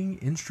rocking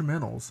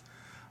instrumentals.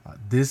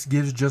 This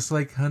gives Just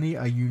Like Honey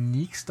a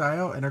unique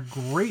style and a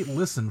great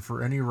listen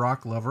for any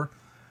rock lover.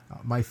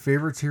 My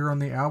favorites here on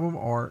the album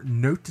are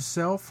Note to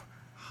Self,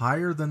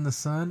 Higher Than the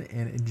Sun,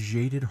 and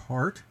Jaded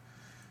Heart.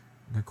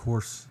 And of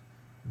course,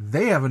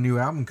 they have a new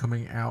album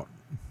coming out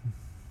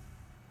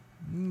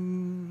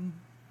 10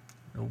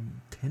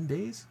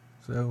 days,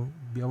 so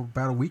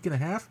about a week and a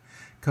half.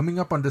 Coming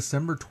up on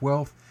December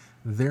 12th,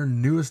 their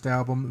newest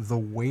album, The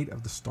Weight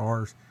of the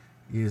Stars,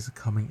 is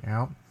coming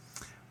out.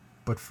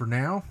 But for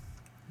now,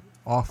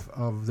 off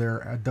of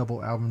their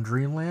double album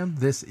Dreamland,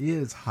 this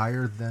is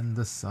Higher Than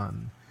the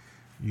Sun.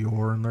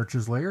 You're in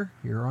Lurch's Lair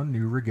here on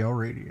New Regale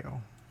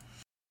Radio.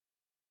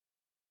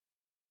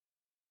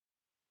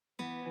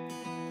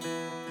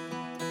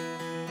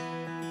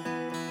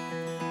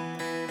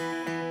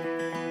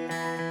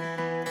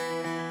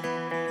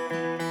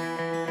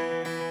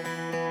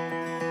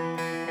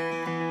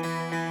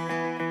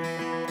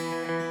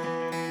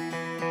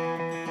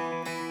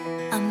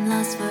 I'm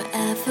lost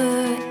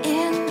forever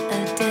in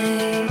a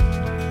day.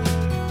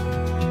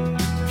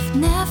 I've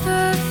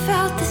never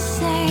felt the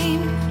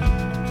same.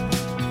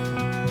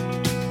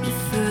 The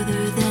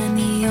further than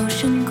the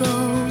ocean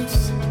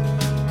goes,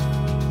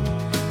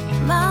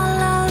 my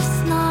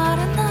love's not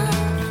enough.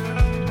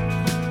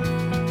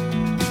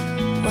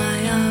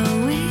 Why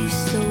are we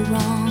so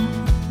wrong?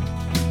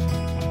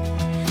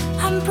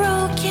 I'm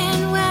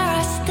broken where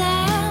I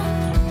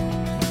stand.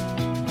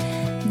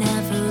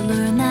 Never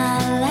learn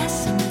that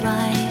lesson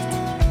right.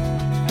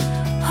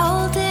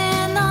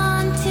 Holding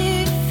on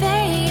to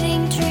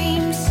fading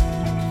dreams,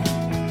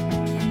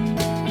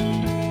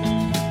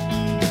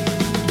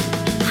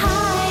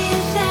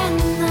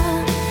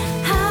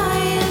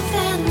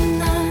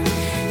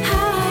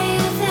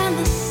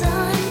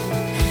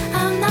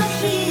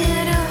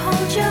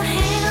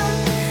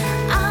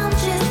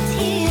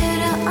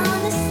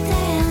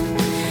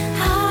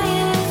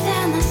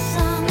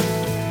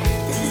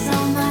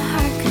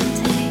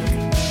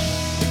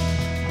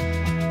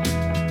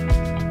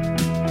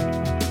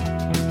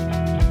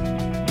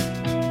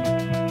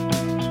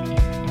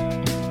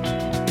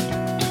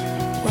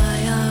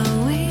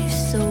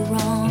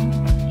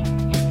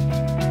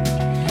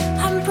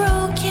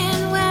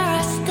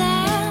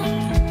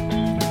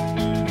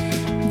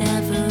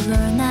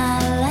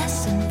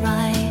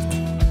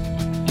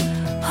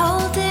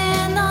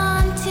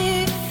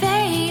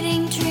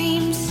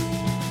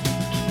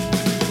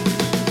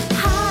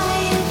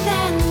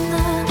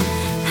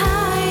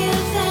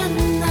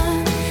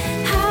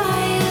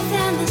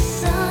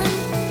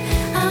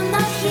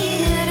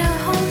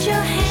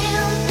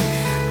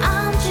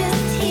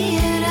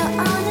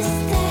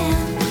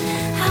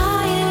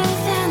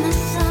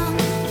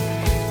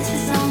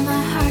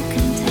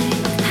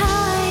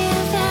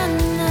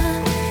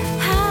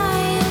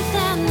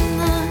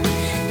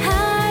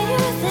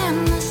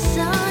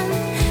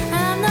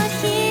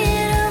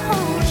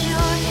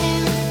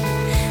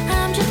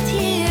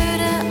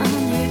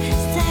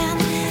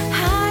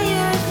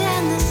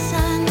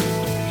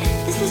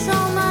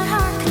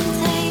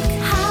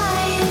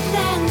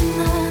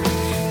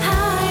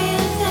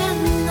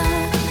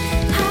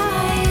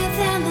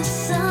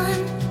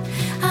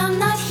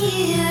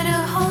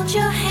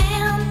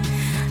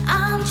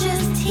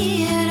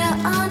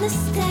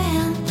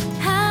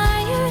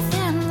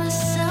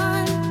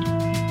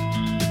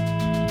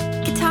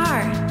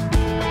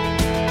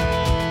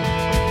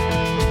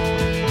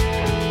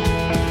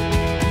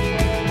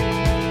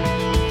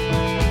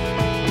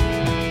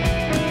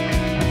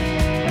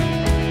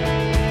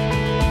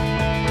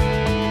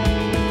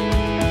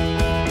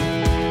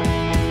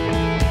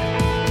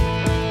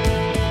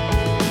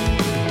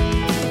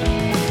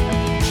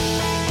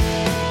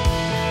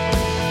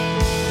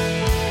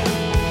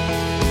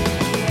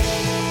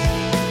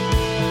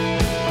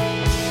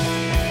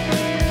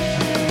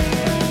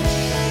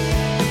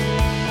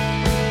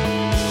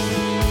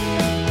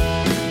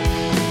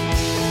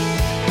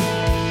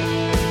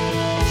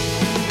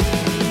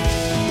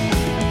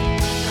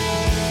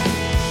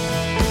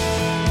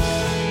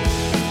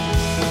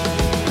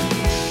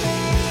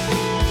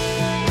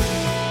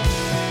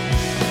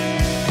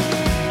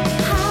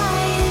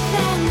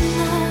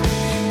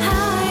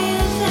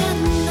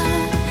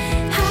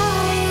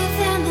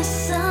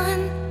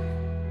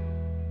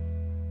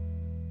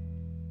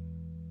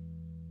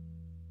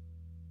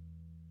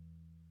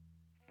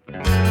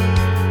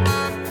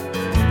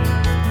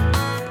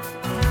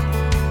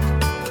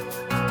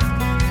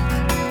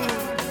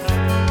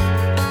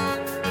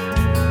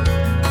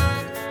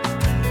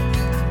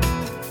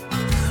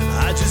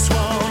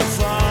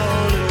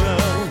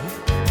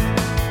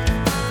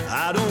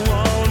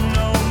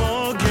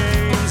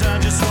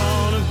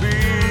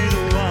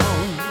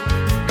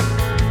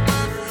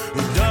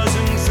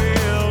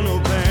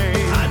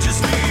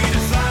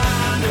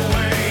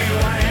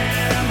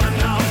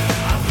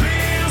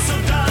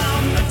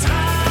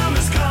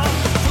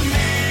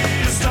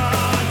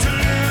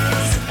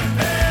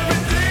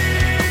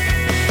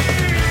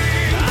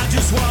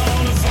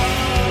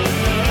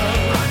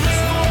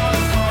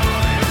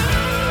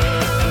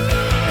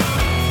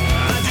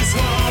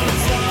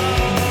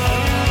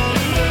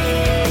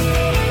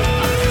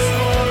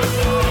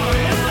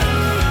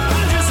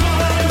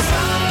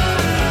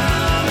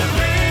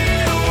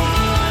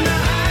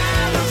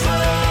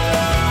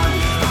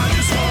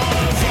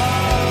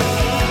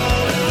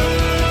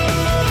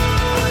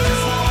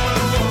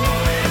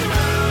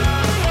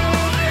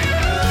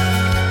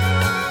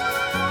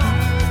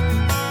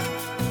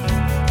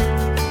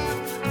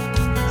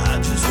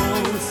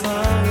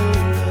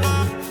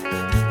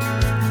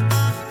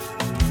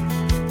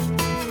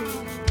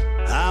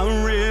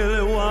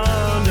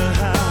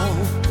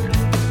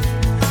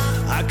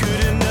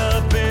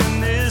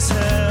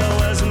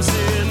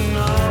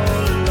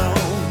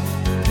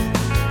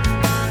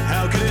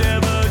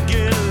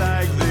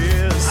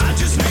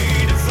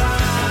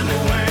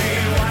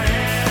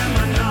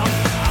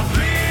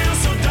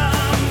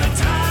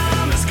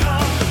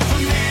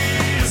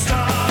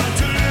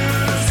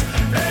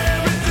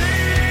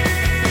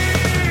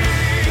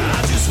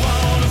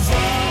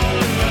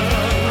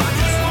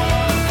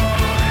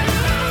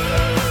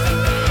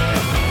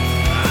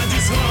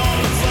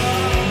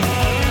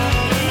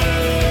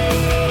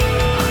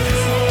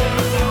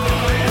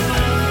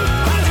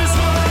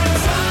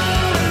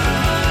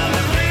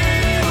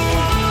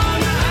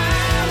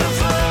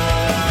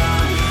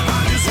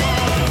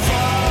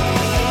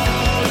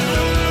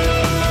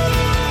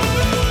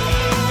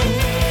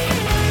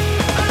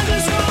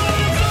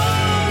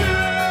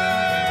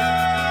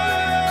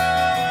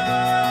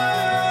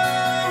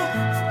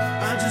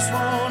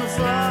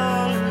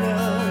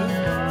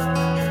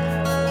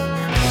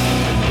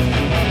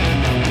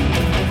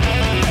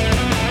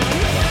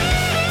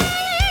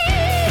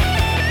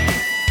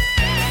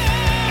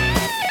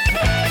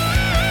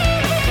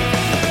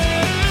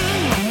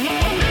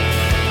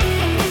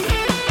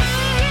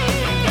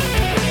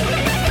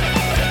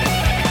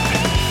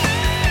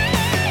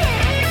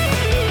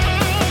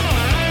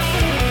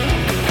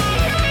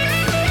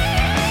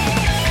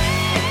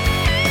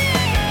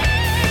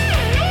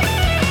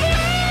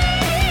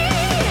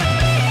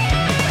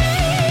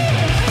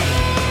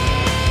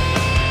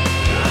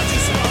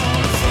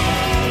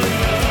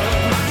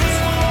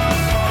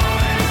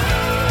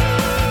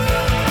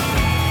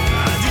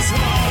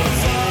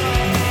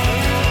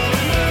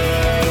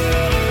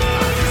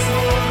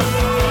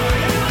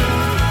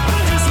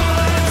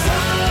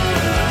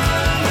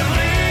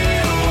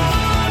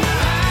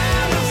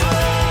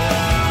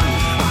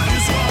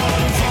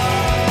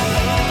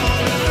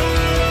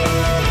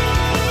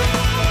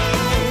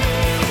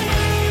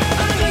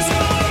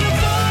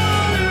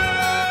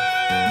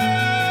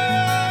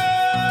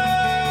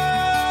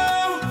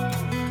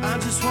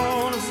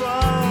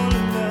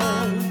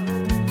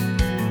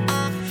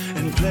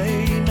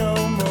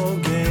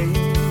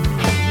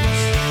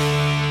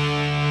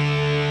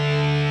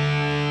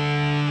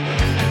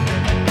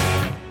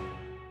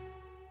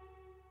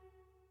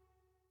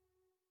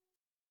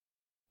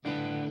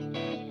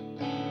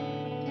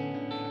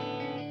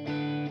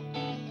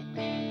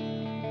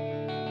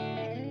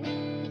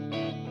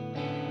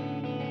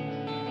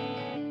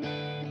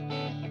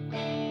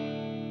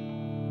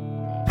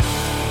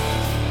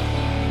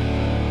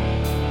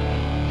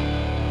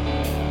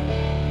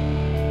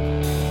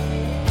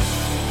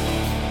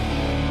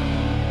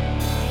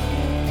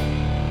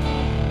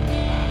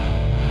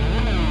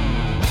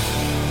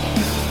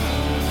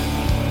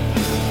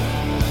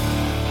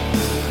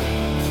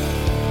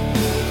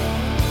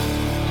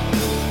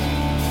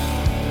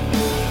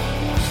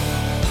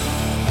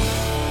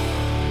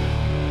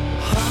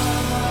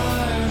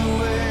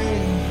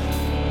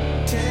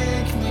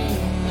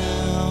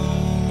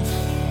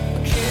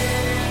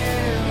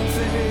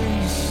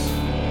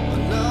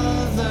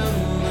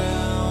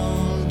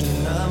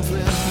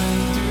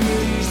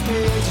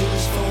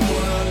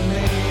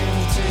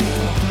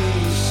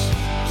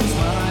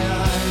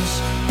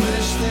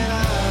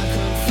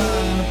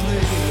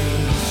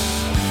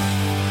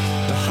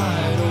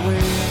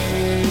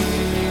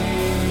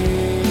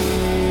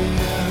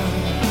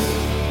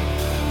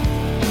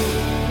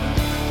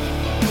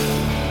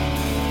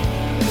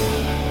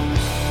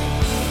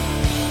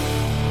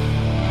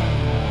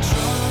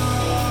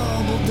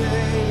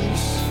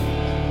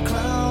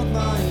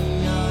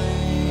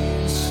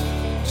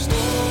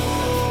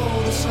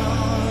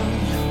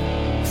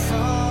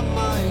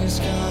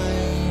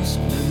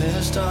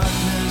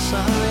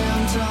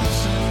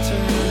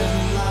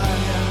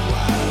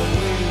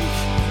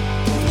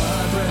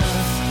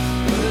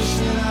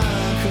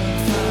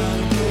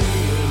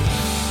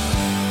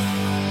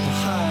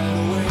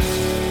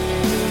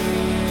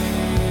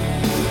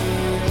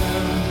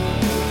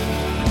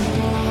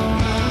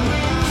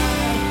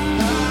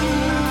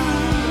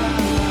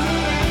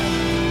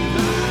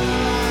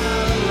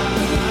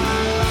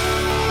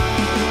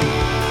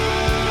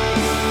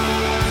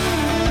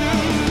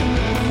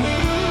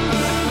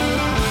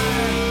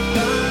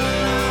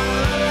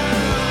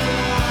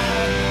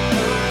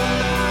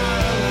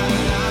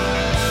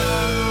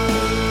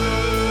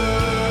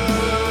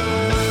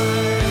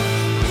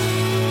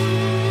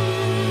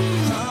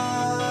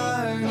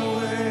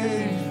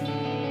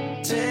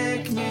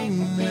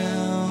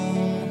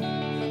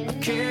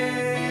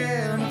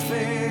 can't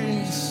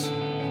face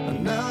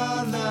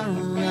another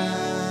round.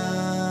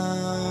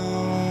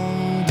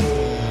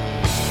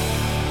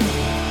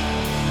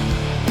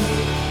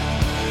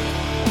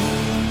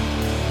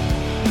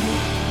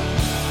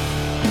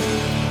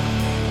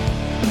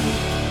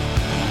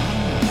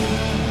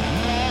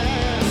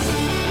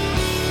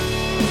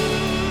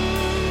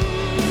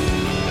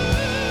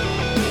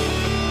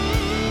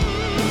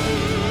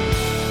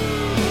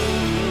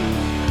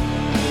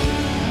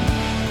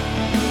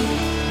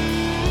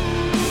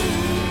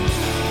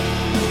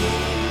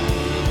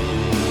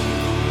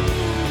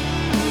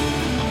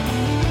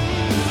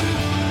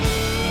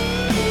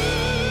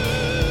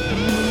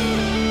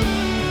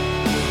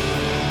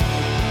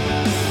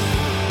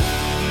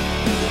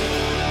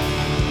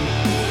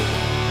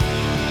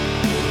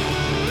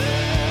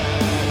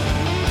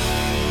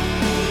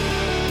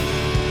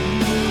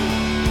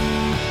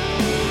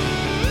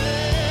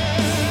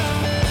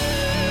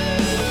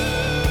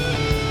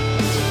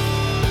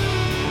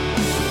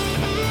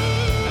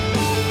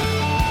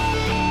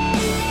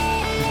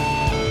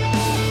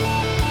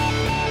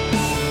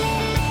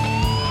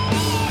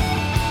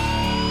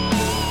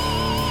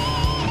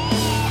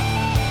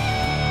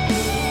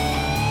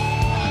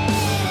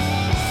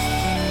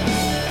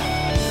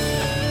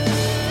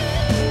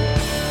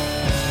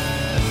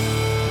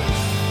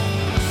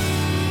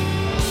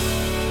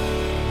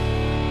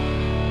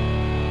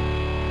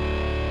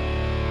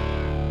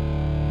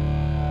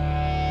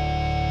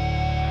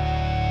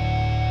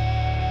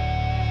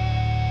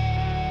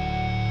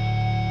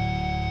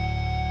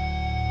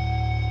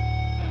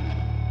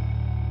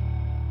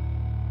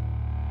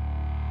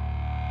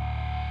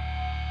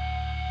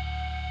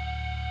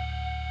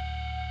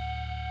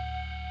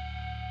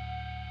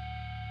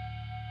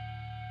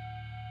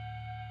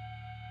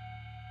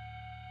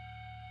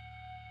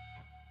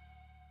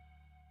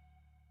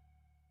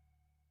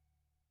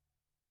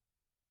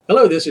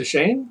 Hello, this is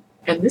Shane.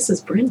 And this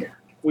is Brenda.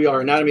 We are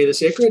Anatomy of the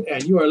Sacred,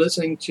 and you are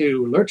listening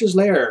to Lurch's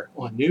Lair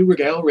on New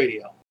Regale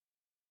Radio.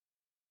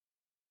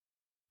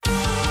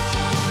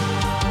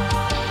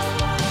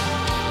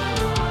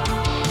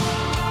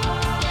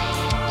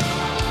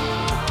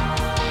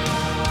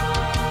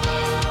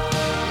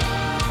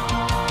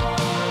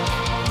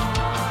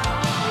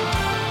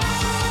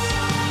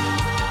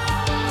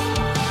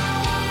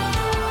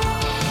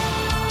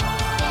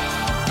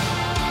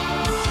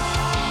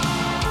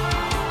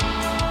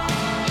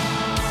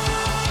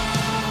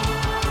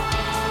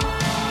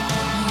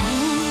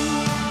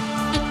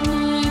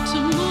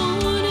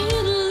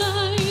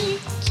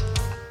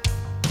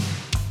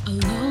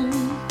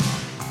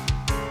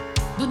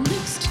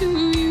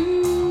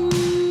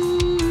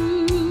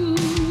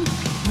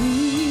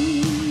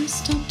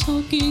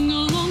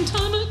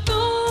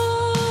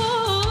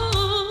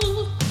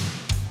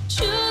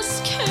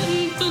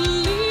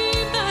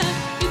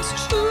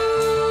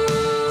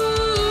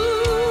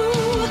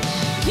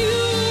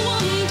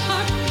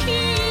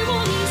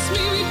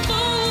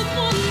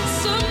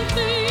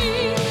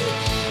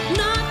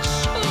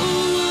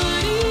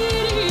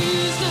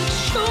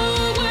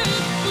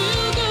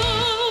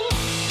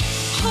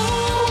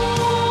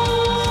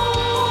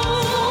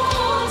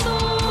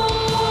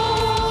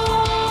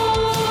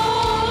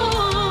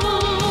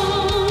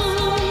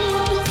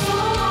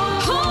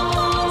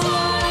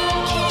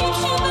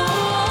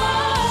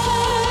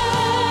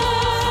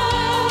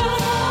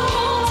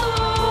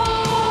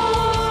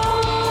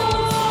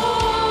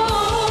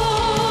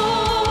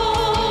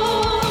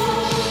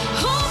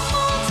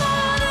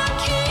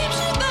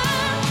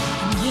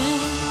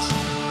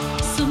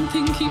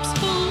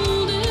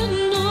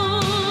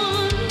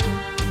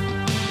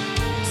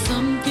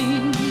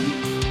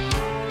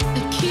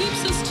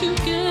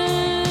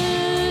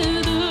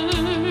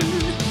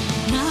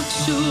 Not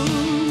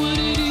sure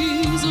what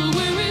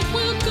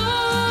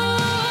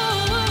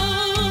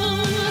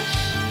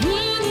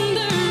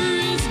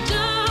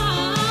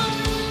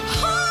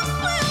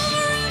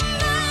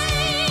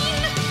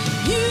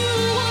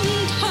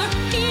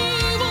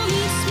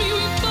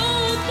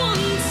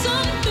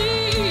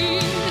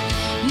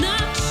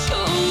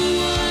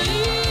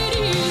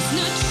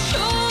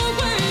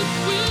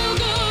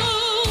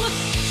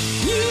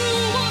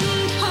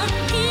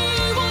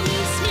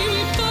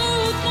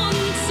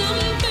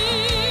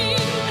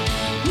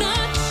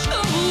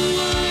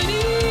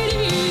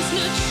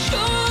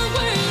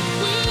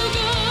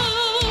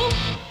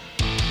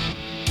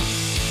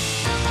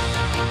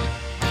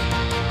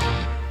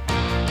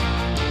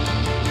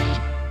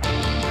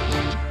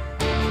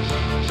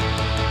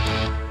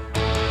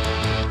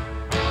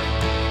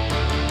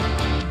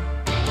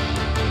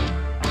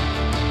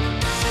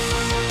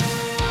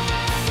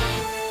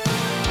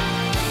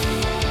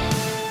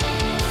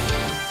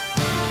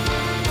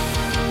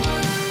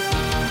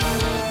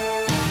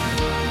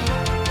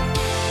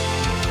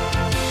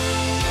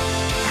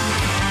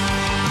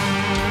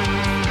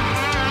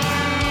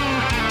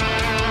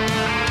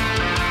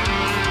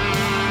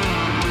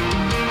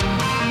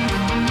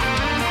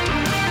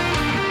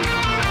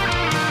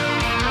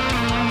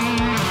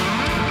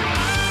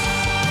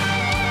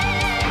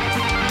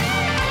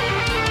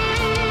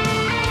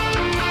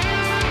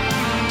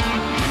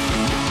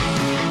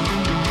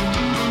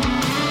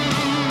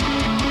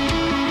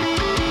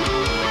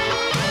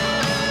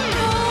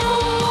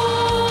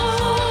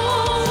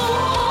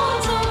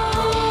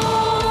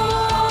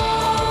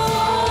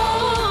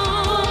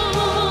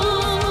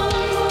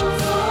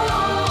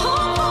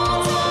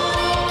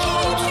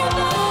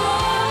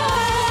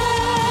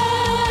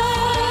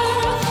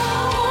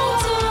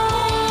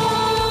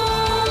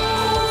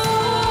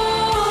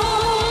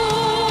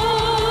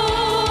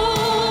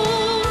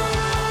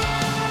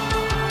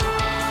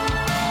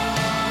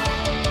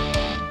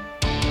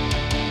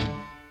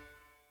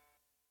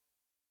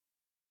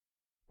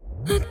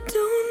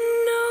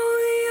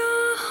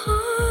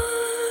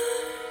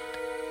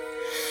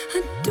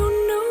I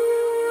don't know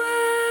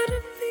where to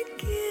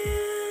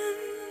begin,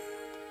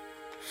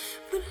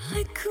 but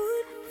I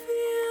could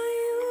feel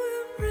you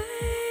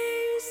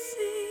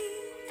erasing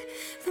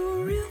the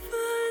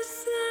rivers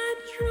I'd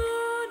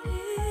drawn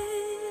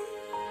in.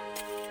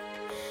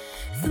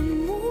 The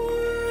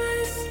more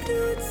I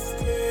stood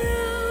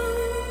still,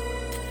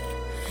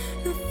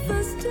 the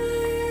faster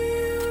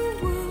you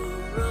were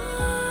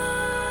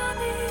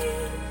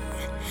running.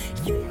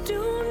 You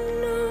don't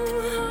know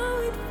how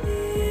it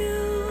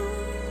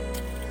feels,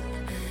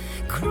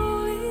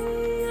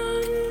 crawling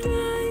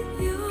under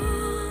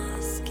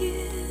your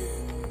skin.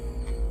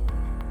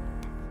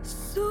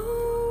 So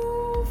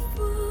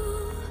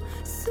far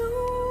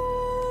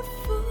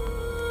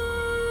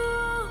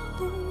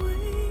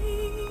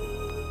away.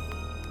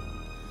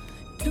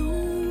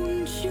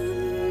 Don't you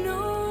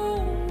know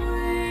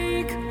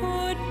we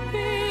could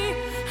be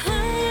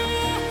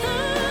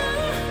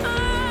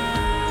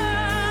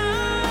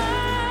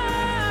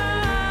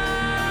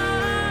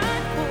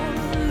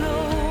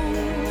alone?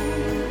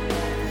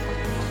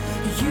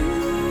 You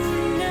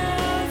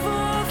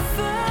never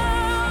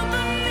fell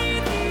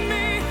beneath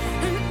me,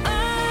 and I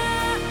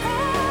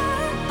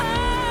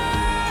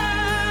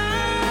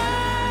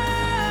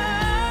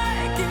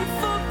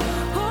give up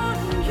on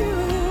you,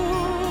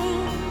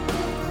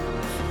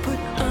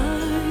 but I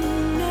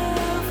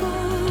never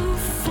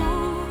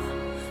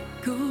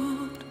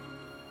forgot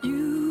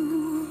you.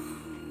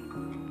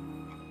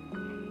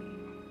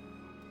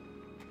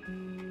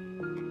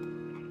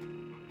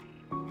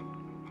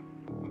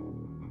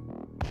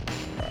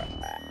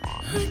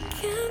 I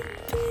can't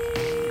be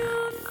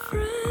your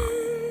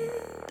friend.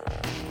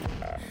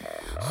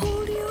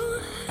 Hold your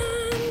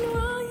hand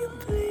while you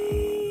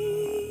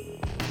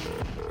bleed.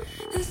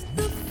 There's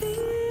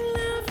nothing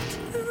left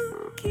to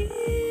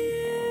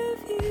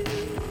give you,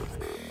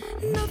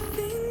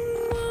 nothing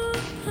more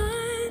I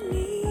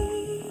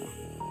need.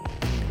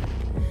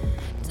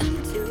 Time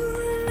to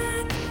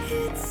let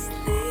it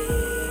sleep.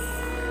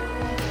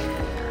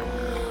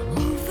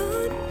 All the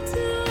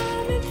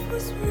damage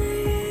was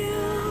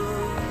real,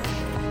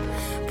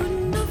 but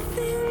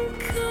nothing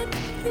cut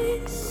me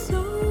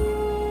so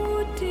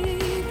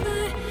deep I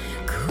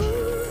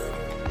could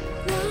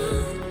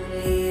not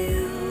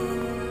heal.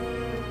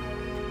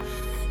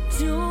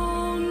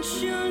 Don't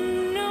you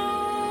know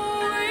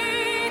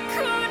we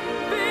could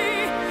be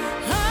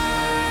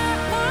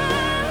alone?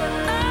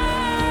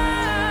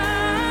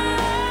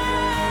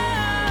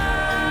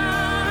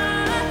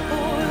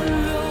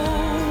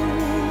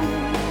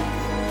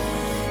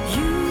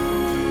 You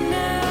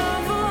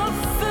never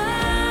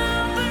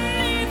fell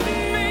beneath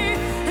me,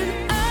 and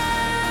I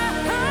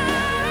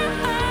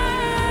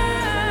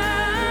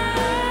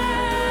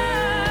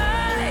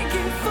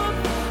give up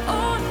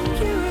on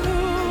you,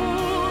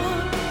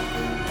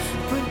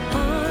 but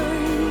I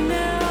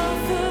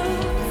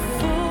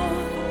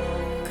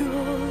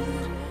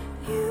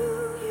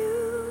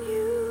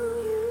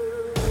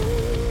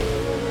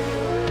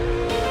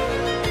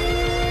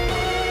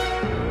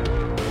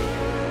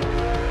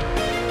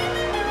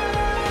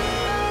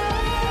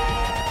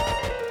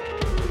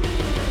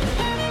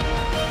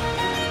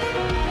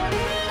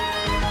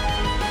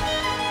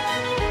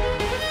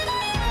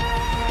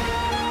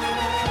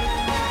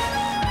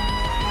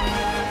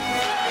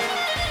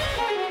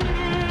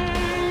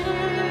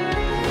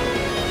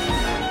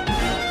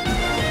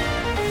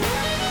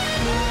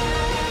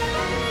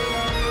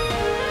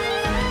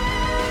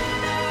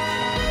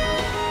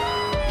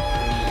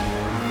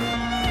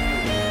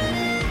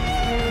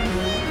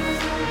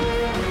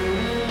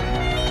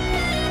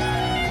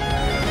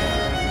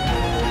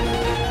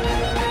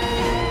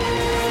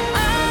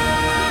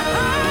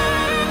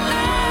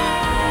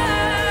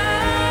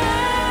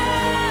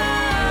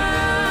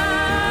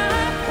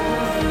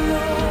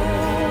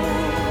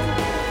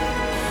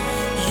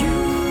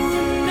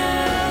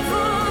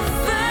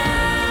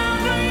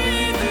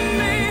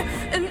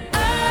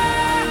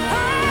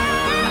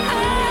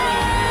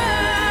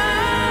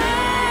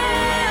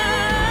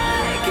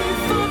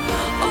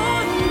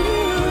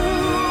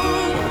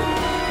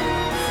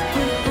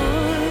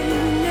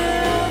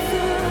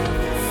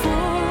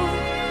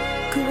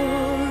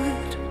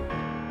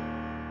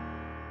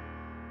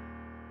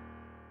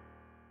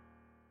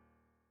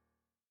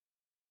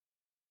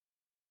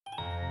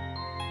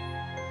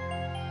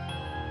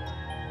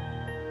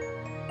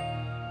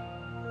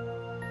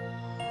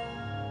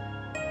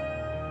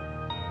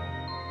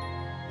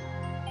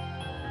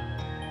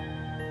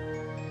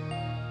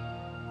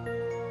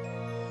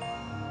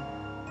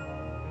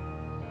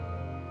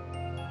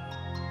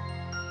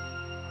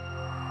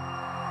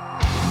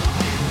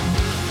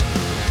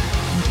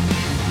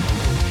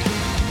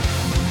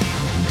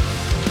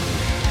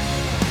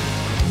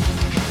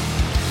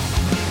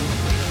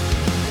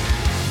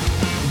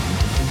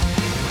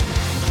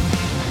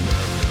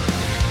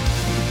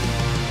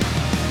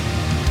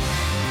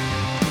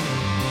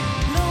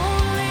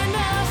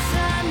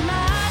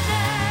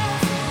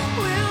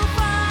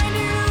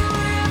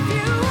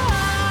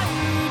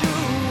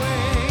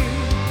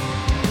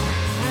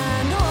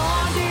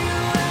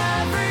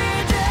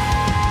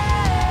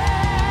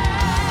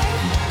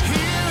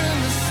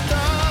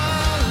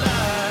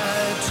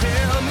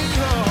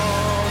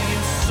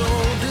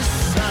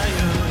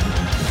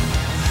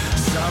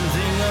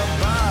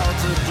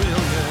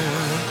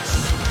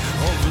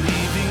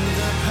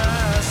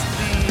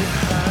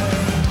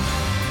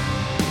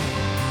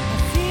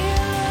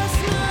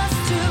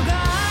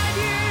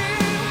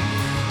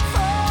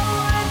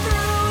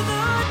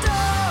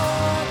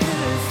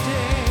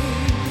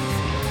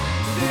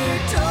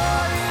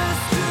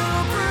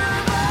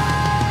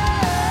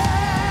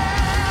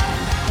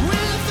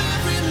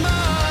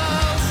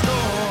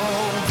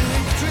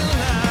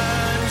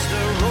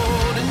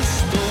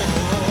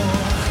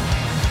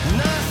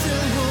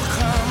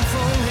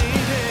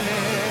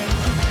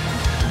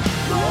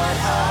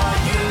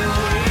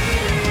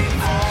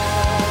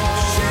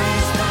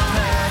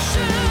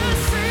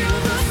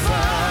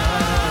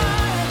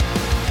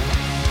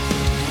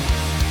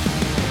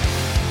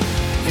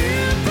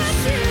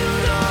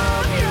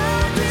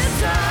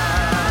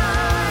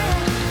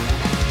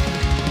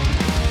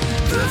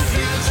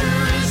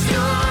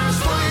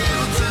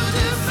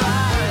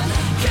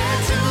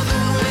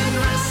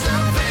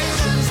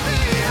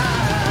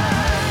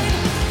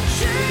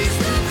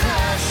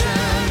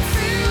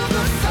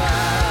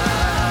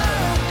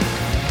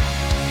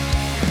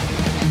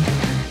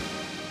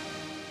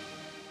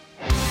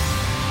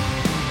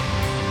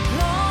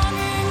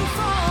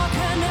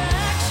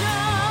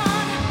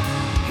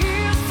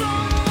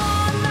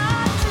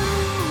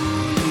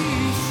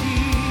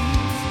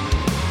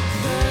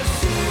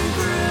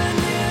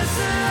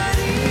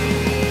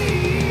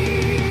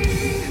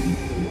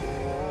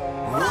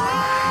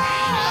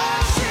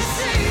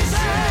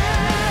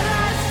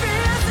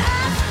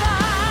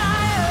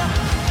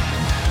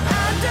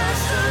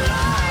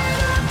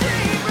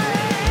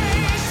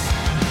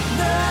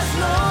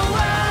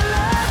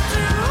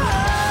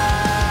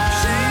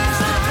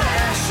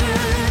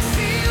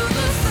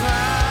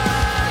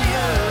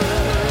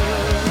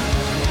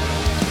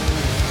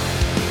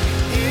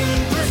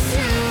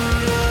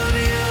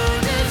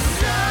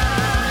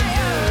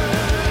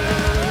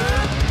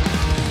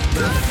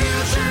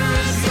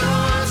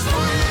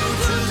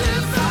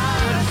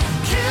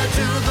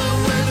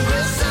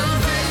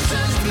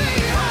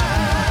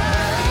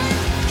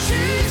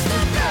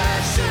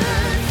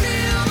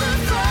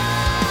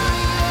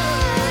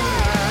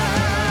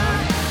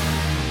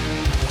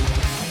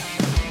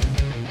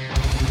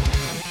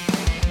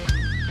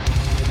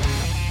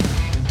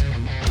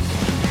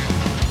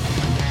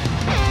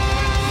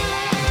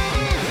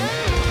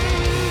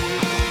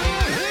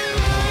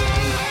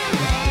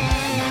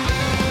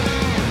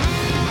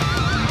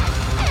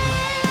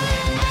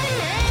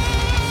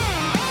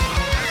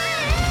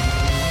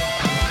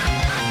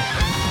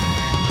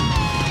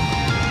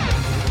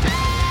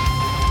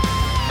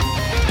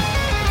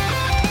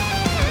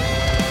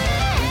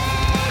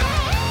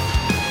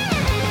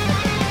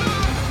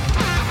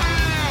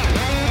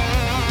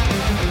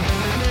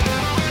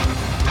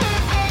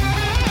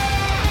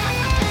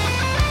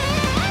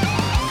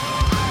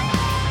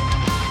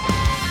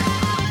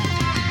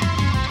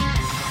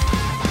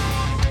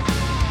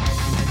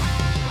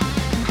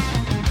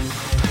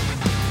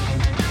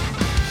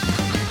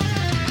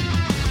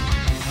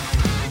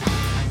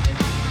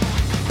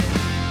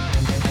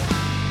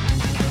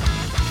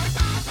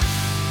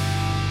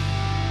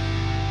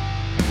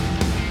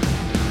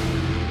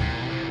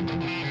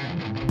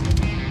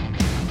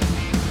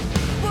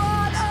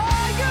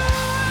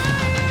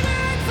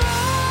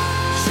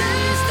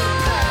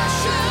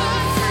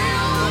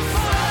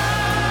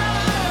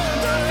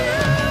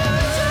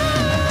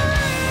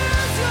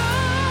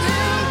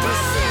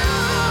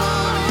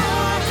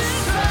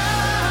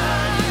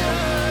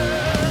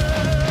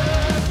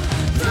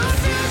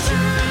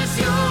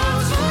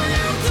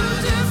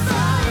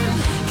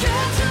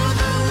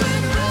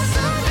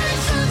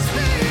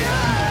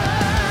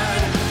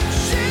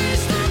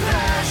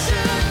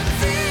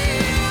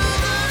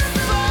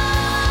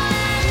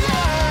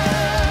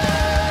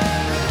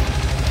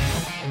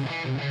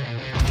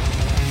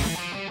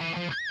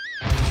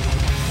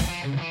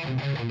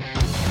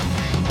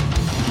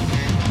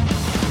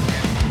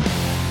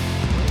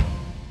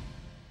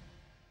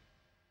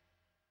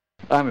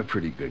I'm a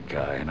pretty good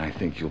guy, and I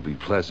think you'll be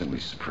pleasantly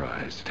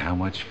surprised at how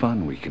much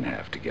fun we can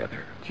have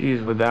together.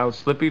 Geez, without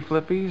slippy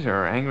flippies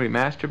or angry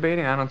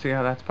masturbating, I don't see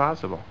how that's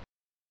possible.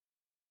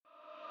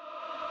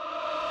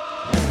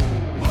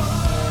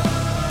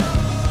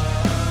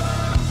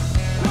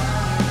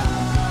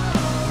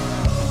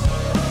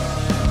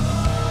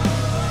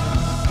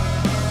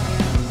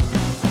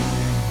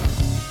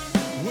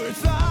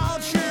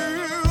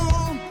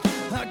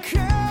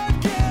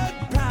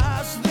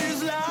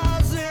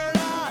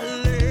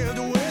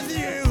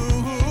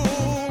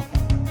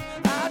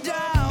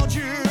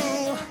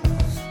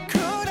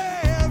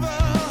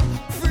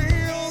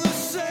 Feel the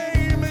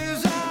same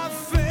as I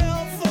feel.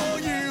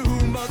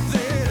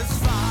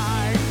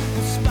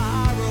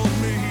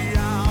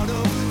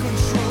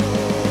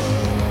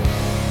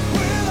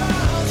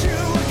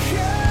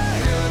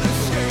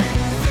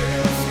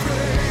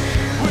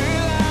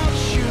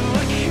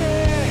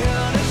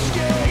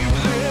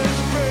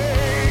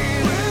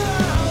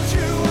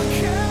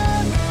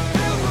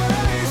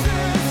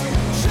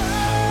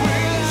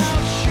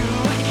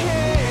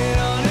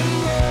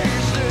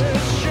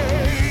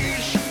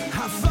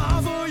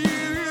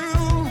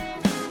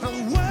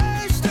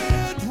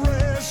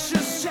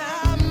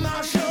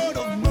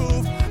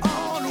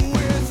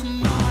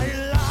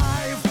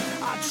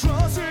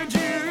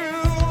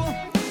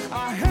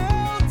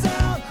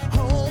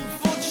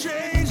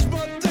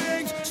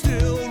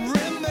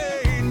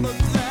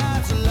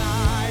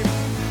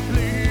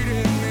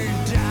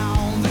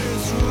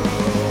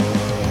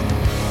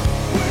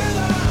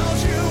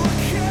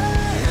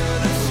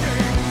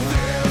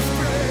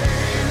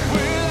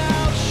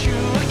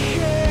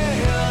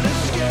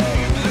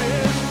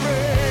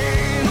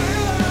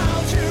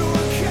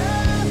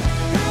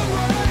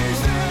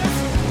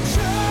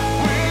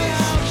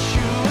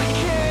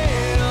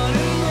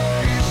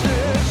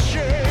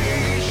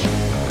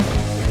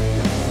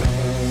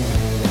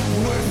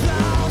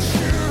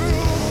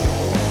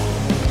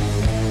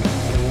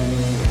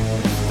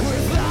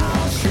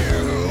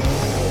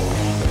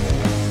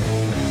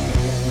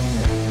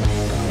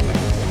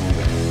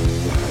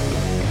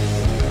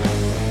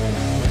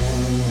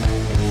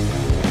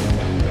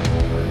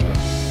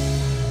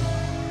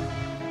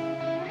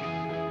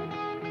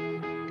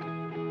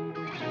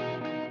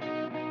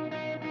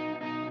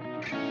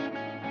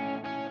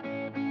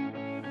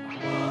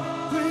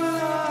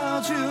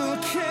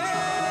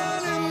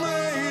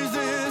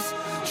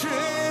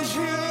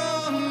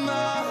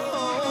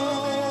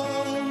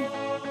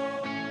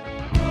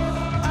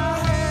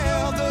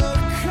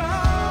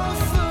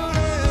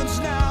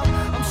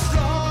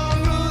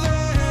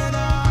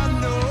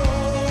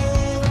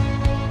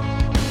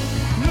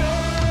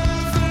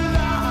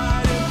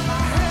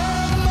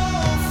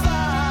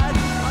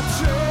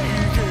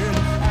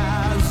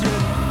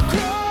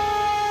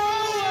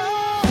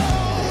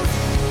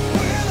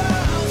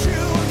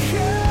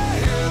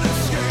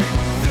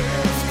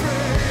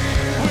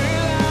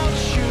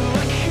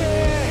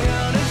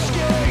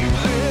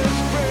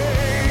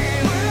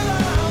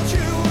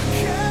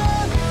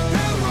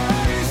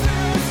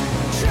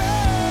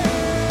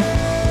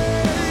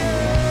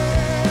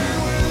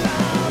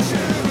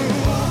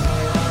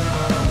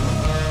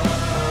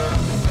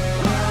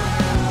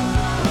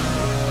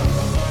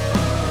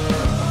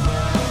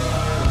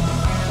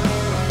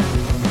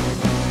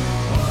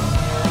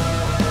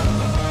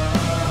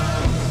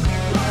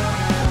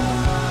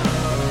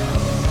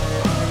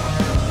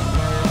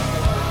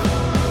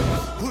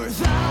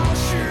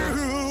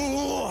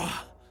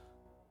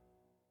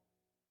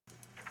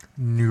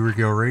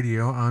 Regale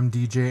Radio. I'm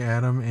DJ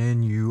Adam,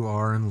 and you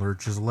are in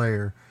Lurch's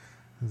Lair.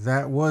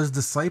 That was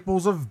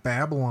Disciples of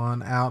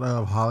Babylon out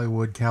of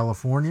Hollywood,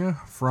 California.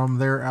 From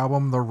their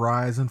album The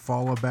Rise and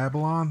Fall of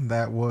Babylon,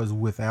 that was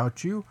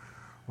Without You.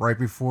 Right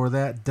before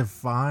that,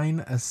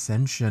 Divine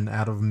Ascension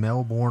out of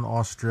Melbourne,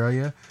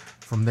 Australia.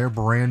 From their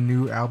brand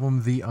new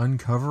album The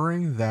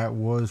Uncovering, that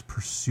was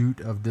Pursuit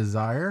of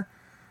Desire.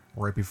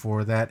 Right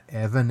before that,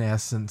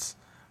 Evanescence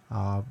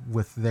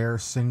with their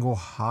single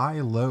High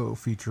Low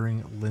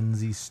featuring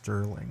Lindsey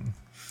Sterling.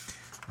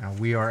 Now,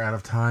 we are out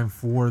of time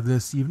for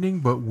this evening,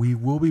 but we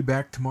will be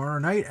back tomorrow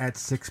night at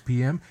 6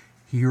 p.m.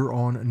 here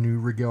on New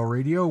Regale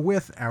Radio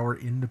with our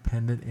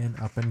independent and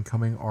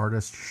up-and-coming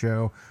artist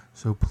show,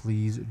 so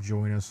please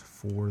join us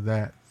for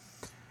that.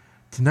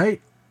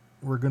 Tonight,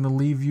 we're going to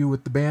leave you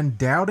with the band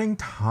Doubting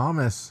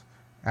Thomas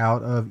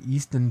out of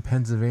Easton,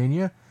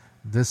 Pennsylvania.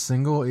 This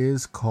single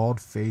is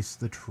called Face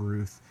the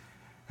Truth.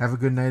 Have a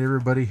good night,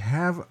 everybody.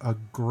 Have a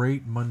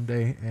great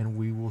Monday, and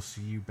we will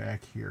see you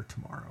back here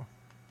tomorrow.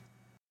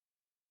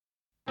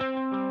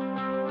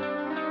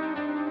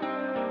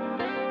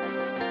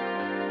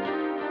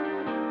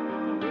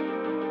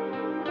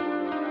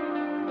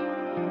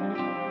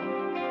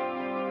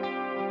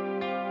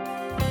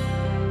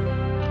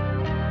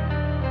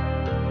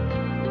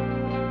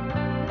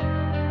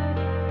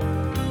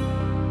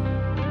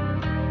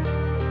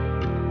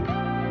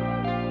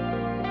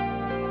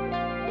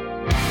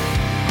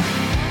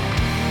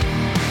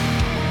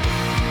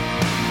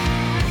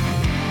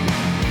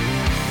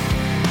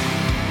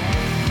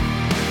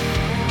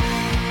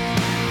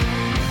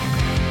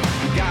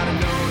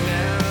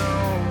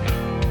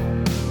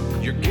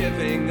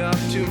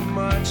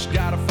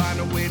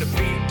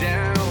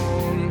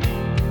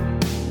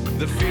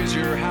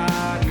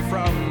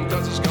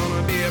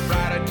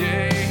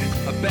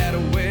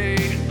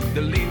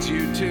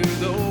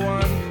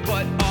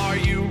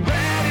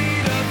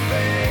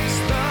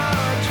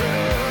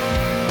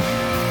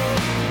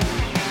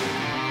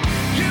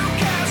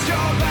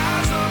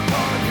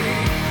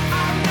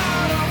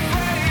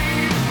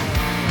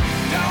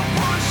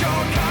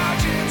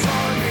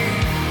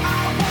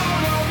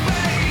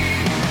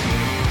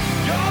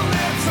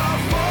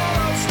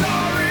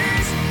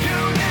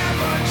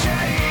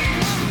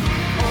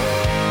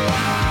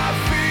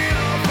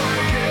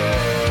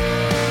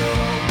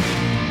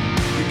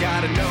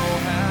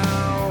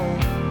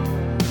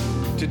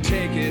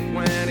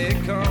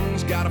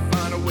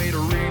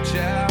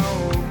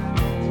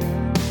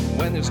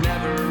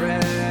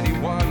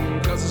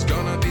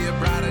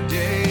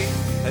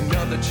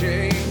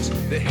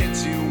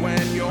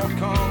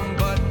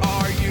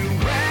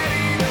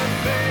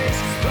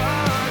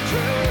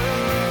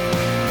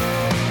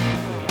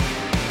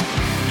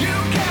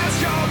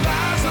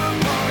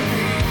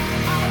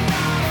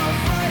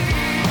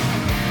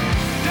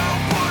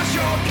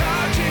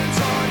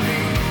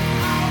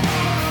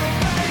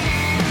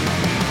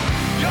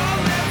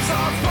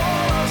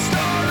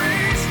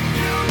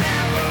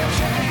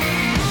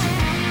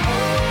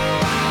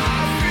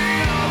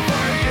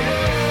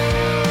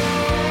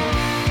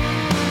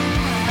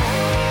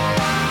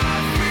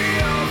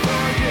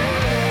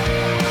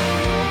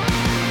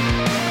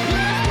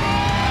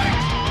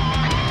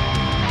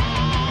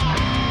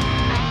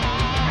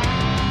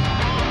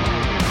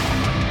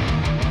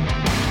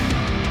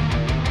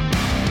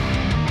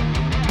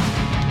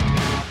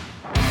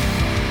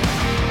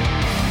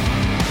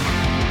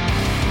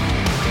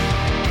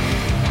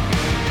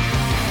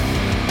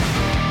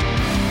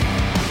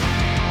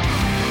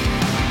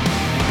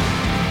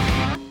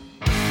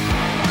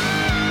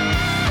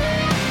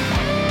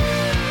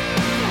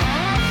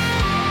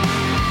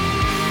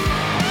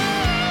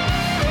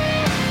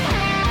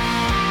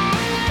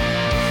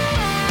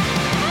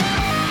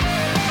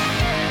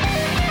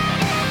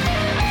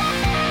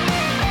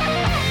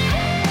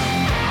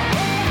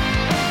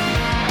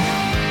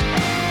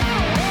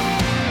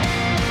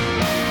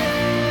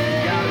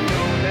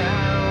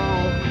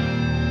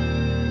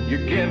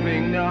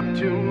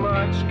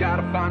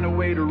 Gotta find a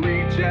way to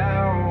reach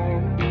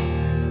out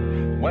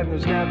when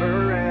there's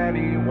never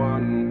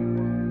anyone.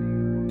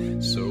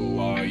 So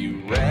are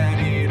you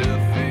ready to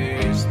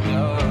face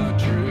the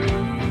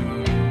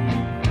truth?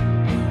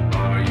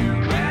 Are you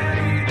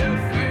ready to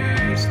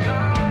face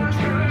the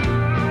truth?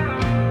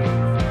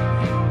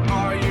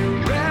 Are you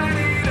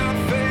ready to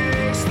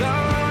face the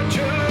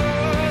truth?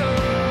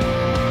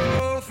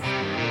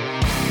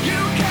 You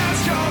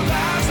cast your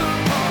lies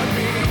upon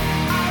me.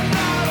 I'm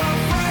not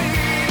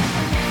afraid.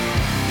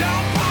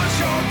 Don't push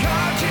your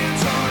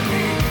conscience on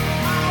me.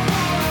 I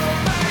won't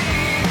obey.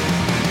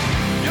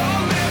 Your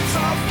lips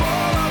are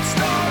full of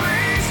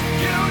stories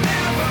you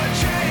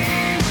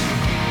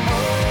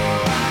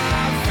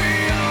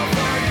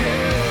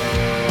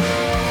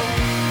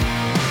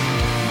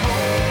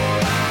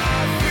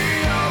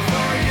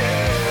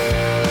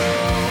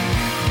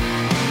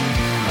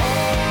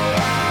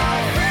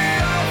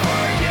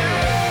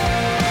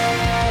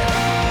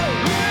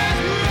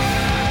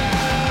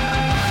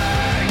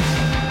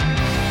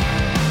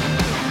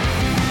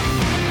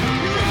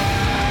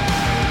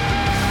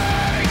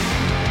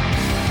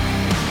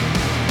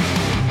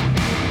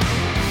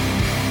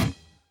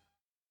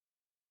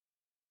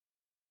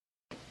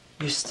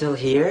still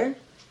here?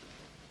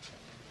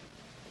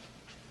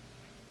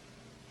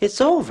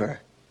 It's over.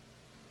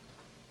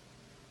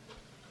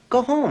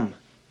 Go home.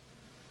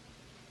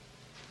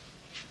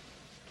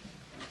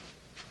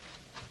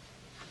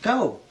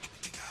 Go.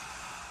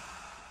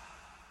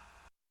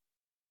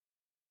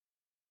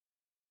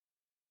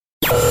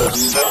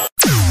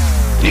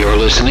 You're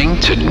listening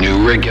to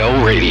New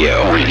Regel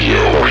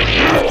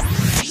Radio.